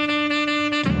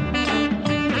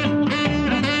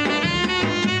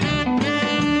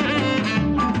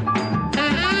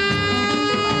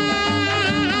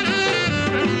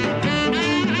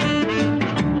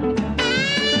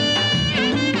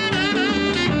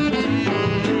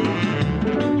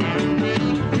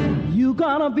 You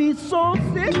gonna be so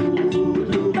sick,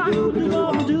 doctor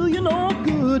gonna do you no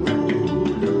good.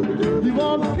 You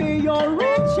won't pay your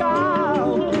rent,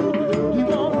 child. You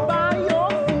won't buy your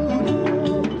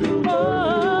food.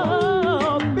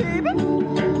 Oh, baby,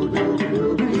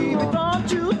 baby,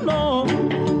 don't you know?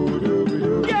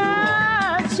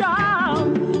 Yes,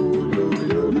 child,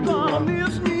 you're gonna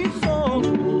miss me so.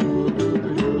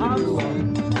 I'm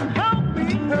singing, help me,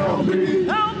 help me,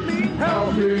 help me,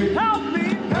 help me, help me,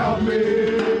 help me.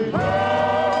 Oh,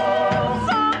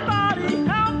 somebody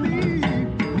help me,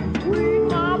 bring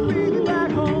my baby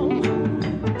back home.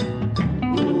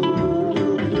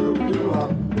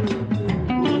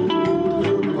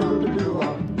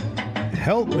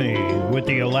 Help Me with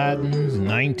the Aladdins,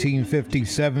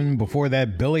 1957. Before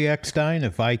that, Billy Eckstine,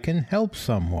 If I Can Help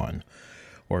Someone.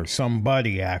 Or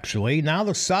somebody, actually. Now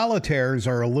the Solitaires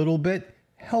are a little bit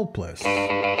helpless.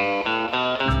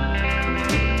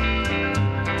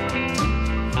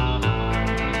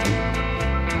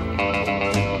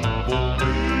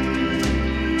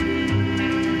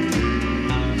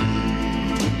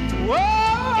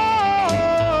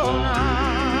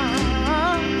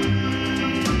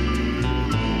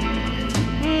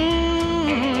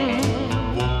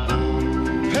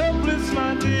 Helpless,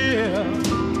 my dear,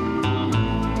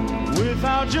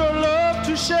 without your love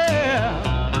to share.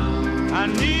 I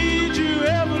need you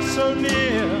ever so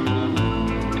near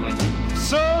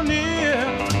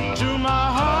to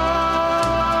my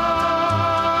heart.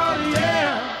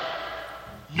 Yeah,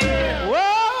 yeah.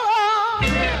 Whoa,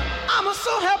 yeah. I'm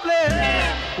so helpless.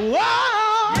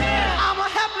 Whoa, yeah. I'm a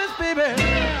helpless baby,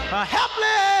 a helpless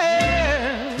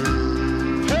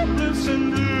and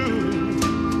blue.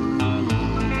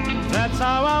 That's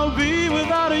how I'll be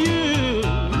without you.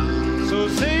 So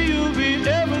say you'll be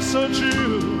ever so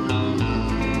true,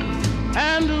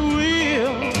 and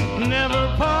we'll never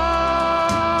part.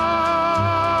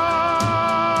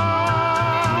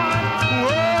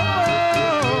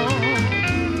 Whoa,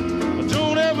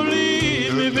 don't ever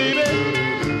leave me, baby,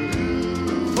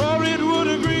 for it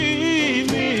would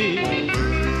grieve me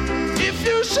if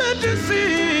you should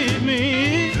deceive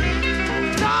me.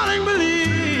 Darling,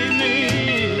 believe me,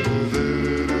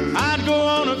 I'd go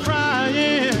on a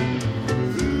crying,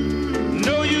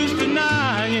 no use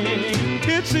denying.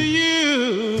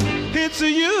 It's a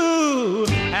you,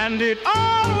 and it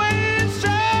always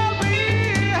shall be.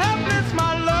 Helpless,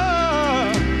 my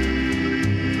love.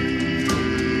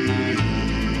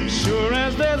 Sure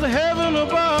as there's a heaven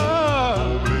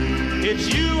above, it's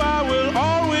you I will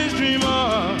always dream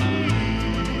of,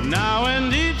 now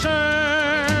and eternally.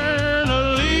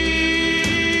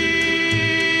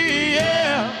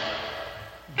 Yeah,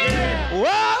 yeah.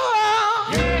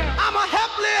 Whoa, yeah. I'm a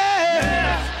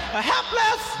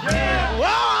helpless, yeah.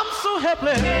 Whoa, I'm so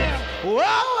helpless. Yeah.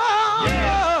 Whoa,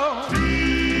 yeah.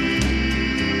 Please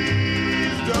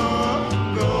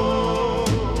don't go.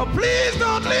 Oh, please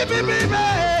don't leave me, baby.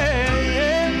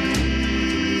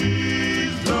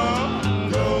 Please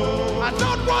don't go. I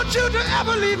don't want you to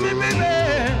ever leave me, baby.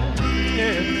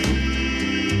 Yeah.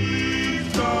 Please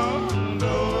don't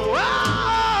go. Oh,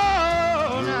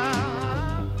 now.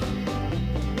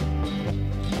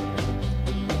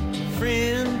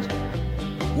 Friend,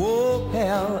 oh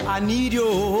pal, I need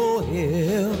your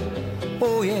help.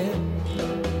 Oh yeah. yeah.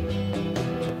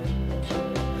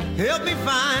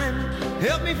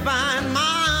 Help me find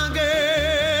my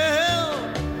girl.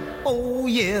 Oh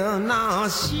yeah, now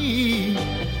she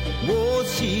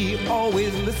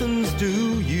always listens to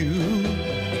you.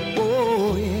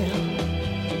 Oh yeah.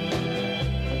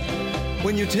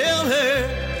 When you tell her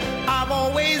I've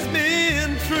always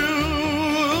been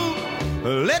true,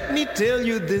 let me tell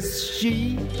you this,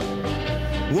 she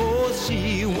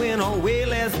went away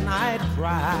last night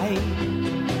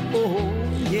crying. Oh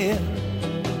yeah.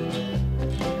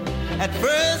 At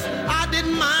first I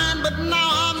didn't mind, but now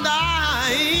I'm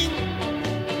dying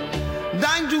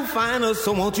to find her.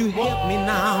 So won't you help me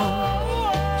now?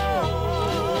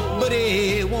 But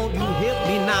hey, won't you help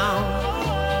me now?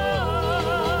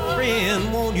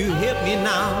 Friend, won't you help me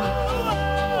now?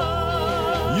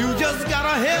 You just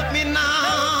gotta help me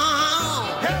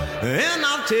now. And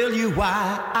I'll tell you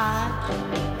why.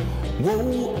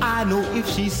 I know if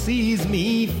she sees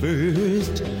me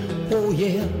first. Oh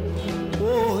yeah,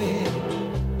 oh yeah.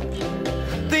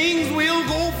 Things will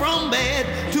go from bad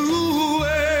to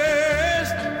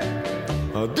worse.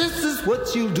 This is what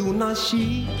she'll do now.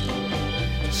 She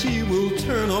will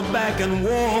turn her back and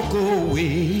walk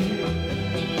away.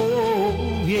 Oh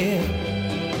yeah.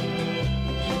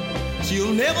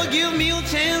 She'll never give me a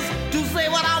chance to say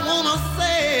what I wanna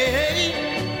say.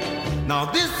 Now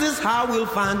this is how we'll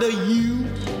find her. You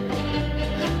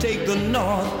take the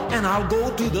north and I'll go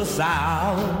to the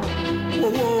south.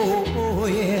 Oh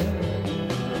yeah.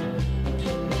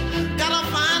 Gotta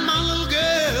find my little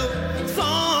girl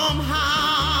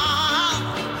somehow.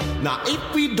 Now if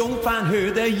we don't find her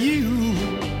there, you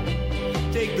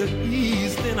take the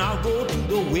east and I'll go to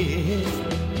the west.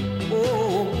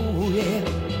 Oh yeah.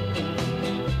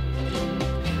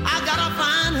 I gotta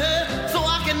find her so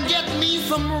I can get me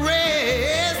some rest.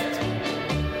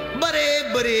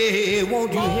 Buddy,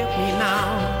 won't you help me now?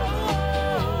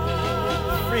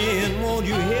 Friend, won't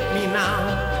you help me now?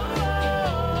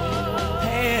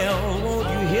 Hell, won't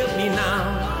you help me now?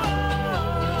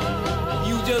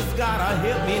 You just gotta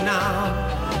help me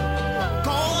now.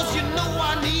 'Cause you know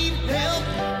I need help.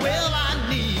 Well, I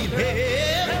need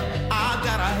help. I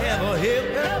gotta have a help.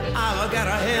 I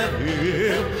gotta have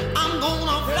help. I'm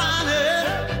gonna find her.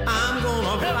 I'm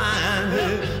gonna find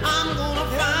her. I'm gonna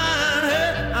find her.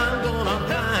 I'm gonna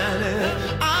find her.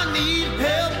 I need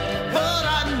help, but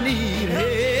I need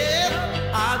help.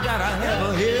 I gotta have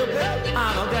a help. I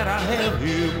gotta have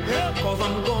help. 'Cause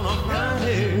I'm gonna find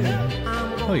her.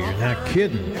 Oh, you're not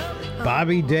kidding.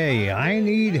 Bobby Day, I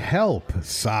Need Help.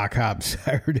 Sock Hop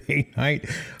Saturday night.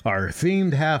 Our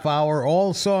themed half hour.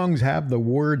 All songs have the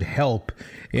word help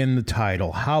in the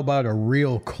title. How about a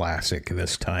real classic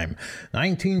this time?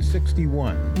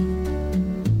 1961.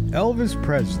 Elvis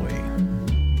Presley.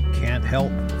 Can't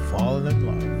Help Falling in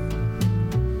Love.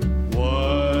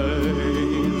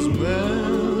 Wise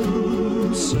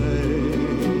men say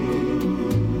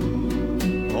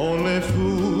only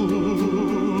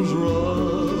fools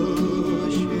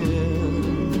rush in,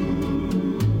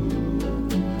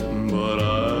 but I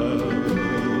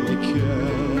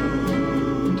can't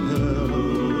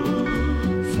help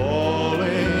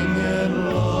falling in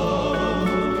love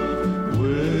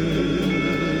with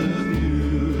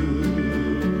you.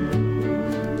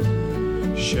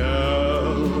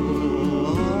 Shall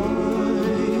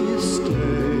I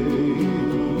stay?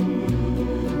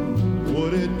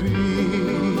 Would it be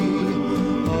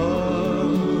a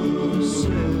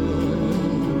sin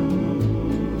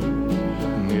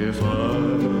if I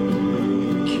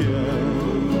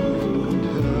can't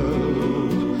help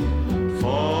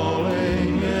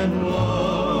falling in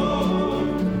love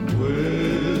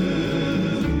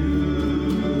with you?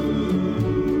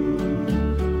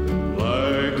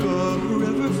 Like a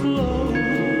river flows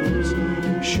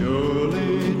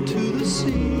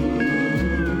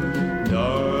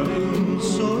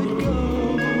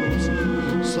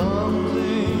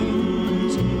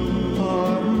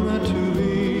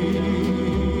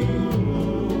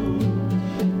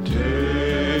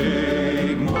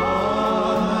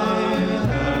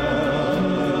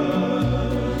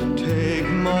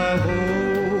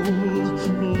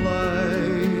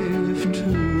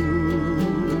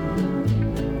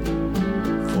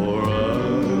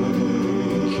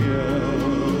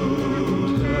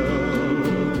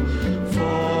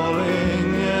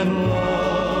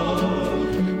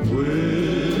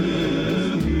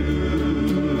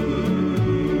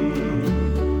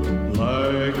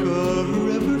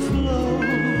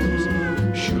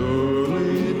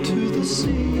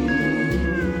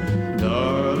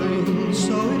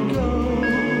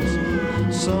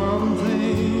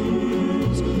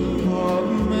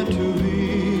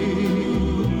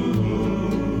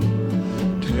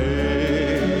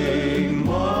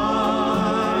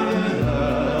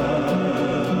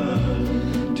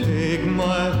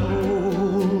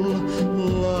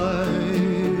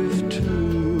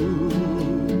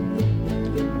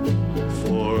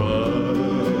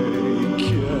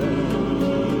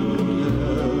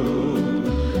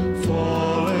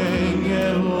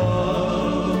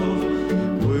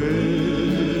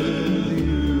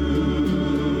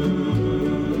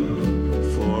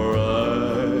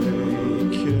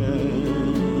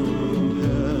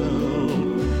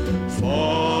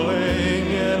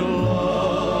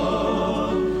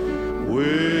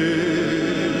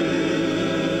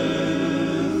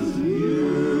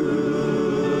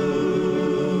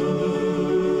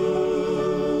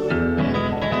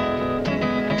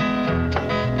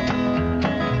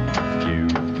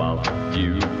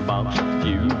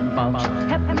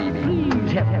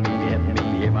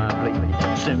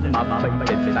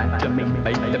back to me,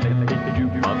 baby,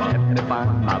 jukebox, help me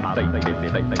find my baby.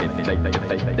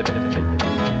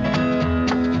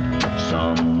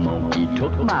 Some monkey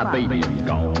took my baby and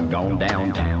gone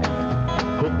downtown.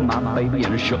 Hooked my baby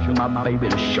and shook my baby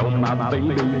and showed my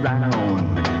baby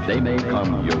round. They may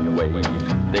come your way,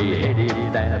 they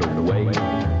headed that way.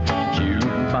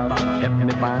 Jukebox, help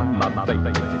me find my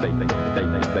baby.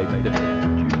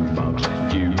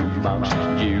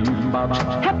 Jukebox,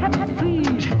 help me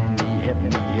please. Help me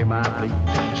hear my plea.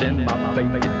 Send my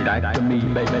baby back to me,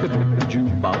 baby.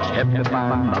 Jukebox, help me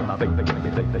find my baby.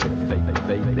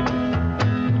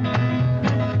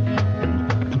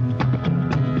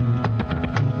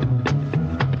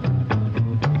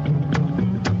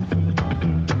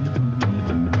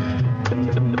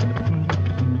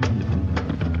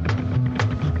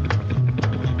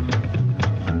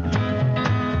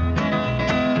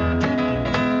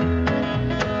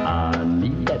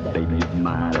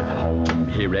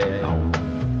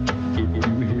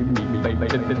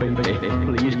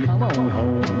 Please come on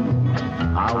home.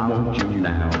 I want you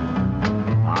now.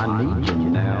 I need you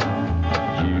now.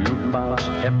 Jukebox,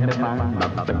 help me find my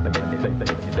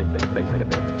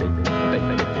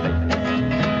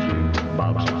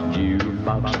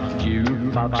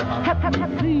Jukebox, help me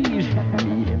please.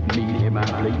 Help me hear my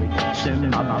plea. Send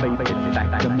my baby back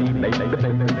to me, baby.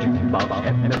 Jukebox,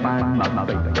 help me find my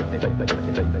baby.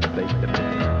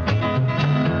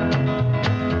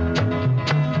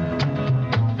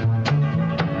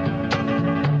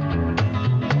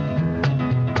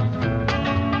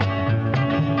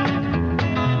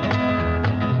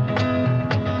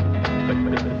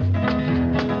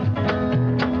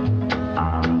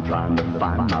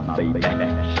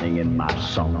 Singing my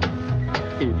song.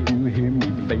 If you hear me,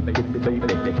 baby,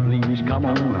 please come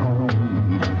on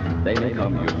home. They may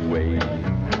come your way.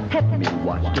 Help me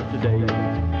watch it today.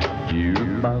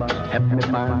 Jukebox, help me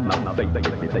find my baby.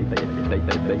 Jukebox,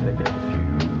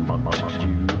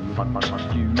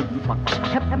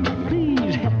 help me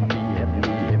please. Help me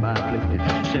hear my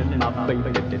plea. Send my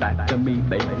baby back to me,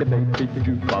 baby.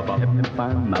 Jukebox, help me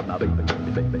find my baby.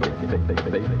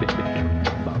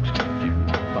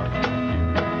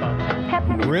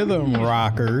 Rhythm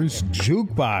Rockers,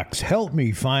 Jukebox, Help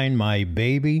Me Find My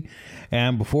Baby.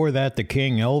 And before that, the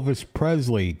King, Elvis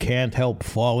Presley, Can't Help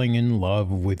Falling in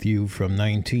Love with You from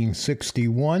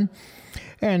 1961.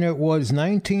 And it was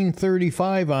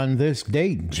 1935 on this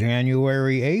date,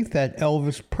 January 8th, that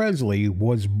Elvis Presley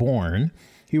was born.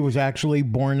 He was actually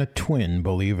born a twin,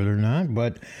 believe it or not,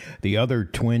 but the other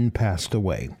twin passed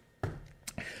away.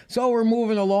 So we're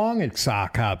moving along. It's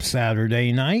Sock Hop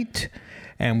Saturday night.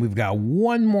 And we've got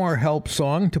one more help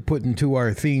song to put into our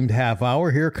themed half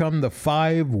hour. Here come the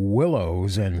Five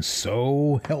Willows and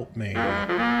So Help Me. So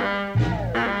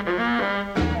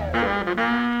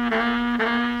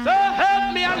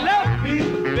help me, I love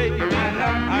you, baby,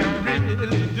 I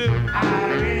really do.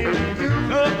 I really do.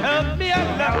 So help me, I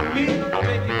love you,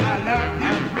 baby,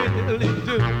 I really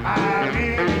do. I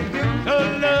really do. So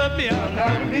love me, I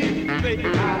love you, baby,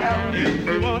 if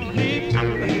you want me to.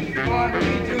 If you want me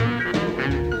to.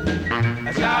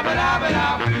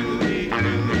 Shabba-dabba-dabba-doo-dee,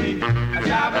 doo-dee.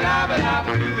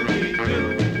 Shabba-dabba-dabba-doo-dee, doo.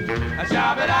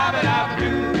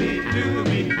 Shabba-dabba-dabba-doo-dee,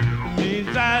 doo-dee.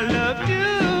 Means I love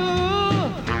you.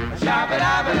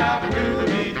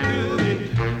 Shabba-dabba-dabba-doo-dee, doo-dee.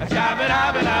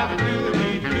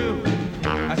 Shabba-dabba-dabba-doo-dee, doo.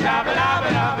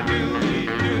 Shabba-dabba-dabba-doo-dee,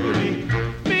 doo-dee.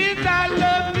 Means I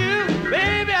love you.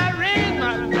 Baby, I raise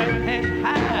my right hand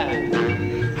high,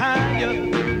 high up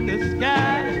in the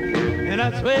sky. And I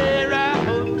swear I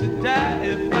hope to die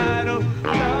if I don't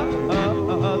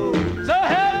love. So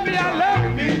help me, I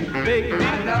love me, baby, I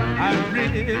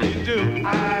really do. I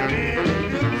really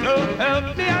do. So help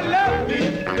me, I love me,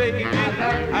 baby, I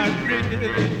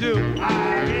really do. I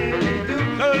really do.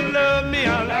 So love me, I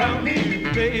love me,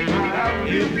 baby,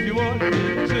 if you want me to.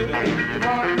 If you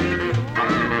want me to.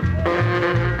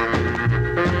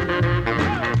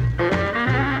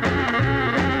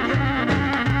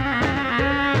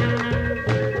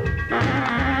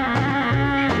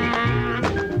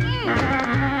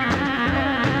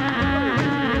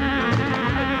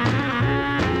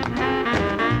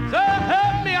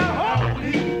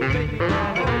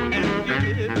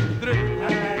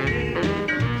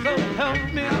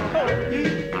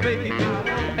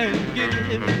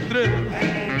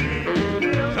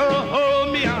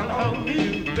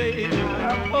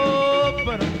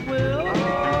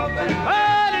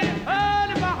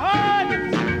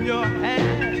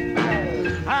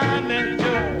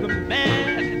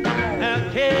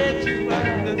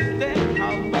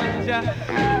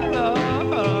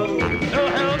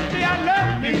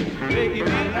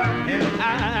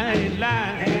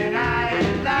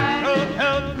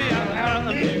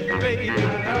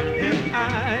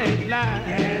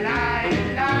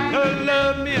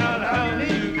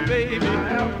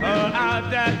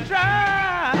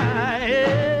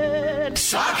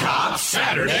 Hop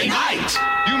Saturday Night.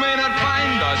 You may not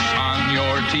find us on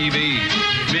your TV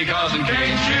because in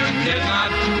case you did not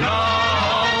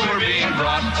know, we're being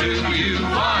brought to you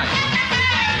by,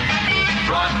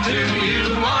 brought to you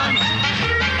by,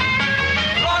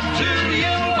 brought to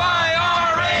you by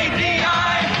RADI.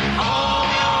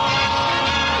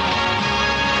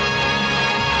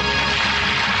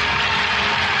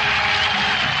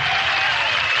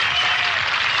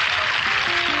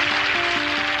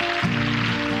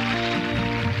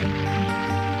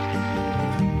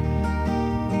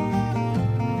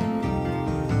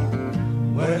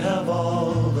 Where have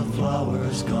all the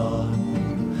flowers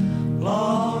gone?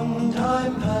 Long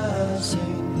time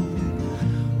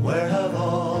passing. Where have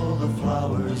all the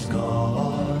flowers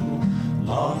gone?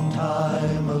 Long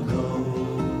time ago.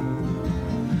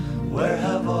 Where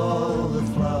have all the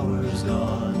flowers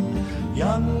gone?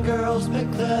 Young girls pick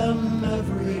them,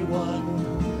 everyone.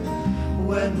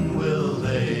 When will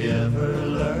they ever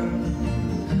learn?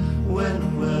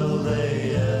 When will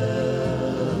they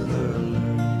ever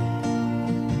learn?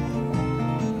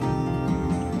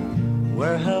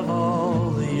 Where have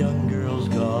all the young girls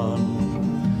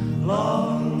gone?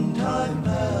 Long time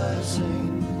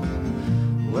passing.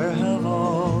 Where have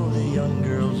all the young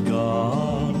girls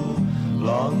gone?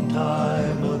 Long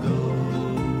time ago.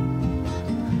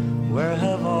 Where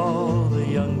have all the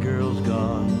young girls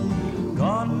gone?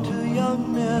 Gone to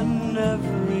young men,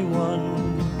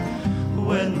 everyone.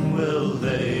 When will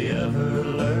they ever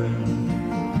learn?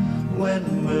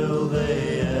 When will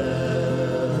they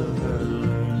ever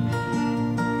learn?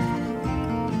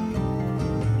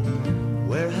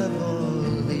 Where have all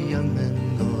the young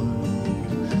men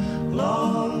gone?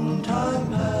 Long time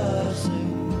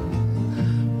passing.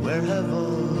 Where have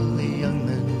all the young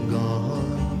men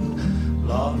gone?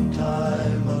 Long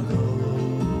time ago.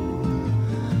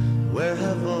 Where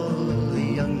have all the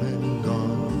young men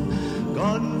gone?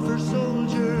 Gone for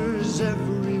soldiers,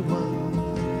 everyone.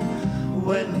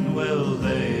 When will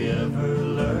they ever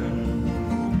learn?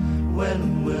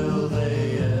 When will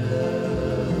they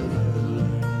ever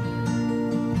learn?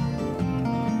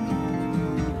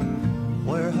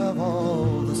 Where have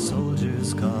all the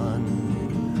soldiers gone?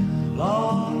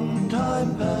 Long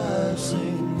time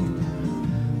passing.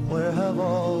 Where have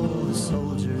all the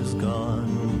soldiers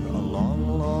gone? A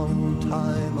long, long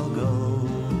time ago.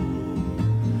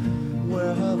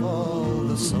 Where have all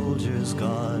the soldiers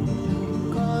gone?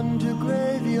 Gone to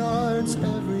graveyards,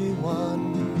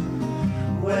 everyone.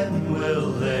 When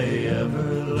will they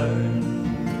ever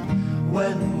learn?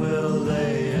 When will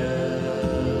they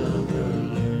ever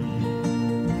learn?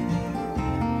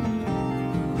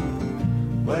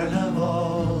 Where have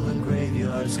all the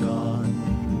graveyards gone?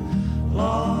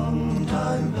 Long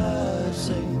time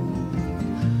passing.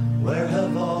 Where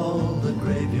have all the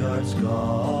graveyards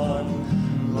gone?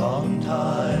 Long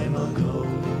time ago.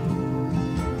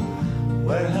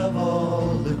 Where have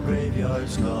all the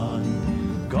graveyards gone?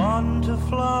 Gone to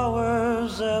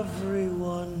flowers,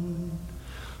 everyone.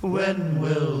 When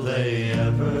will they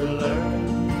ever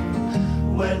learn?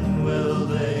 When will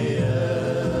they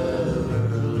ever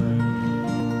learn?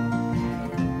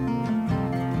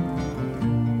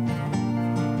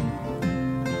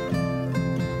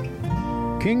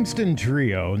 Kingston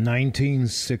Trio,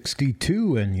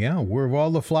 1962, and yeah, where have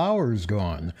all the flowers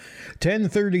gone?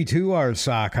 10:32 our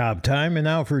sock hop time, and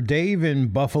now for Dave in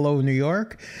Buffalo, New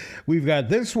York, we've got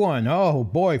this one. Oh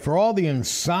boy, for all the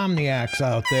insomniacs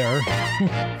out there.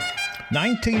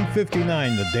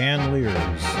 1959, the Dan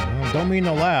Lears. Oh, don't mean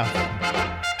to laugh,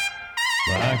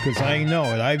 because I know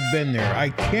it. I've been there. I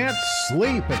can't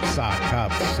sleep at sock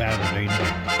hop Saturday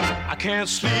night. I can't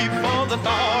sleep for the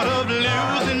thought of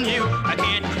losing you. I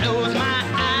can't close my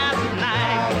eyes at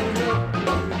night.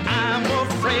 I'm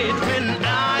afraid when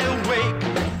I awake,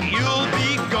 you'll be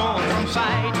gone from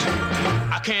sight.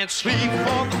 I can't sleep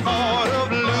for the thought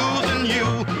of losing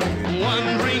you.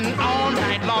 Wondering all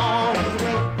night long,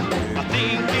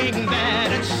 thinking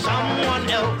that it's someone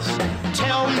else.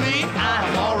 Tell me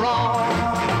I'm all wrong.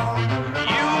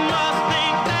 You must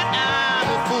think that I'm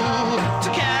a fool to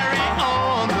carry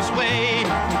on this way.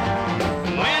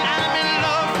 When I'm in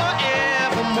love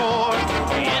forevermore,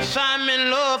 yes, I'm in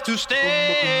love to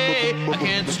stay. I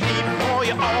can't sleep for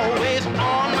you're always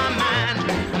on my mind.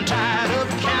 I'm tired of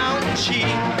counting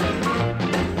sheep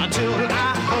until I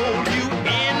hold you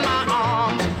in my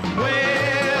arms.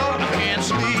 Well, I can't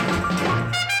sleep.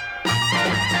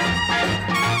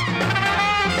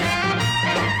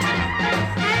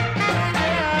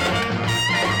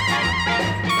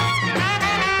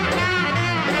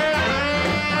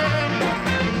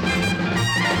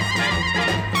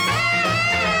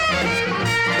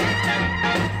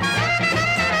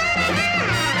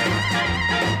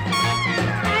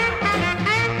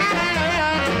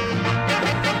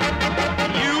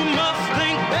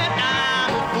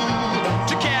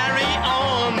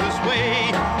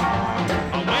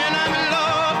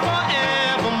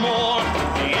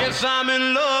 Yes, I'm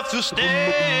in love to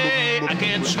stay. I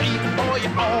can't sleep, boy,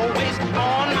 you're always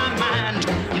on my mind.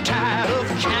 I'm tired of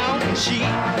counting sheep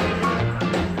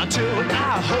until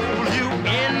I hold you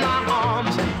in my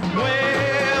arms.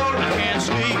 Well, I can't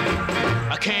sleep,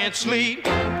 I can't sleep,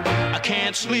 I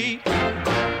can't sleep.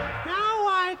 Now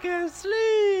I can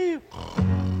sleep.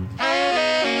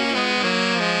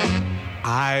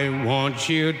 I want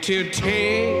you to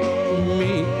take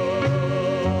me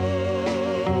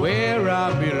where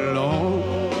I belong,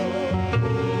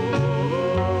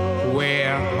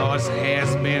 where hearts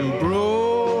has been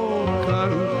broken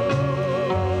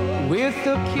with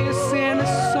a kiss and a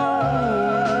song.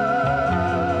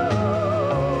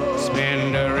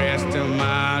 Spend the rest of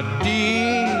my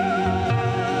day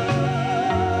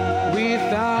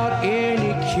without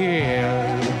any care.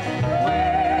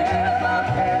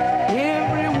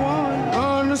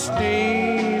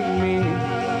 Understand me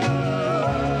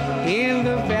in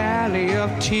the valley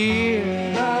of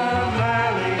tears. The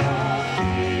valley of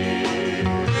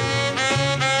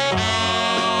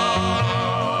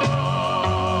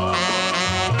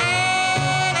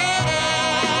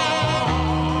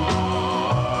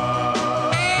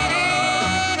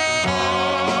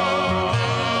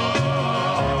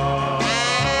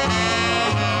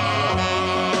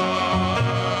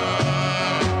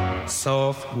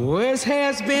soft words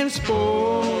has been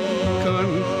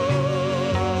spoken,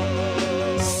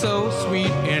 so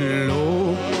sweet and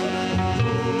low,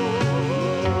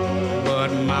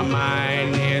 but my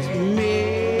mind is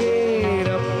made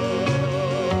up.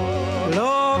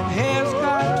 Love has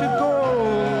got to go.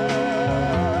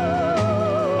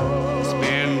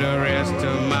 Spend the rest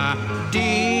of my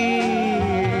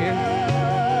days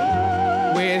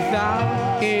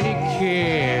without any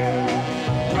care.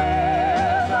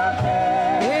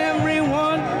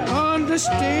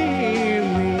 Understand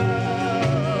me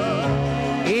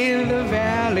in the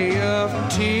valley of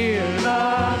tears.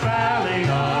 The valley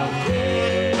of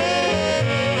tears.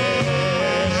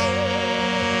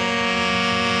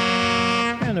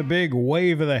 And a big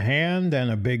wave of the hand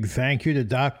and a big thank you to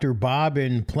Dr. Bob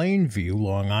in Plainview,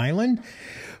 Long Island,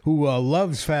 who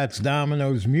loves Fats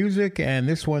Domino's music, and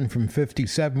this one from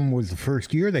 57 was the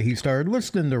first year that he started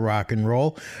listening to rock and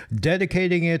roll,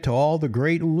 dedicating it to all the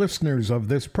great listeners of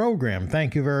this program.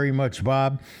 Thank you very much,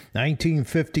 Bob.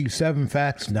 1957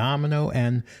 Fats Domino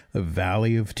and The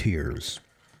Valley of Tears.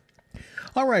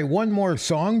 All right, one more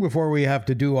song before we have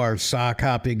to do our Sock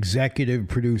Hop executive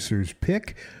producer's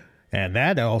pick. And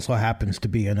that also happens to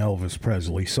be an Elvis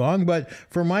Presley song. But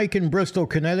for Mike in Bristol,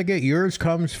 Connecticut, yours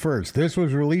comes first. This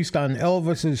was released on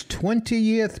Elvis's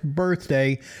 20th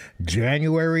birthday,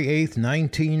 January 8th,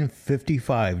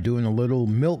 1955, doing a little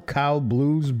Milk Cow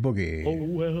Blues boogie. Oh,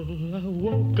 well, I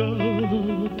woke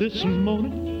up this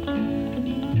morning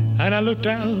and I looked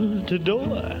out the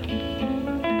door.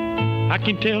 I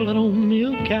can tell that old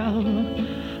milk cow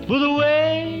for the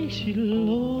way she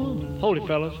looks. Hold it,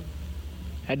 fellas.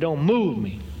 That don't move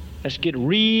me. Let's get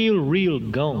real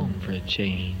gone for a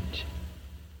change.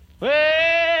 Well,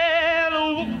 I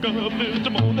woke up this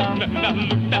morning and I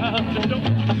looked out the door.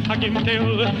 I can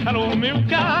tell that old milk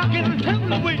cow, I can tell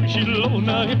the way she looks.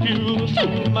 Now if you saw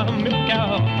my milk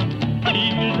cow,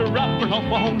 please drop her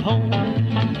on home.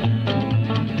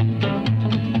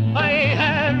 I ain't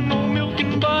had no milk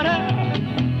and butter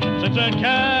since that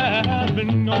cow's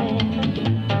been gone.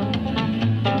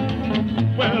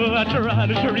 Well, I tried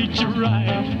to treat you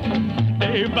right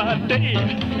day by day.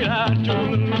 I told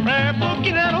a little prayer book,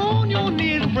 get out on your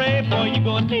knees and pray for you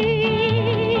gonna need.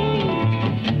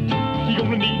 You're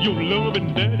gonna need your love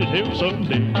and daddy's help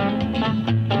someday.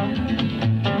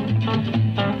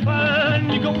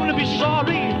 And you're gonna be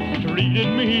sorry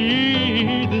treating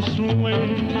me this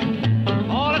way.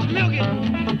 Oh, let's milk it.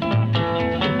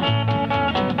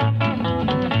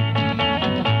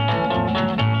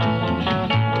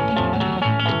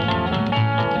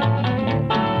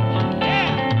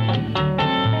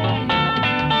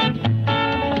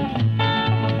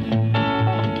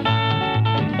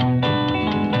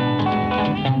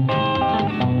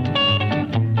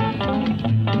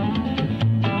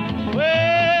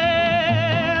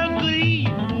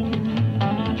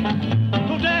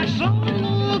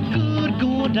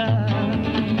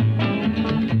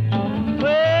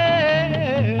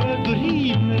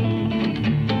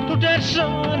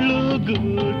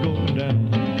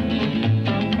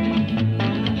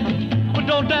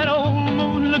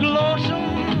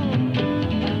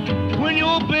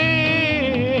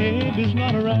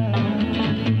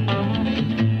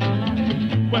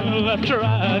 Well, I've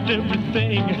tried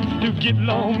everything to get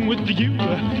along with you.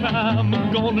 I'm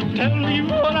gonna tell you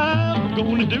what I'm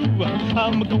gonna do.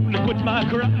 I'm gonna quit my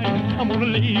crying. I'm gonna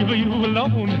leave you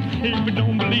alone. If you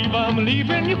don't believe I'm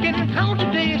leaving, you can count the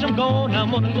days I'm gone. I'm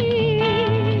gonna leave.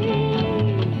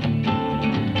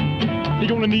 You're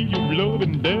gonna need your love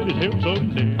and daddy's help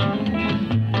someday.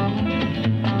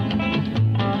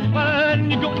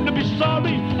 And you're gonna be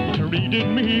sorry you treated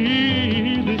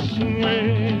me this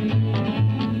way.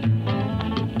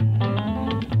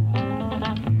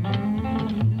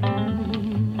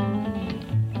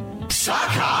 Sock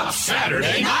Hop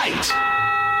Saturday Night.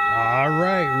 All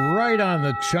right on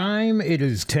the chime. It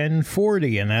is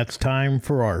 10:40, and that's time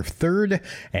for our third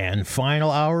and final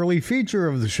hourly feature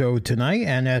of the show tonight,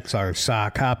 and that's our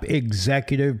Sock Hop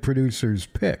Executive Producer's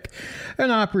Pick, an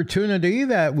opportunity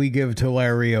that we give to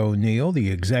Larry O'Neill,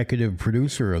 the executive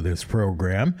producer of this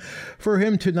program, for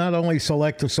him to not only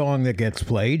select a song that gets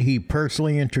played, he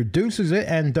personally introduces it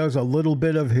and does a little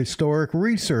bit of historic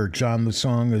research on the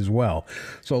song as well.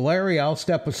 So, Larry, I'll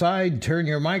step aside, turn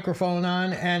your microphone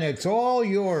on, and it's all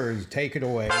yours. Take it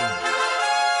away.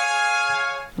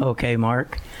 Okay,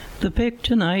 Mark. The pick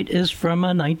tonight is from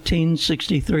a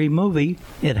 1963 movie.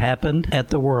 It happened at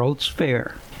the World's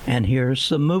Fair. And here's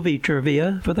some movie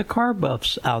trivia for the car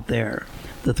buffs out there.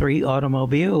 The three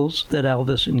automobiles that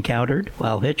Elvis encountered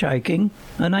while hitchhiking: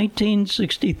 a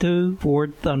 1962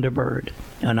 Ford Thunderbird,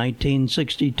 a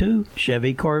 1962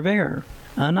 Chevy Corvair,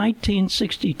 a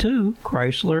 1962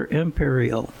 Chrysler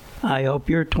Imperial. I hope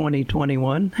your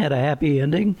 2021 had a happy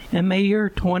ending, and may your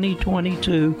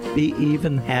 2022 be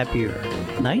even happier.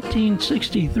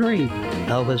 1963,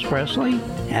 Elvis Presley,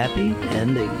 Happy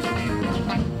Ending.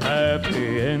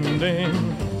 Happy ending,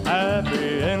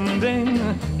 happy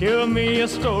ending. Give me a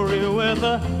story with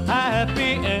a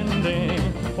happy ending.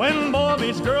 When boy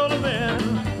meets girl then,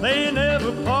 they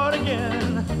never part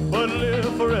again, but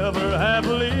live forever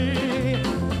happily,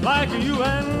 like you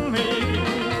and me.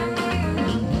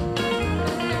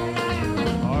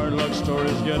 Hard luck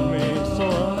stories get me so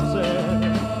upset,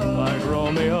 like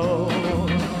Romeo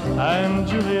and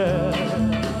Juliet.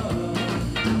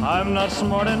 I'm not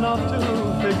smart enough to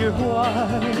figure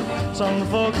why some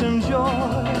folks enjoy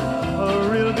a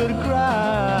real good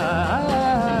cry.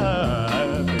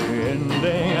 Happy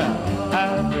ending,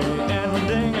 happy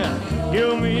ending.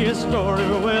 Give me a story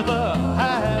with a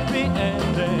happy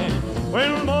ending.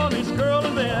 When boy meets girl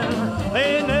then,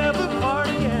 they never part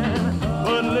again,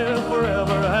 but live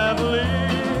forever happily,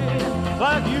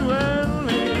 like you and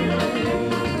me.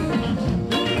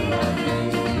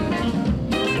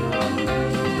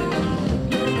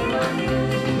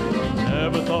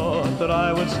 Never thought that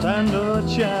I would stand a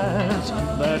chance,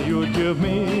 that you would give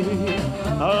me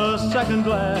a second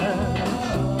glance.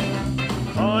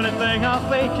 Funny thing how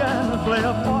fate can play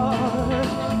a part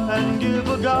and give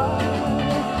a guy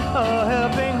a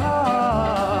helping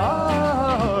heart.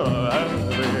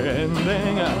 Happy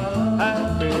ending,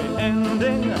 happy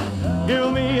ending.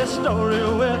 Give me a story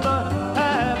with a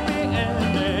happy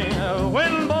ending.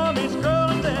 When boy meets girl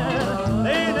then,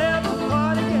 they never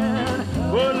part again,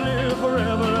 but live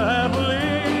forever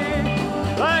happily,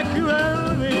 like you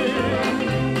and me.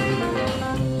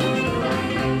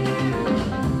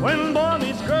 When boy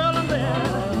meets girl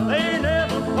then, they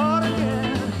never part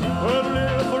again, but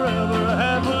live forever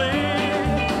happily,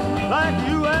 like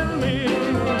you and me,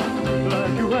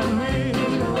 like you and me,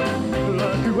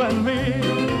 like you and me,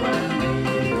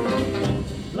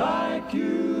 like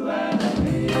you and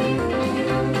me.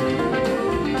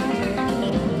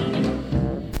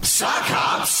 Sock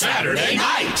Hop Saturday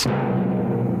Night.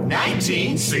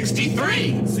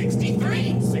 1963.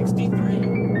 63.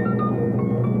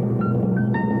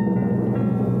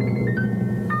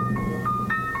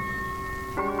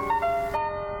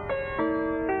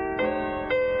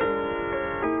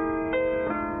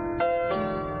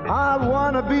 I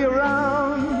wanna be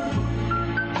around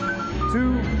to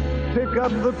pick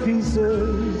up the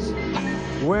pieces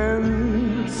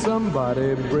when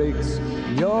somebody breaks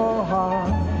your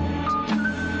heart.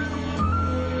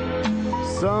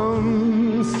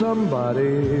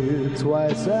 Somebody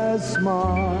twice as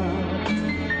smart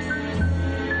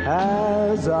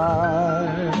as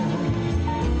I.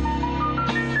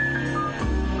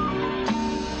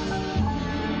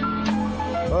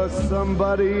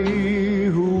 Somebody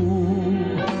who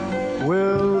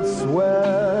will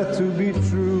swear to be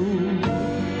true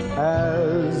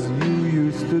as you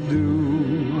used to do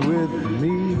with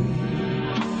me,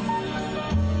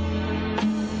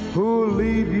 who'll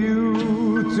leave you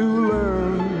to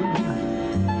learn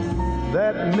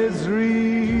that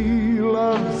misery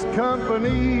loves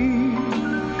company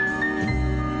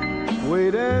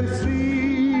wait and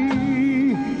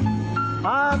see.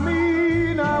 I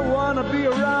mean, I wanna be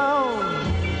around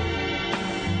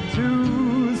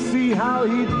to see how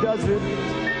he does it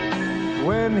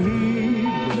when he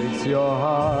breaks your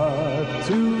heart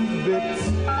to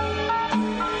bits.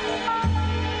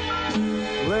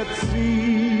 Let's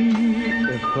see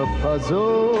if the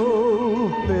puzzle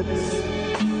fits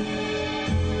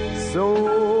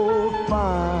so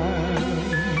fine.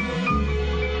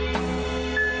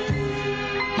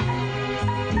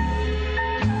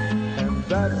 And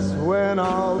that's when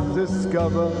I'll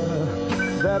discover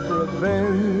that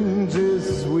revenge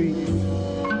is sweet.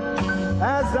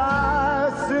 As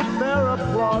I sit there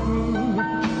applauding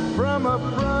from a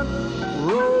front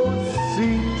row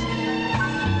seat,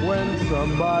 when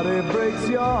somebody breaks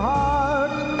your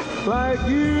heart like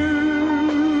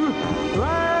you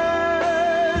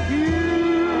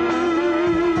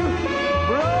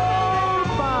broke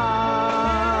mine.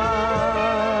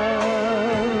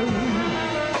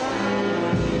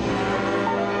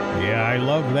 Yeah, I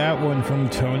love that one from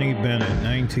Tony Bennett,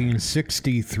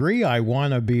 1963, I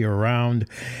Wanna Be Around.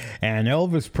 And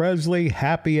Elvis Presley,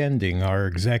 Happy Ending, our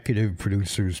executive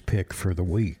producer's pick for the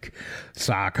week.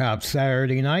 Sock Hop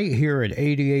Saturday night here at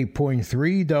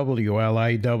 88.3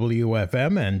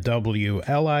 WLIW-FM and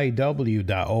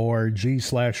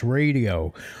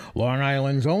WLIW.org/radio. Long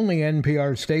Island's only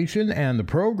NPR station, and the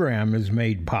program is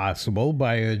made possible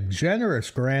by a generous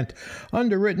grant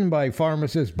underwritten by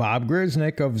pharmacist Bob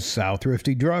Grisnick of South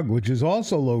Thrifty Drug, which is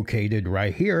also located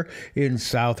right here in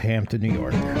Southampton, New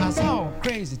York. I saw a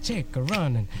crazy chick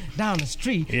running down the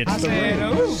street. It's I the said,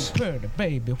 Raiders. "Oh, pretty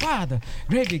baby, why the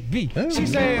great big beat?" She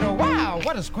said, "Oh, wow,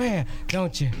 what a square.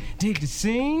 Don't you dig the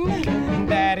scene?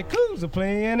 Daddy Cool's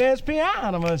playing his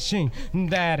piano machine.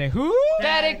 Daddy who?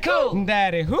 Daddy Cool.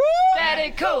 Daddy who?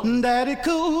 Daddy Cool. Daddy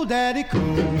Cool, Daddy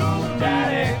Cool.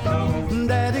 Daddy Cool.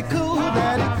 Daddy Cool,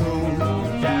 Daddy Cool.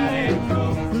 Daddy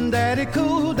Cool. Daddy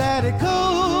Cool, Daddy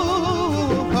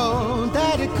Cool. Oh,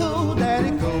 Daddy Cool,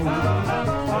 Daddy Cool.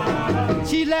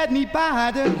 She let me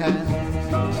buy the hand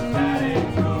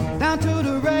down to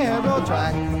the railroad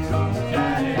track.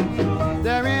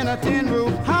 There in a tin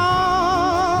roof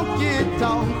honky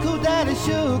tonk, cool daddy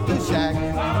shook the shack.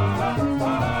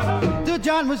 The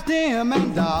joint was dim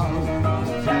and dark,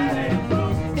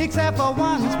 except for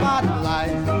one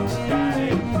spotlight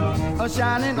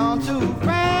shining on two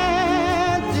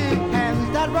frantic hands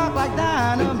that rock like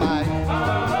dynamite.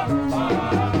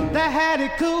 They had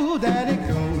it cool, daddy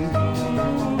cool.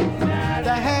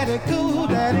 They had it cool,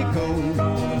 daddy cool.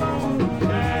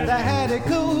 They had it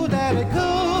cool, daddy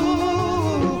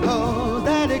cool. Oh,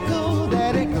 daddy cool,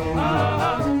 daddy cool.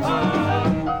 Rock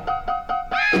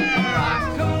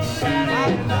cool,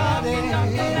 daddy, daddy. Rock cool, daddy, knocky,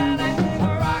 knocky, daddy.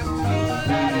 Rock cool,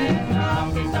 daddy,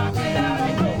 knocky, knocky,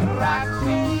 daddy.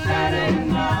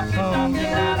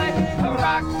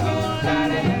 Rock cool,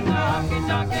 daddy, knocky,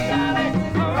 knocky, daddy.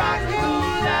 Rock cool,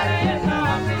 daddy,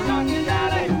 knocky, knocky,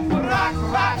 daddy. Rock,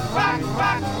 rock, rock,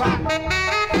 rock, rock.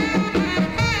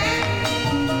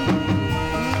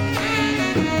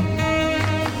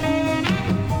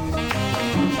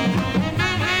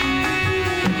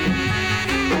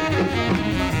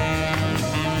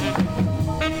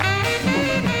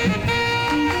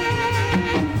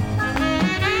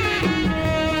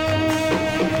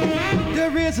 The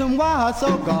reason why I'm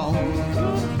so gone,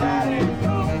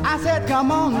 I said,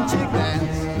 come on, chick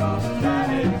dance.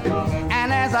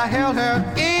 And as I held her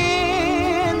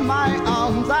in my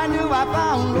arms, I knew I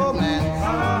found romance.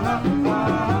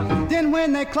 Then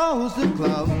when they closed the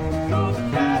club,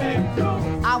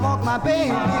 I walked my baby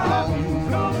home.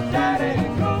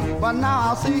 But now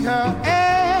I'll see her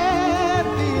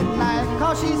every night,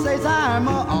 'cause she says I'm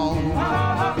her own.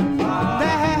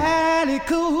 Daddy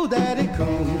cool, daddy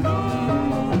cool.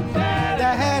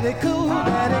 Daddy cool,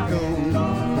 daddy cool.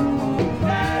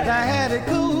 Daddy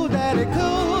cool, daddy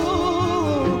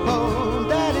cool. Oh,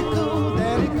 daddy cool,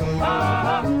 daddy cool.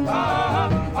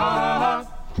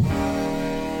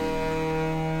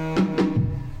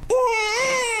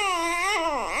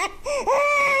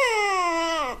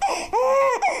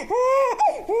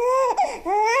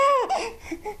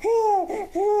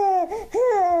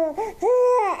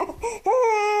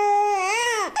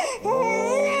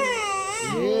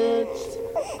 It's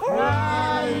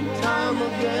crying time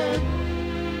again.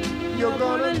 You're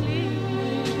gonna leave me.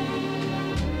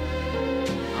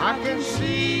 I can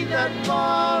see that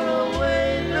far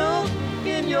away look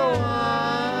in your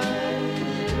eyes.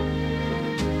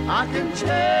 I can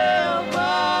tell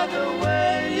by the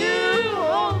way you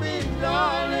hold me,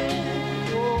 darling,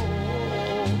 oh,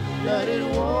 that it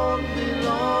won't be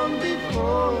long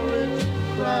before it's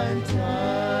crying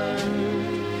time.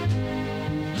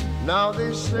 Now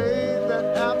they say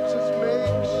that absence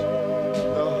makes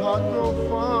the heart grow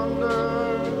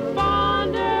fonder,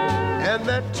 and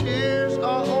that tears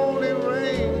are only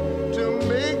rain to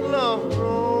make love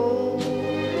grow.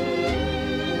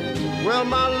 Well,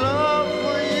 my love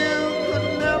for you could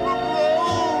never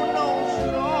grow no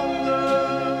stronger,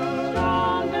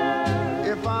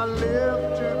 if I live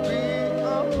to be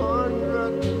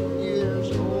 100 years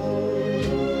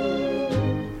old.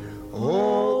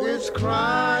 Oh, it's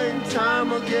crying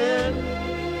time again,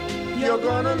 you're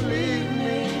gonna leave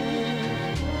me.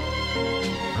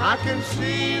 I can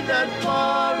see that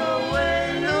far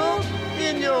away look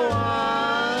in your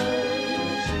eyes.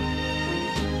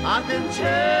 I can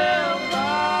tell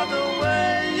by the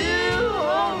way you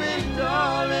hold me,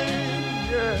 darling,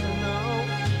 yeah, now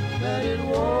that it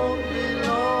won't be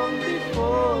long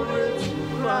before it's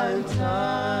crying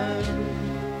time.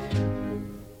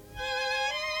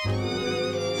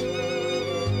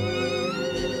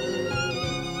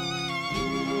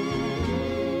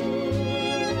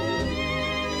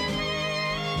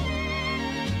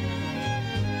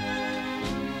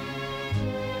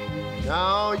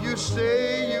 Now you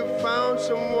say you found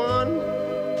someone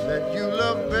that you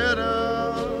love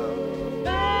better.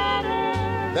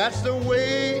 That's the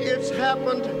way it's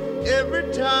happened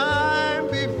every time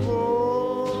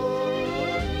before.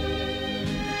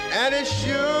 And as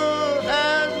sure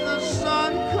as the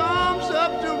sun comes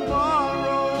up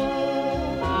tomorrow,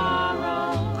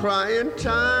 crying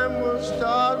time will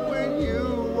start when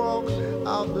you walk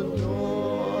out the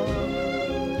door.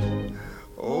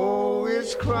 Oh,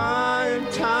 it's crying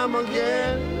time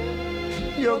again,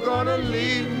 you're gonna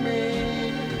leave me.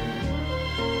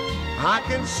 I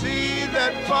can see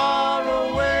that far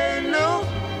away look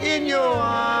in your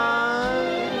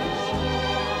eyes.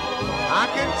 I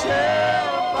can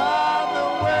tell by the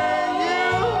way you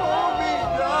hold me,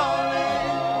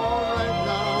 darling, all right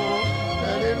now,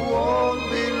 that it won't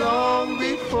be long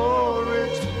before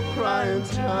it's crying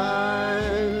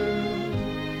time.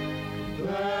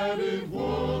 That it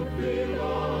won't be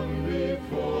long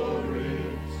before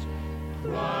it's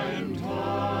crying time.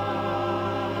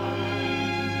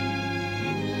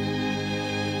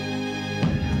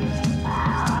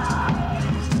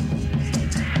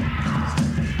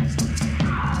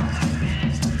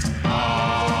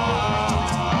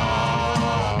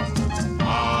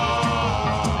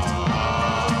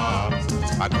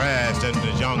 I crashed in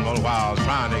the jungle while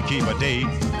trying to keep a date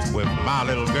with my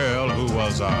little girl who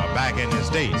was back in the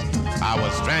States. I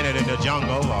was stranded in the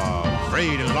jungle,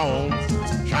 afraid and alone,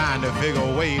 trying to figure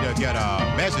a way to get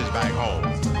a message back home.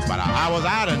 But I was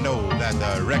out to know that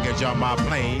the wreckage of my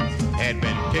plane had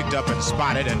been picked up and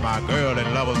spotted in my girl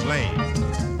in Lover's Lane.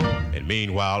 And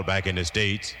meanwhile, back in the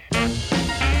States,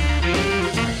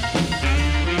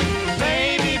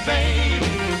 Baby, baby,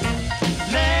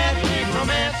 let's make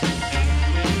romance.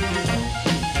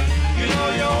 You know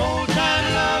your old time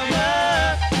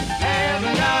lover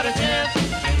hasn't got a chance.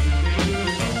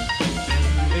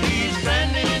 He's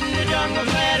stranded in the jungle,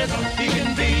 glad as he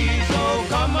can be. So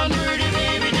come on, pretty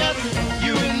baby, just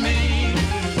you and me.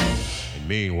 and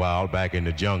meanwhile, back in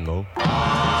the jungle,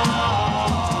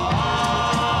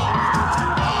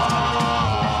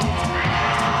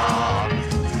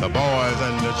 the boys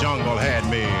in the jungle had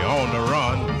me on the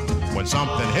run when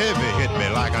something heavy hit me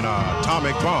like an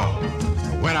atomic bomb.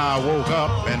 When I woke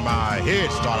up and my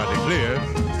head started to clear,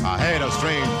 I had a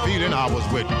strange feeling I was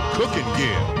with cooking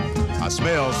gear. I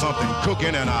smelled something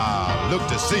cooking and I looked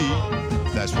to see.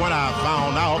 That's when I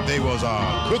found out they was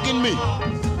cooking me.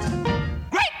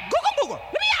 Great, googa booga,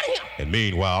 let me out of here. And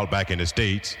meanwhile, back in the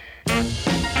States,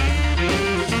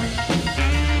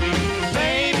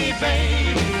 Baby,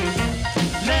 baby,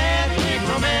 let's make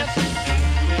romance.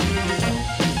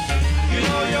 You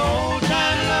know your old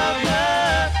time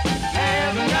lover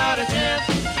hasn't got a chance.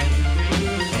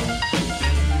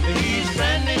 He's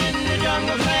stranded in the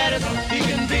jungle, glad as he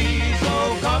can be. So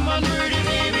come on, pretty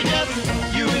baby, just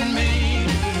you and me.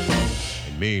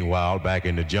 and meanwhile, back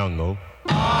in the jungle,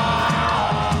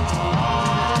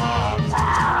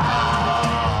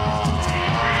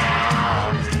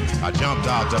 I jumped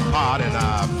out the pot and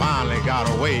I finally got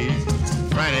away,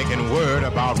 frantic and worried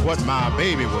about what my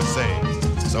baby would say.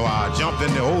 So I jumped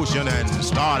in the ocean and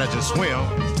started to swim,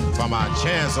 for my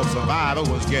chance of survival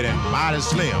was getting mighty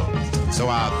slim. So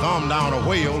I thumbed down a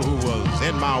whale who was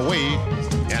in my way,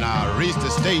 and I reached the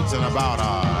States in about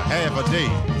half a day.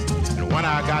 And when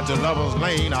I got to Lover's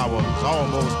Lane, I was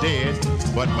almost dead,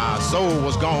 but my soul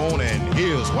was gone, and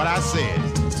here's what I said.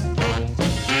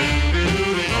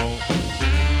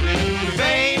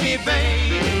 Baby,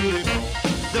 baby,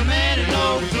 the man is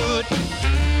no good.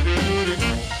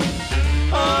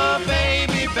 Oh,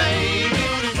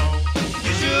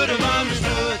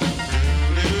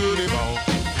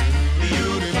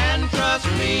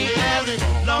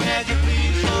 long as you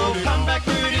please. So come back,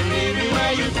 pretty baby,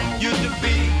 where you used to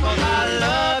be. 'Cause I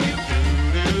love you.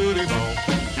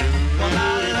 'Cause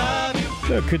I love you.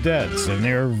 The Cadets and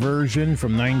their version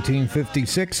from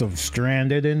 1956 of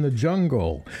Stranded in the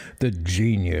Jungle, The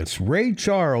Genius. Ray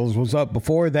Charles was up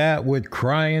before that with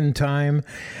Crying Time,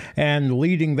 and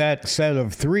leading that set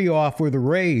of three off were the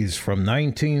Rays from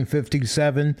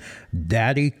 1957,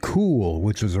 Daddy Cool,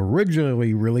 which was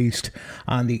originally released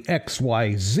on the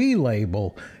XYZ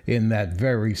label in that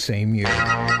very same year.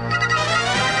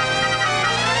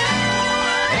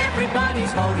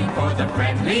 Everybody's voting for the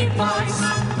friendly voice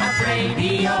of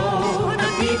radio,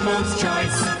 the people's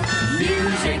choice.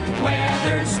 Music,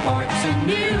 weather, sports, and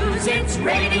news, it's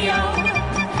radio.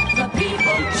 The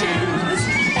people choose.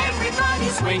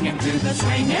 Everybody's swinging to the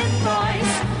swinging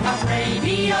voice of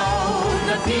radio,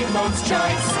 the people's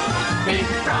choice. Big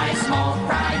fry, small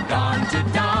fry, dawn to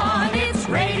dawn, it's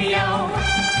radio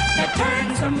that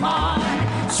turns them on.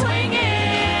 Swinging,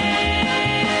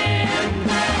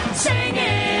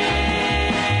 singing.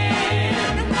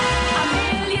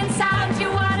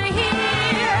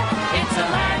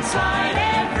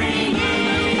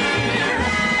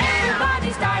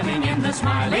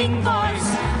 Smiling voice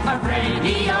of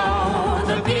radio,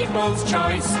 the people's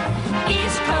choice.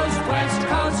 East Coast, West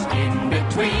Coast, in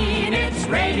between, it's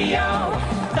radio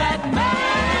that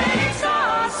makes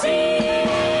us sing.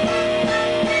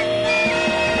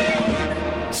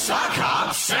 Sock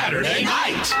Hop Saturday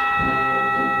Night.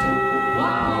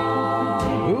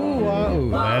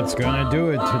 Ooh, that's gonna do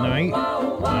it tonight.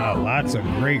 Wow, lots of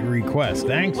great requests.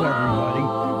 Thanks, everybody.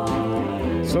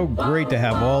 So great to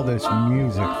have all this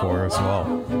music for us all.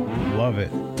 Love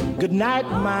it. Good night,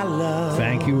 my love.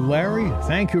 Thank you, Larry.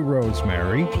 Thank you,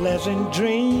 Rosemary. Pleasant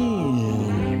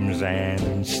dreams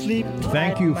and sleep.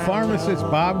 Thank you, pharmacist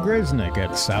Bob Grisnick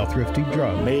at South Rifty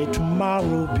Drug. May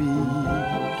tomorrow be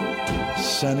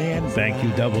sunny and thank you,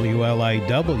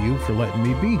 WLIW, for letting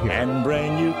me be here. And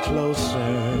bring you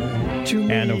closer to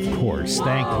me. And of course,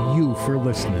 thank you for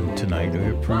listening tonight. I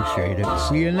appreciate it.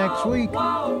 See you next week.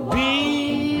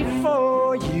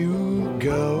 Before you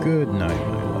go, good night,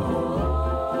 my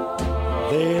love.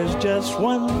 There's just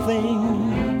one thing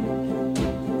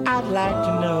I'd like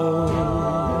to know.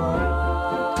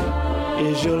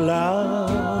 Is your love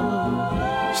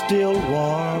still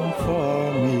warm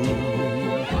for me?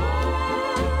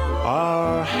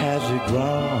 Or has it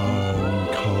grown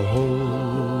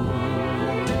cold?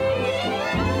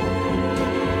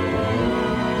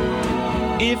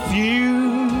 If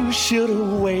you should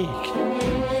awake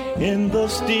in the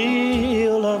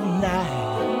still of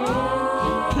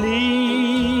night,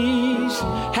 please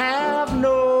have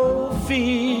no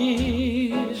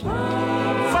fears, for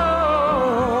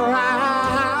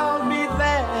I'll be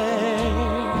there.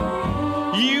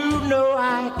 You know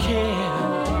I care.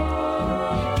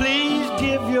 Please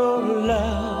give your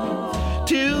love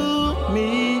to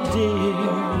me, dear,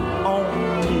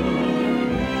 only.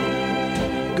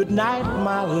 Good night,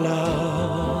 my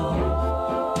love.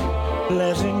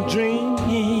 Pleasant dreams.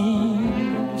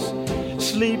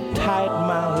 Sleep tight,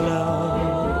 my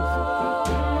love.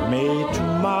 May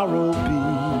tomorrow be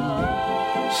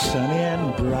sunny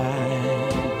and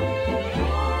bright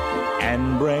and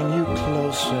bring you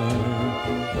closer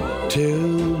to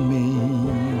me.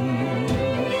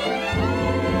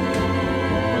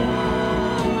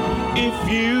 If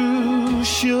you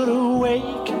should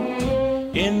awake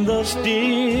in the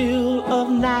still of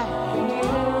night,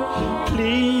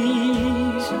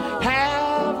 please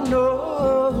have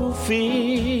no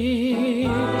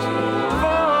fears,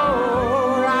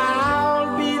 for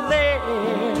I'll be there.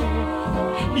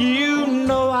 You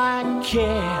know I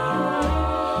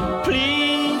care.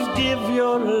 Please give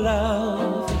your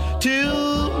love to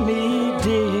me,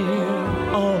 dear,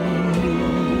 only.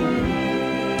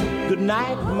 Good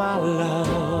night, my love.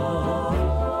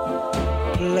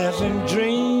 Pleasant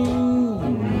dreams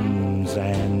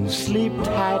and sleep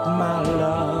tight, my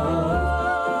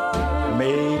love.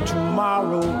 May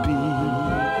tomorrow be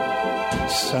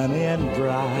sunny and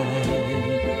bright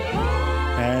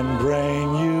and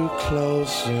bring you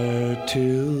closer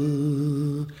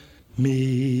to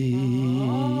me.